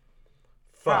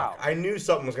 Fuck! I knew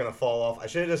something was gonna fall off. I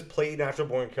should have just played Natural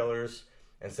Born Killers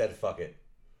and said fuck it.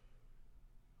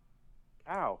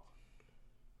 Ow!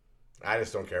 I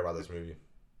just don't care about this movie.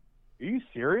 Are you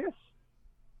serious?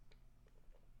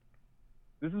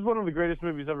 This is one of the greatest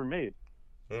movies ever made.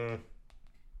 This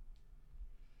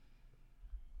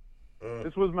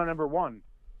was my number 1.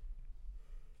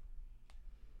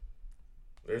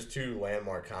 There's 2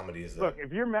 landmark comedies. Look,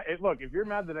 if you're mad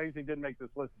that anything didn't make this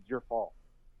list, it's your fault.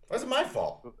 That's my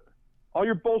fault. All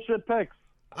your bullshit picks.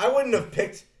 I wouldn't have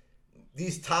picked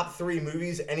these top 3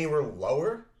 movies anywhere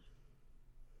lower.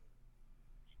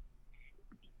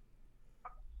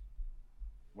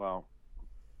 Well,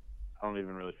 I don't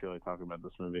even really feel like talking about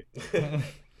this movie.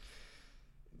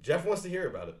 Jeff wants to hear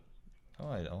about it. Oh,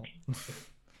 I don't.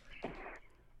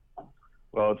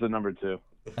 Well, it's a number 2.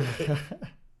 Is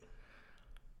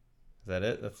that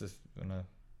it? That's just gonna.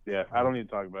 Yeah, I don't need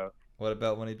to talk about it. What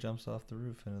about when he jumps off the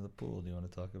roof into the pool? Do you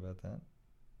want to talk about that?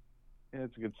 Yeah,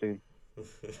 it's a good scene.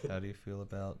 How do you feel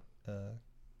about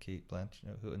Kate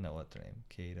Blanchett? No, what's her name?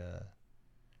 Kate.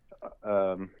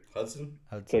 Hudson.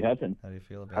 Kate Hudson. How do you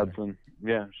feel about Hudson.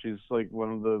 Yeah, she's like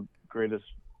one of the greatest,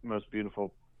 most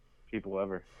beautiful people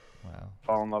ever. Wow.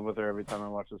 Fall in love with her every time I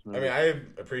watch this movie. I mean,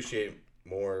 I appreciate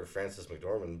more Frances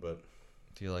McDormand, but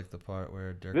Do you like the part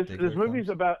where Dirk this Diggler movie's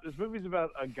comes? about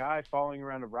a guy falling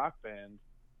around a rock band.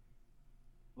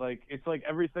 Like, it's like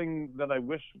everything that I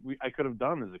wish I could have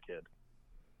done as a kid.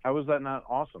 How is that not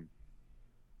awesome?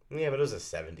 yeah, but it was the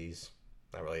 70s.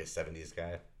 Not really a 70s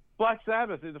guy. Black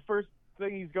Sabbath is the first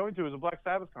thing he's going to is a Black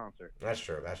Sabbath concert. That's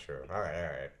true. All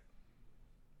right.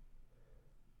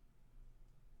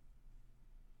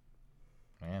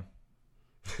 Man.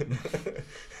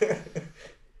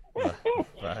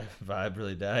 Vibe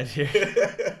really died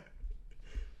here.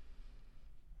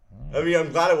 I mean,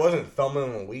 I'm glad it wasn't Thelma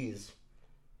and Louise.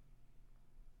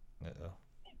 Uh-oh.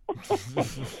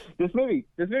 This movie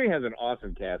has an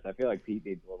awesome cast. I feel like Pete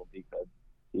needs a little defense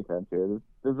here.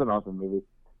 This is an awesome movie.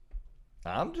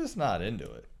 I'm just not into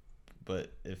it.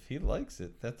 But if he likes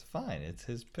it, that's fine. It's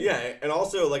his pick. Yeah, and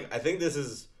also, like, I think this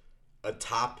is a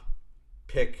top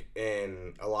pick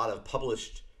in a lot of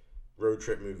published road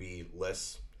trip movie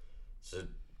lists. So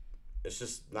it's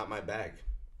just not my bag.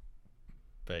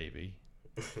 Baby.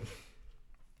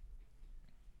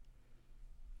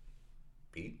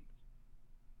 Pete?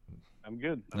 I'm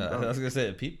good. I was going to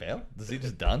say, Pete Bale? Is he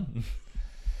just done?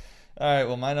 All right,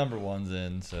 well, my number 1's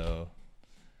in, so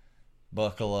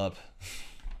buckle up.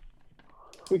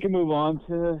 We can move on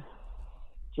to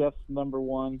Jeff's number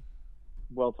 1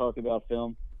 well talked about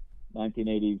film,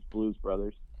 1980s Blues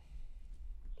Brothers.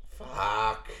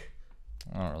 Fuck.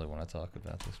 I don't really want to talk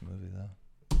about this movie,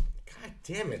 though. God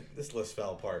damn it. This list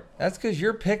fell apart. That's because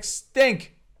your picks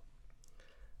stink.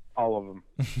 All of them.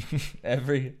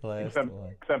 Every last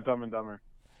one. Except Dumb and Dumber.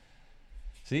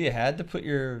 See, you had to put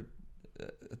your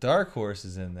dark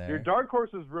horses in there. Your dark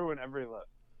horses ruin every list.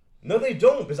 No, they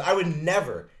don't, because I would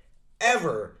never,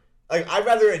 ever, like, I'd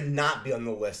rather it not be on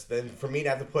the list than for me to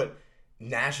have to put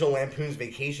National Lampoon's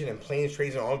Vacation and Planes,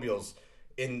 Trains, and Automobiles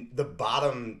in the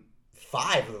bottom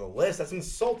 5 of the list. That's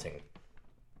insulting.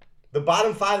 The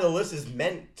bottom 5 of the list is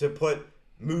meant to put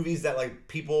movies that, like,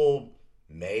 people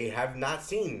may have not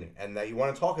seen and that you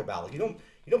want to talk about. Like, you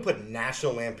don't put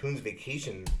National Lampoon's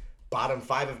Vacation bottom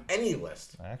 5 of any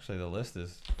list. Actually, the list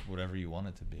is whatever you want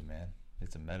it to be, man.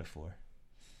 It's a metaphor.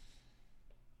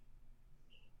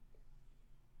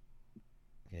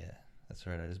 Yeah, that's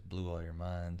right. I just blew all your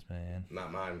minds, man.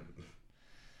 Not mine.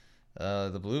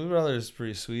 The Blues Brothers is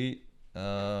pretty sweet.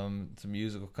 It's a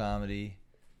musical comedy.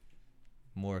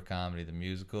 More comedy than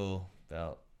musical.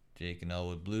 About Jake and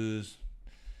Elwood Blues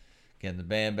getting the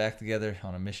band back together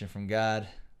on a mission from God.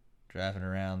 Driving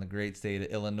around the great state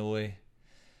of Illinois.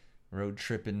 Road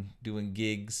tripping, doing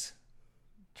gigs.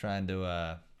 Trying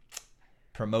to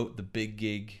promote the big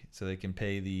gig so they can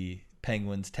pay the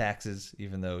Penguins taxes,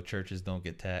 even though churches don't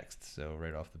get taxed. So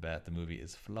right off the bat, the movie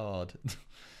is flawed.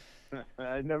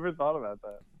 I never thought about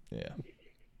that. Yeah.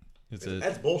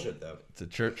 That's bullshit, though. It's a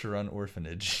church-run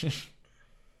orphanage.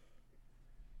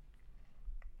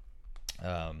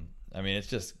 I mean, it's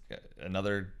just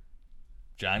another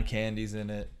John Candy's in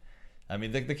it. I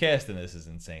mean, the cast in this is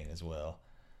insane as well.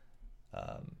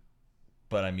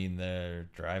 But I mean, they're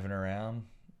driving around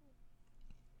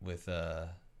with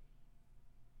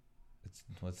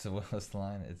what's the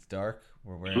line? It's dark.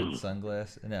 We're wearing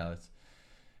sunglasses. No,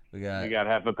 we got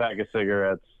half a pack of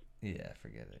cigarettes. Yeah,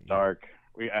 forget it. Dark.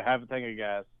 We half a tank of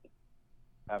gas.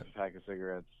 Half a pack of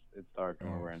cigarettes. It's dark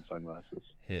and we're wearing sunglasses.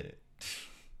 Hit it.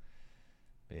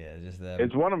 But yeah, just that.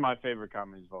 It's one of my favorite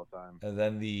comedies of all time. And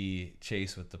then the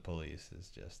chase with the police is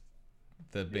just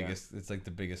the biggest. Yeah. It's like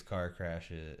the biggest car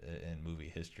crash in movie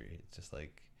history. It's just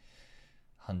like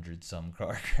 100-some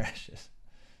car crashes.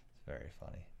 It's very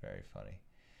funny. Very funny.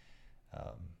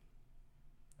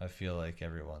 I feel like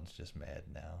everyone's just mad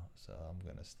now, so I'm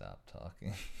gonna stop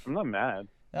talking. I'm not mad.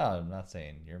 No, I'm not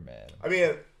saying you're mad. I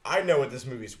mean, I know what this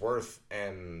movie's worth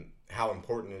and how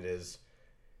important it is.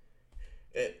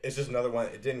 It's just another one.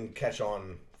 It didn't catch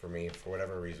on for me for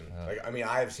whatever reason. Like, I mean,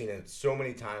 I've seen it so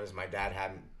many times. My dad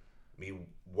had me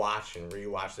watch and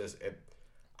rewatch this.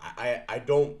 I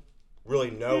don't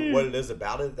really know what it is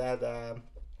about it that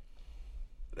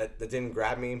didn't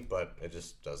grab me, but it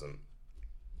just doesn't.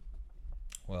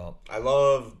 Well, I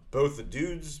love both the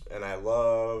dudes, and I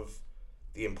love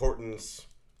the importance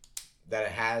that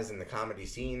it has in the comedy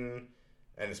scene,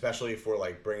 and especially for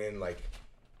like bringing like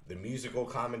the musical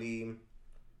comedy.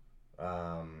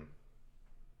 And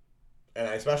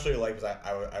I especially like because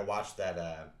I watched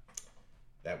that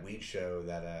weed show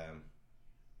that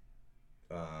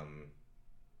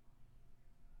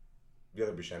the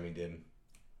other Buscemi did.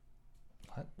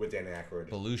 What? With Dan Aykroyd.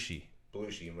 Belushi. What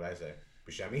did I say?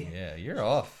 Buscemi? Yeah, you're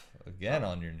off again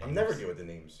on your names. I'm never good with the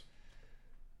names.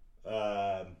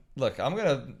 Look, I'm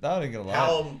not even gonna lie.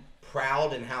 How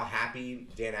proud and how happy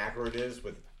Dan Aykroyd is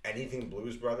with anything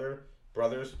Blues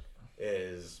Brothers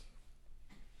is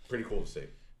pretty cool to see.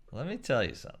 Let me tell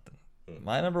you something.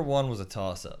 My number one was a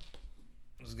toss-up.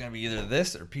 It was gonna be either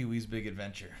this or Pee-wee's Big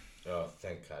Adventure. Oh,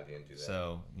 thank God you didn't do that.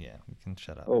 So yeah, we can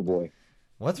shut up. Oh boy.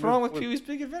 What's wrong with Pee-wee's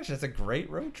Big Adventure? It's a great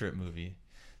road trip movie.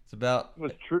 It's about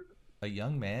a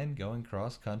young man going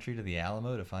cross country to the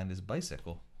Alamo to find his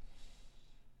bicycle.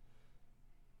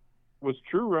 Was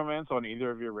True Romance on either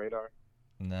of your radar?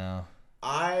 No.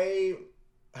 I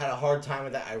had a hard time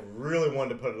with that. I really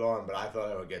wanted to put it on, but I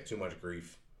thought I would get too much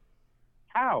grief.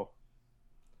 How?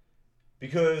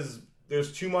 Because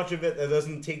there's too much of it that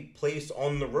doesn't take place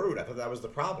on the road. I thought that was the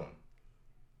problem.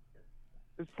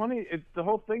 It's funny. The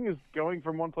whole thing is going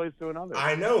from one place to another.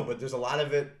 I know, but there's a lot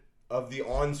of it, of the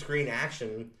on-screen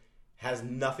action, has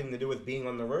nothing to do with being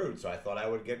on the road, so I thought I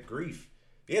would get grief.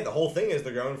 Yeah, the whole thing is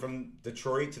they're going from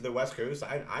Detroit to the West Coast.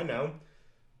 I know,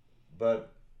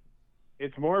 but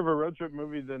it's more of a road trip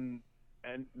movie than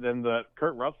the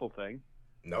Kurt Russell thing.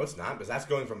 No, it's not, because that's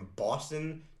going from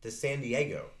Boston to San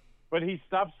Diego. But he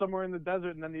stops somewhere in the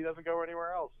desert and then he doesn't go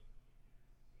anywhere else.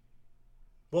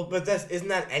 Well, but isn't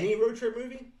that any road trip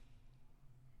movie?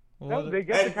 No, they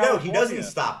get to California. No, he doesn't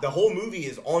stop. The whole movie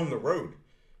is on the road.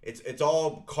 It's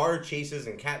all car chases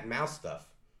and cat and mouse stuff.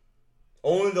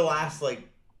 Only the last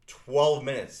 12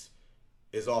 minutes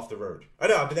is off the road. I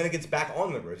know, but then it gets back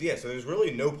on the road. Yeah, so there's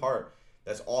really no part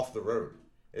that's off the road.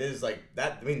 It is like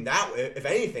that. I mean, that if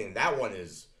anything, that one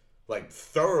is like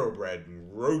thoroughbred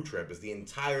road trip. Is the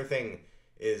entire thing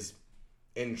is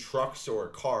in trucks or a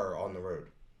car on the road.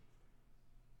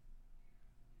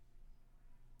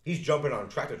 He's jumping on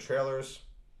tractor trailers.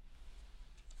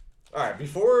 All right,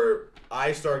 before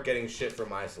I start getting shit for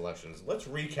my selections, let's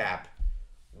recap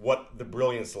what the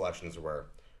brilliant selections were.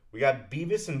 We got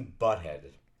Beavis and Butthead.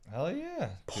 Hell yeah.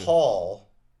 Paul.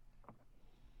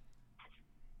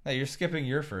 Hey, you're skipping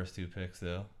your first two picks,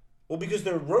 though. Well, because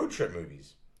they're road trip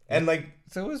movies. And,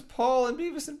 So is Paul and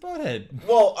Beavis and Butthead.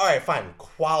 Well, all right, fine.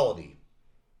 Quality.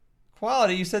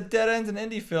 Quality? You said Dead End's an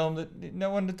indie film that no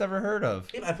one has ever heard of.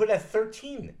 Yeah, I put it at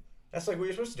 13. That's like what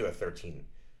you're supposed to do at 13.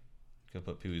 Could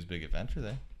put Pee-wee's Big Adventure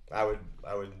there. I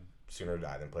would sooner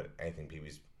die than put anything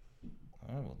Pee-wee's.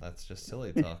 Oh, well, that's just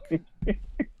silly talk.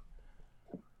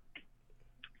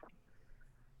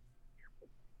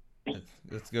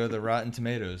 Let's go to the Rotten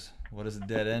Tomatoes. What does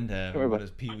Dead End have? And what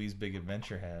does Pee-wee's Big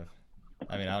Adventure have?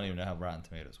 I mean, I don't even know how Rotten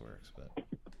Tomatoes works, but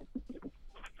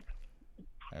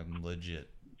I'm legit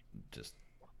just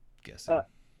guessing.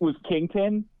 Was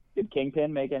Kingpin? Did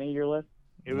Kingpin make any of your list?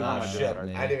 It was Oh, on my shit. radar.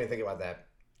 I didn't even think about that.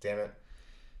 Damn it.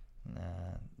 Nah,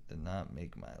 did not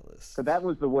make my list. So that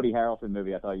was the Woody Harrelson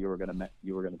movie. I thought you were gonna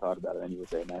talk about it, and you would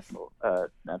say Natural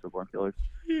Born Killers.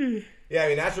 Yeah, I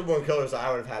mean, Natural Born Killers,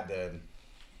 I would have had to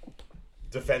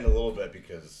defend a little bit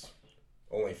because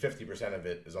only 50% of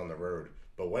it is on the road.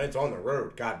 But when it's on the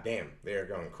road, goddamn, they are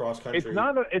going cross country. It's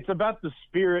not. It's about the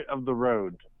spirit of the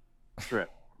road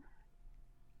trip.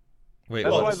 Wait,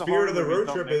 well, why the the spirit of the horror road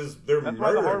movies trip don't is they're That's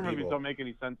why the horror murdering movies people. don't make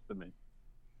any sense to me.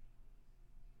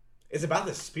 It's about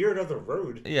the spirit of the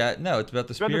road. yeah, no, it's about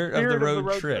the about the spirit of spirit the of the road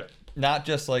road trip. trip. Not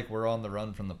just like we're on the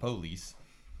run from the police.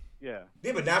 Yeah.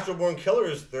 Yeah, but Natural Born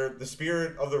Killers, the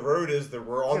spirit of the road is that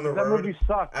we're on the that road. movie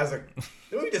sucks. The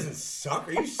movie doesn't suck.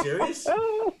 Are you serious?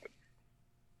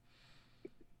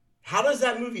 How does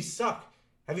that movie suck?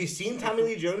 Have you seen Tommy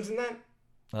Lee Jones in that?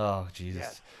 Oh,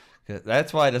 Jesus. 'Cause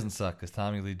that's why it doesn't suck, because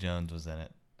Tommy Lee Jones was in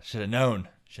it. Should have known.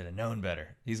 Should have known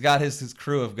better. He's got his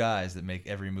crew of guys that make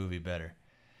every movie better.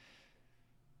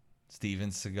 Steven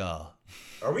Seagal.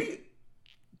 Are we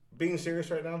being serious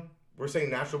right now? We're saying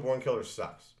Natural Born Killers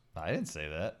sucks. I didn't say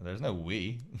that. There's no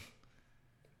we.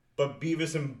 But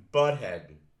Beavis and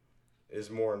Butthead is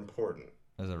more important.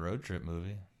 There's a road trip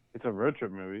movie. It's a road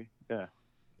trip movie. Yeah.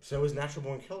 So is Natural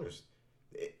Born Killers.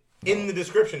 In the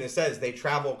description, it says they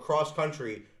travel cross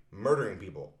country murdering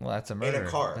people. Well, that's a murder. In a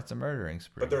car. That's a murdering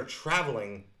spree. But they're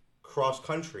traveling cross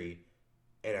country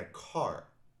in a car.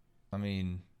 I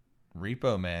mean,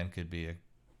 Repo Man could be a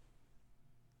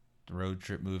road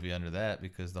trip movie under that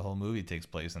because the whole movie takes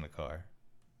place in a car.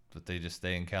 But they just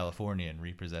stay in California and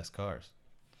repossess cars.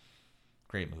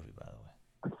 Great movie, by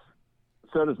the way.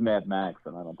 So does Mad Max,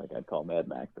 and I don't think I'd call Mad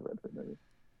Max a road trip movie.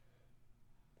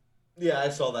 Yeah, I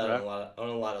saw that on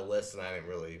a lot of lists, and I didn't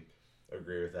really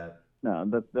agree with that.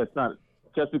 No, that's not.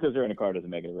 Just because they're in a car doesn't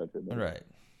make it a road trip movie. Right.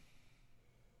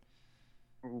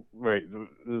 Right.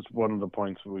 This is one of the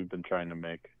points we've been trying to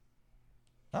make.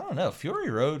 I don't know. Fury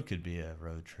Road could be a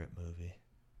road trip movie.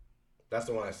 That's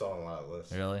the one I saw on a lot of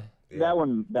lists. Really? Yeah. That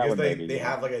one. They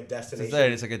have like a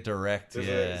destination. It's like a direct.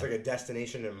 It's like a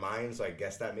destination in mind, so I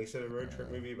guess that makes it a road trip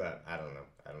movie. But I don't know.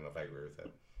 I don't know if I agree with that.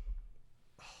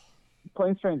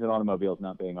 Planes, Trains, and Automobiles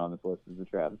not being on this list is a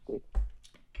travesty.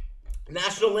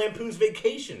 National Lampoon's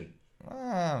Vacation.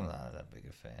 I'm not that big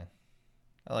a fan.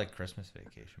 I like Christmas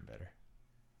Vacation better.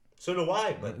 So do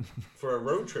I, but for a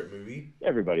road trip movie,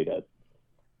 Everybody does.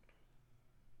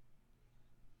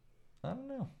 I don't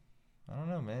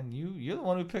know, man. You're the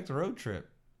one who picked Road Trip.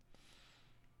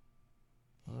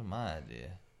 That was my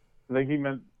idea. I think he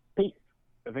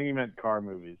meant car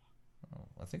movies. Oh,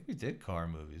 I think we did car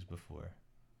movies before.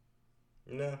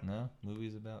 no.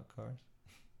 Movies about cars.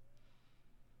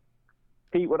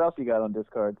 Pete, what else you got on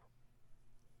discards?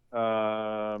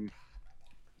 I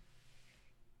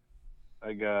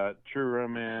got True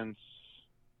Romance,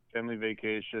 Family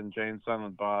Vacation, Jay and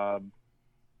Silent Bob.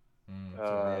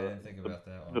 Sorry, I didn't think about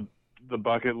that one. The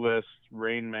Bucket List,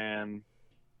 Rain Man,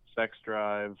 Sex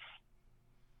Drive.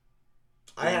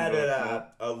 I had it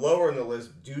a lower in the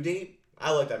list. Due Date.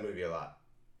 I like that movie a lot.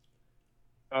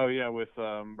 Oh yeah, with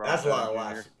Robert That's a lot of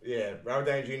Downey laughs. Yeah, Robert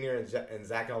Downey Jr. and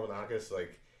Zach Galifianakis.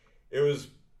 Like, it was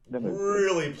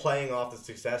really playing off the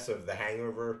success of The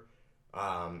Hangover,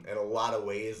 in a lot of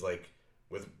ways. Like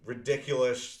with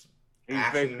ridiculous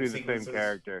action basically sequences. the same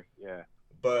character. Yeah,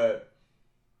 but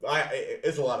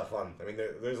it's a lot of fun. I mean,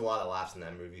 there's a lot of laughs in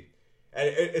that movie. And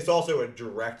it's also a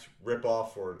direct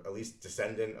ripoff, or at least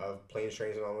descendant of Planes,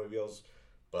 Trains, and Automobiles.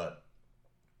 But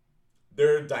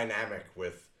they're dynamic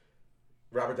with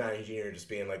Robert Downey Jr. just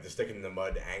being like the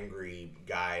stick-in-the-mud angry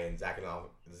guy, and Zach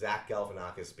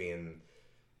Galifianakis being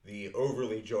the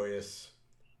overly joyous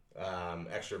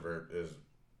extrovert. Is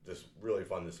just really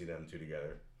fun to see them two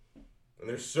together. And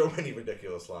there's so many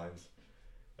ridiculous lines.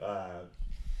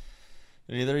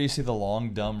 Did either of you see The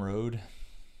Long Dumb Road?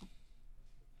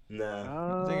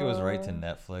 No. I think it was right to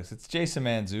Netflix. It's Jason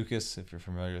Mantzoukas, if you're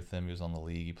familiar with him. He was on The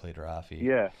League. He played Rafi.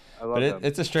 yeah, I love that.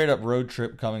 It's a straight-up road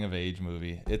trip coming-of-age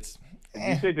movie. It's... Did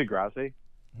you say Degrassi?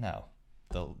 No.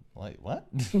 What?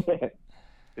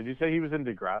 Did you say he was in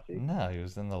Degrassi? No, he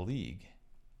was in The League.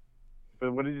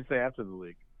 But what did you say after the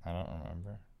league? I don't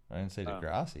remember. I didn't say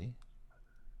Degrassi.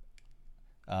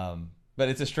 But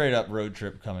it's a straight-up road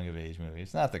trip coming-of-age movie.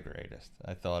 It's not the greatest.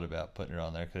 I thought about putting it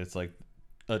on there because it's like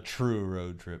a true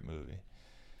road trip movie.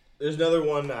 There's another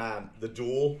one, The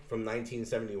Duel from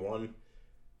 1971.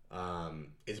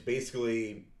 Is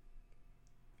basically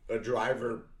a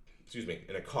driver,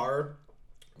 in a car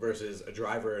versus a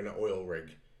driver in an oil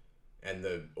rig. And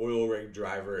the oil rig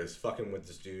driver is fucking with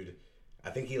this dude. I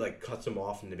think he like cuts him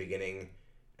off in the beginning,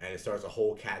 and it starts a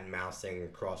whole cat and mouse thing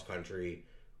cross country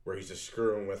where he's just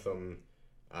screwing with him.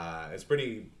 It's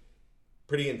pretty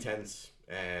intense,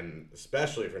 and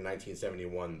especially for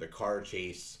 1971, the car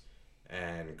chase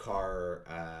and car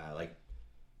like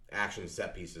action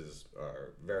set pieces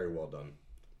are very well done.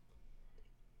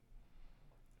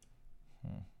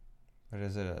 What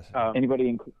is it?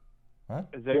 Anybody? What?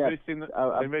 Has anybody seen the?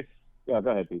 Yeah,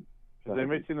 go ahead, Pete. Has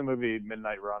anybody seen the movie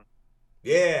Midnight Run?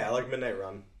 Yeah, I like Midnight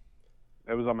Run.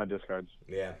 It was on my discards.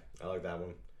 Yeah, I like that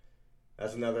one.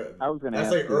 That's another. I was gonna That's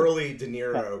ask like you. early De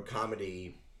Niro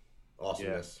comedy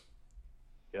awesomeness.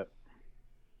 Yep.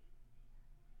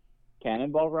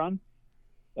 Cannonball Run?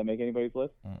 That make anybody's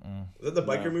list? Is that the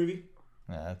biker movie?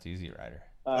 No, that's Easy Rider.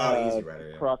 Easy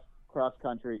Rider. Yeah. Cross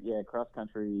country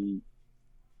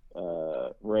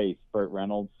race. Burt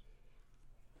Reynolds.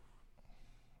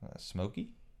 Smokey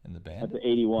in the band. That's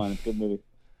 81. It's a good movie.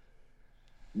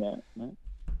 No.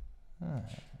 I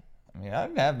mean, I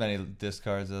didn't have many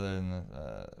discards other than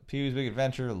the Pee-wee's Big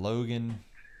Adventure, Logan.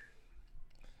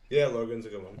 Yeah, Logan's a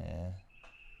good one.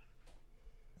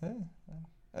 Yeah.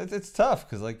 It's tough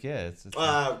because, like, it's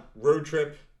Road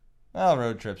Trip. Well,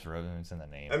 Road Trip's road. It's in the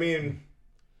name. I mean,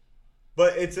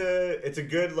 but it's a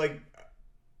good, like,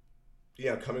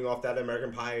 coming off that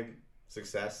American Pie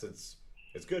success.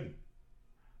 It's good.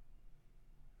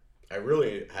 I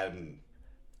really hadn't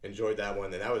enjoyed that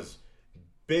one, and that was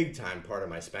big time part of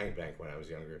my spank bank when I was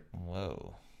younger.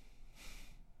 Whoa.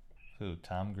 Who?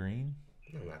 Tom Green?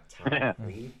 No, not Tom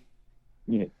Green.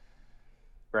 Yeah.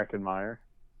 Breckenmeyer.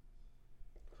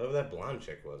 Whoever that blonde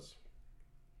chick was.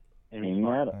 Amy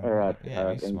Smart.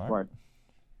 Amy Smart.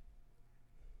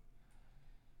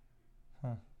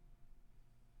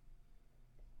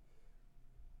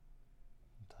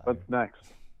 What's next?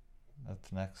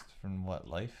 That's next from what,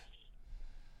 Life?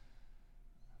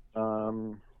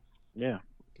 Yeah.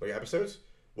 Like episodes?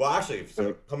 Well, actually,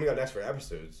 so coming up next for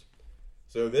episodes.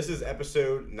 So this is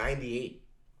episode 98.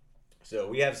 So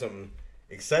we have some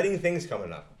exciting things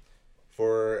coming up.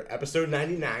 For episode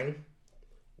 99,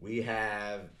 we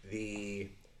have the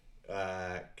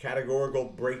categorical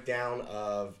breakdown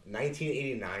of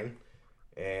 1989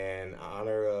 in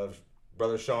honor of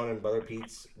Brother Sean and Brother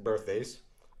Pete's birthdays.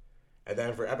 And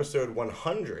then for episode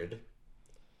 100,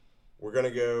 we're going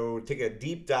to go take a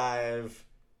deep dive,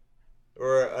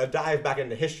 or a dive back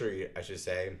into history, I should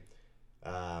say.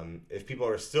 If people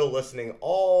are still listening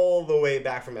all the way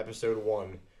back from episode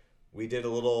 1, we did a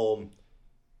little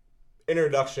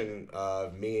introduction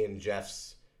of me and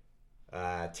Jeff's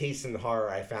taste in horror.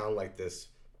 I found like this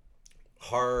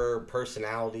horror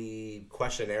personality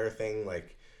questionnaire thing.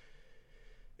 Like,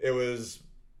 it was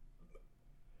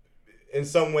in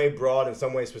some way broad, in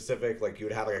some way specific. Like, you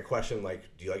would have like a question like,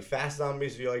 do you like fast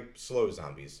zombies or do you like slow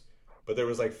zombies? But there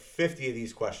was like 50 of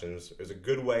these questions. It was a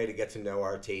good way to get to know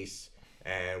our tastes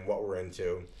and what we're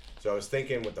into. So I was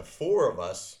thinking with the 4 of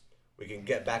us, we can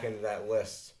get back into that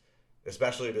list,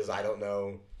 especially because I don't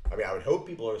know. I mean, I would hope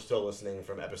people are still listening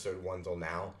from episode 1 till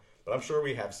now, but I'm sure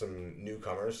we have some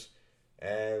newcomers,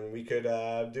 and we could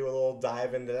do a little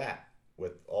dive into that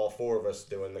with all 4 of us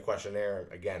doing the questionnaire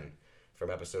again from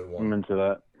episode 1. I'm into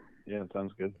that. Yeah, it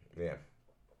sounds good. Yeah.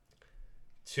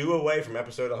 2 away from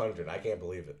episode 100. I can't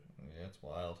believe it. Yeah, it's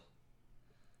wild.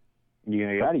 You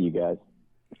gonna Proud get of you guys.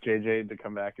 JJ to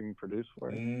come back and produce for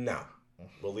it? No.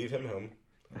 We'll leave him home.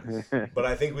 But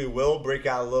I think we will break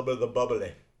out a little bit of the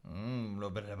bubbly. A little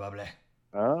bit of bubbly.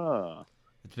 Oh.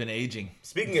 It's been aging.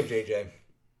 Speaking of JJ,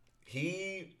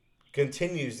 he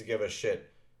continues to give us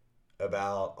shit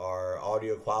about our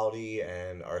audio quality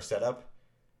and our setup.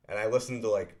 And I listened to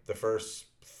like the first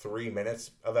 3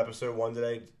 minutes of episode 1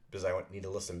 today because I need to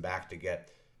listen back to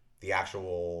get the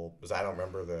actual, because I don't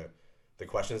remember the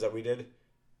questions that we did.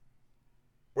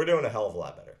 We're doing a hell of a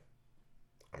lot better.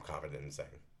 I'm confident in saying.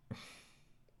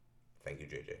 Thank you,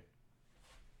 JJ.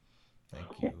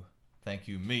 Thank you. Thank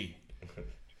you, me.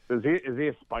 Is he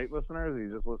a spite listener? Or is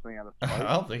he just listening out of spite?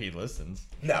 I don't think he listens.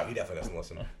 No, he definitely doesn't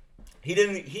listen. He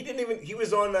didn't even. He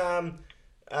was on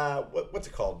what's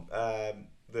it called?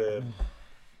 The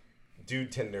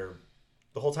dude Tinder.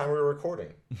 The whole time we were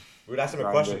recording, we would ask him a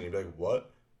question. And he'd be like,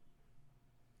 "What?"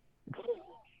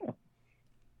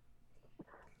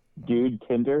 Dude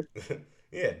Tinder?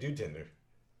 Yeah, dude Tinder.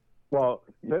 Well,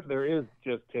 there is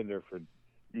just Tinder for.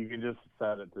 You can just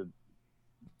set it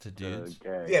To dudes.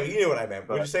 gay. Yeah, but you knew what I meant.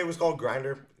 Would But- you say it was called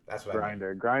Grindr? That's what I meant.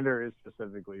 Grinder. Grinder is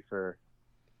specifically for.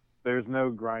 There's no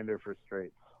Grinder for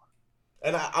straights.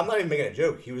 And I'm not even making a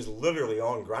joke. He was literally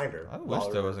on Grindr. I while wish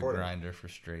we there were was a recording. grinder for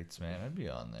straights, man. I'd be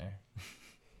on there.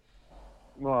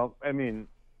 Well, I mean,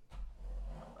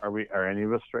 are any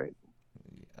of us straight?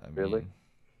 I mean, Really?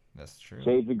 That's true.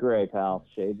 Shades of gray, pal.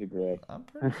 Shades of gray. I'm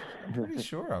pretty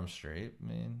sure I'm straight. I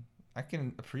mean, I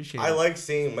can appreciate. I like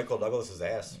seeing Michael Douglas's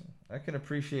ass. I can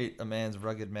appreciate a man's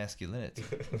rugged masculinity.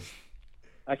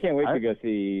 I can't wait to go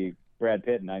see Brad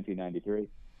Pitt in 1993,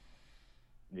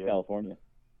 Yeah. California.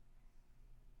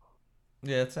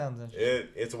 Yeah, it sounds interesting.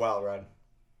 It's a wild ride.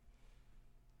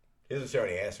 He doesn't show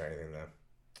any ass or anything though.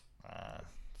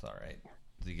 It's all right.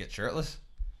 Does he get shirtless?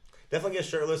 Definitely get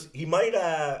shirtless. He might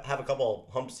have a couple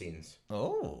hump scenes,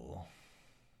 Oh.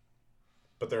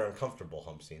 but they're uncomfortable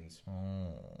hump scenes.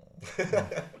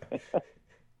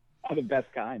 The best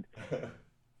kind.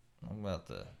 I'm about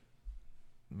to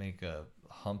make a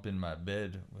hump in my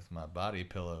bed with my body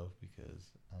pillow because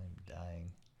I'm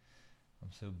dying.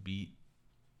 I'm so beat.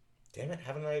 Damn it!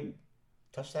 Haven't I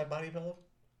touched that body pillow?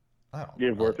 I don't. You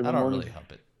have work in the I don't morning? really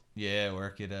hump it. Yeah,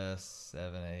 work at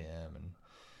 7 a.m. and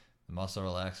the muscle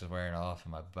relax is wearing off,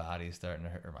 and my body's starting to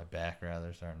hurt, or my back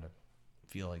rather, starting to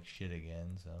feel like shit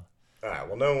again. So. All right.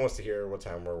 Well, no one wants to hear what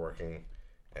time we're working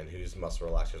and whose muscle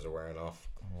relaxers are wearing off.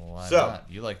 Why So- not?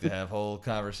 You like to have whole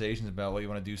conversations about what you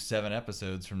want to do 7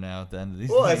 episodes from now at the end of these.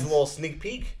 Well, that's a things. little sneak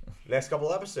peek. Next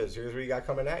couple episodes. Here's what you got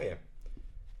coming at you.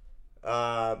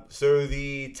 So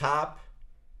the top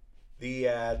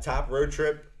road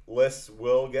trip lists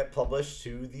will get published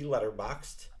to the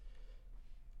Letterboxd.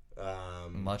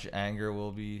 Much anger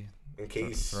will be In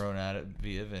case thrown at it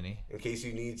via Vinny. in case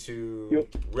you need to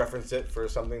reference it for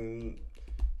something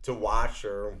to watch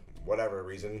or whatever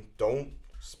reason. Don't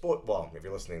spoil. Well, if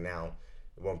you're listening now,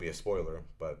 it won't be a spoiler,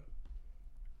 but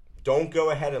don't go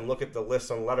ahead and look at the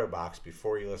list on Letterboxd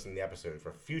before you listen to the episode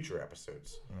for future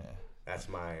episodes. Yeah, That's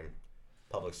my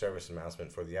public service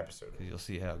announcement for the episode. because you'll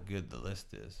see how good the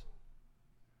list is.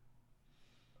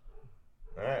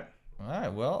 All right. All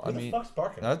right. Well, Who the fuck's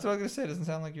barking? That's what I was gonna say. It doesn't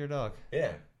sound like your dog.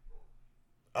 Yeah.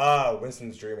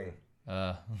 Winston's dreaming.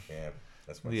 Yeah,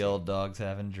 that's the old dog's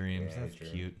having dreams. Yeah, That's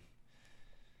cute.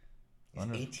 He's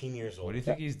 18 years old. What do you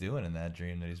think he's doing in that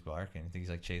dream that he's barking? You think he's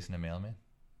like chasing a mailman?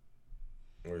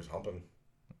 Or he's humping. Do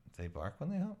they bark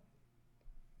when they hump?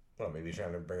 Well, maybe he's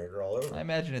trying to bring a girl over. I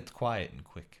imagine it's quiet and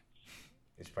quick.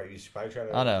 He's probably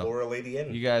trying to lure a lady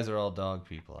in. You guys are all dog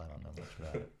people. I don't know much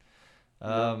about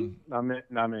it.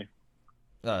 Not me.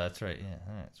 Oh, that's right. Yeah.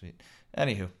 All right. Sweet.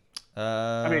 Anywho.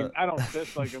 I mean, I don't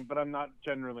dislike him, but I'm not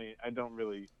generally. I don't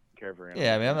really care for him.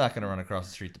 Yeah, I mean, I'm not going to run across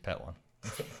the street to pet one.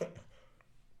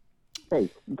 Hey,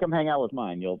 you come hang out with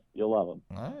mine. You'll love them.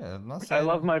 I'm not I saying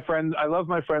love my friends. I love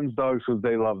my friends' dogs because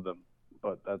they love them.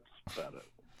 But that's about it.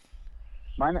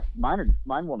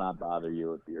 Mine will not bother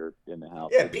you if you're in the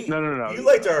house. Yeah, Pete. No. You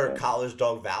liked our college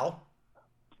dog Val.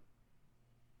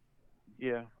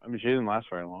 Yeah, I mean, she didn't last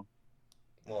very long.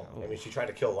 Well, I mean, she tried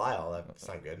to kill Lyle. That's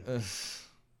not good.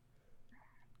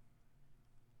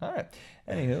 All right.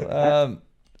 Anywho,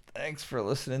 thanks for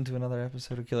listening to another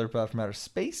episode of Killer Pod from Outer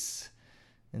Space.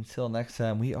 Until next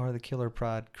time, we are the Killer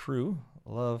Pod crew.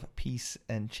 Love, peace,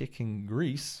 and chicken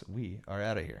grease. We are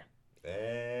out of here.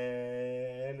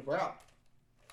 And we're out.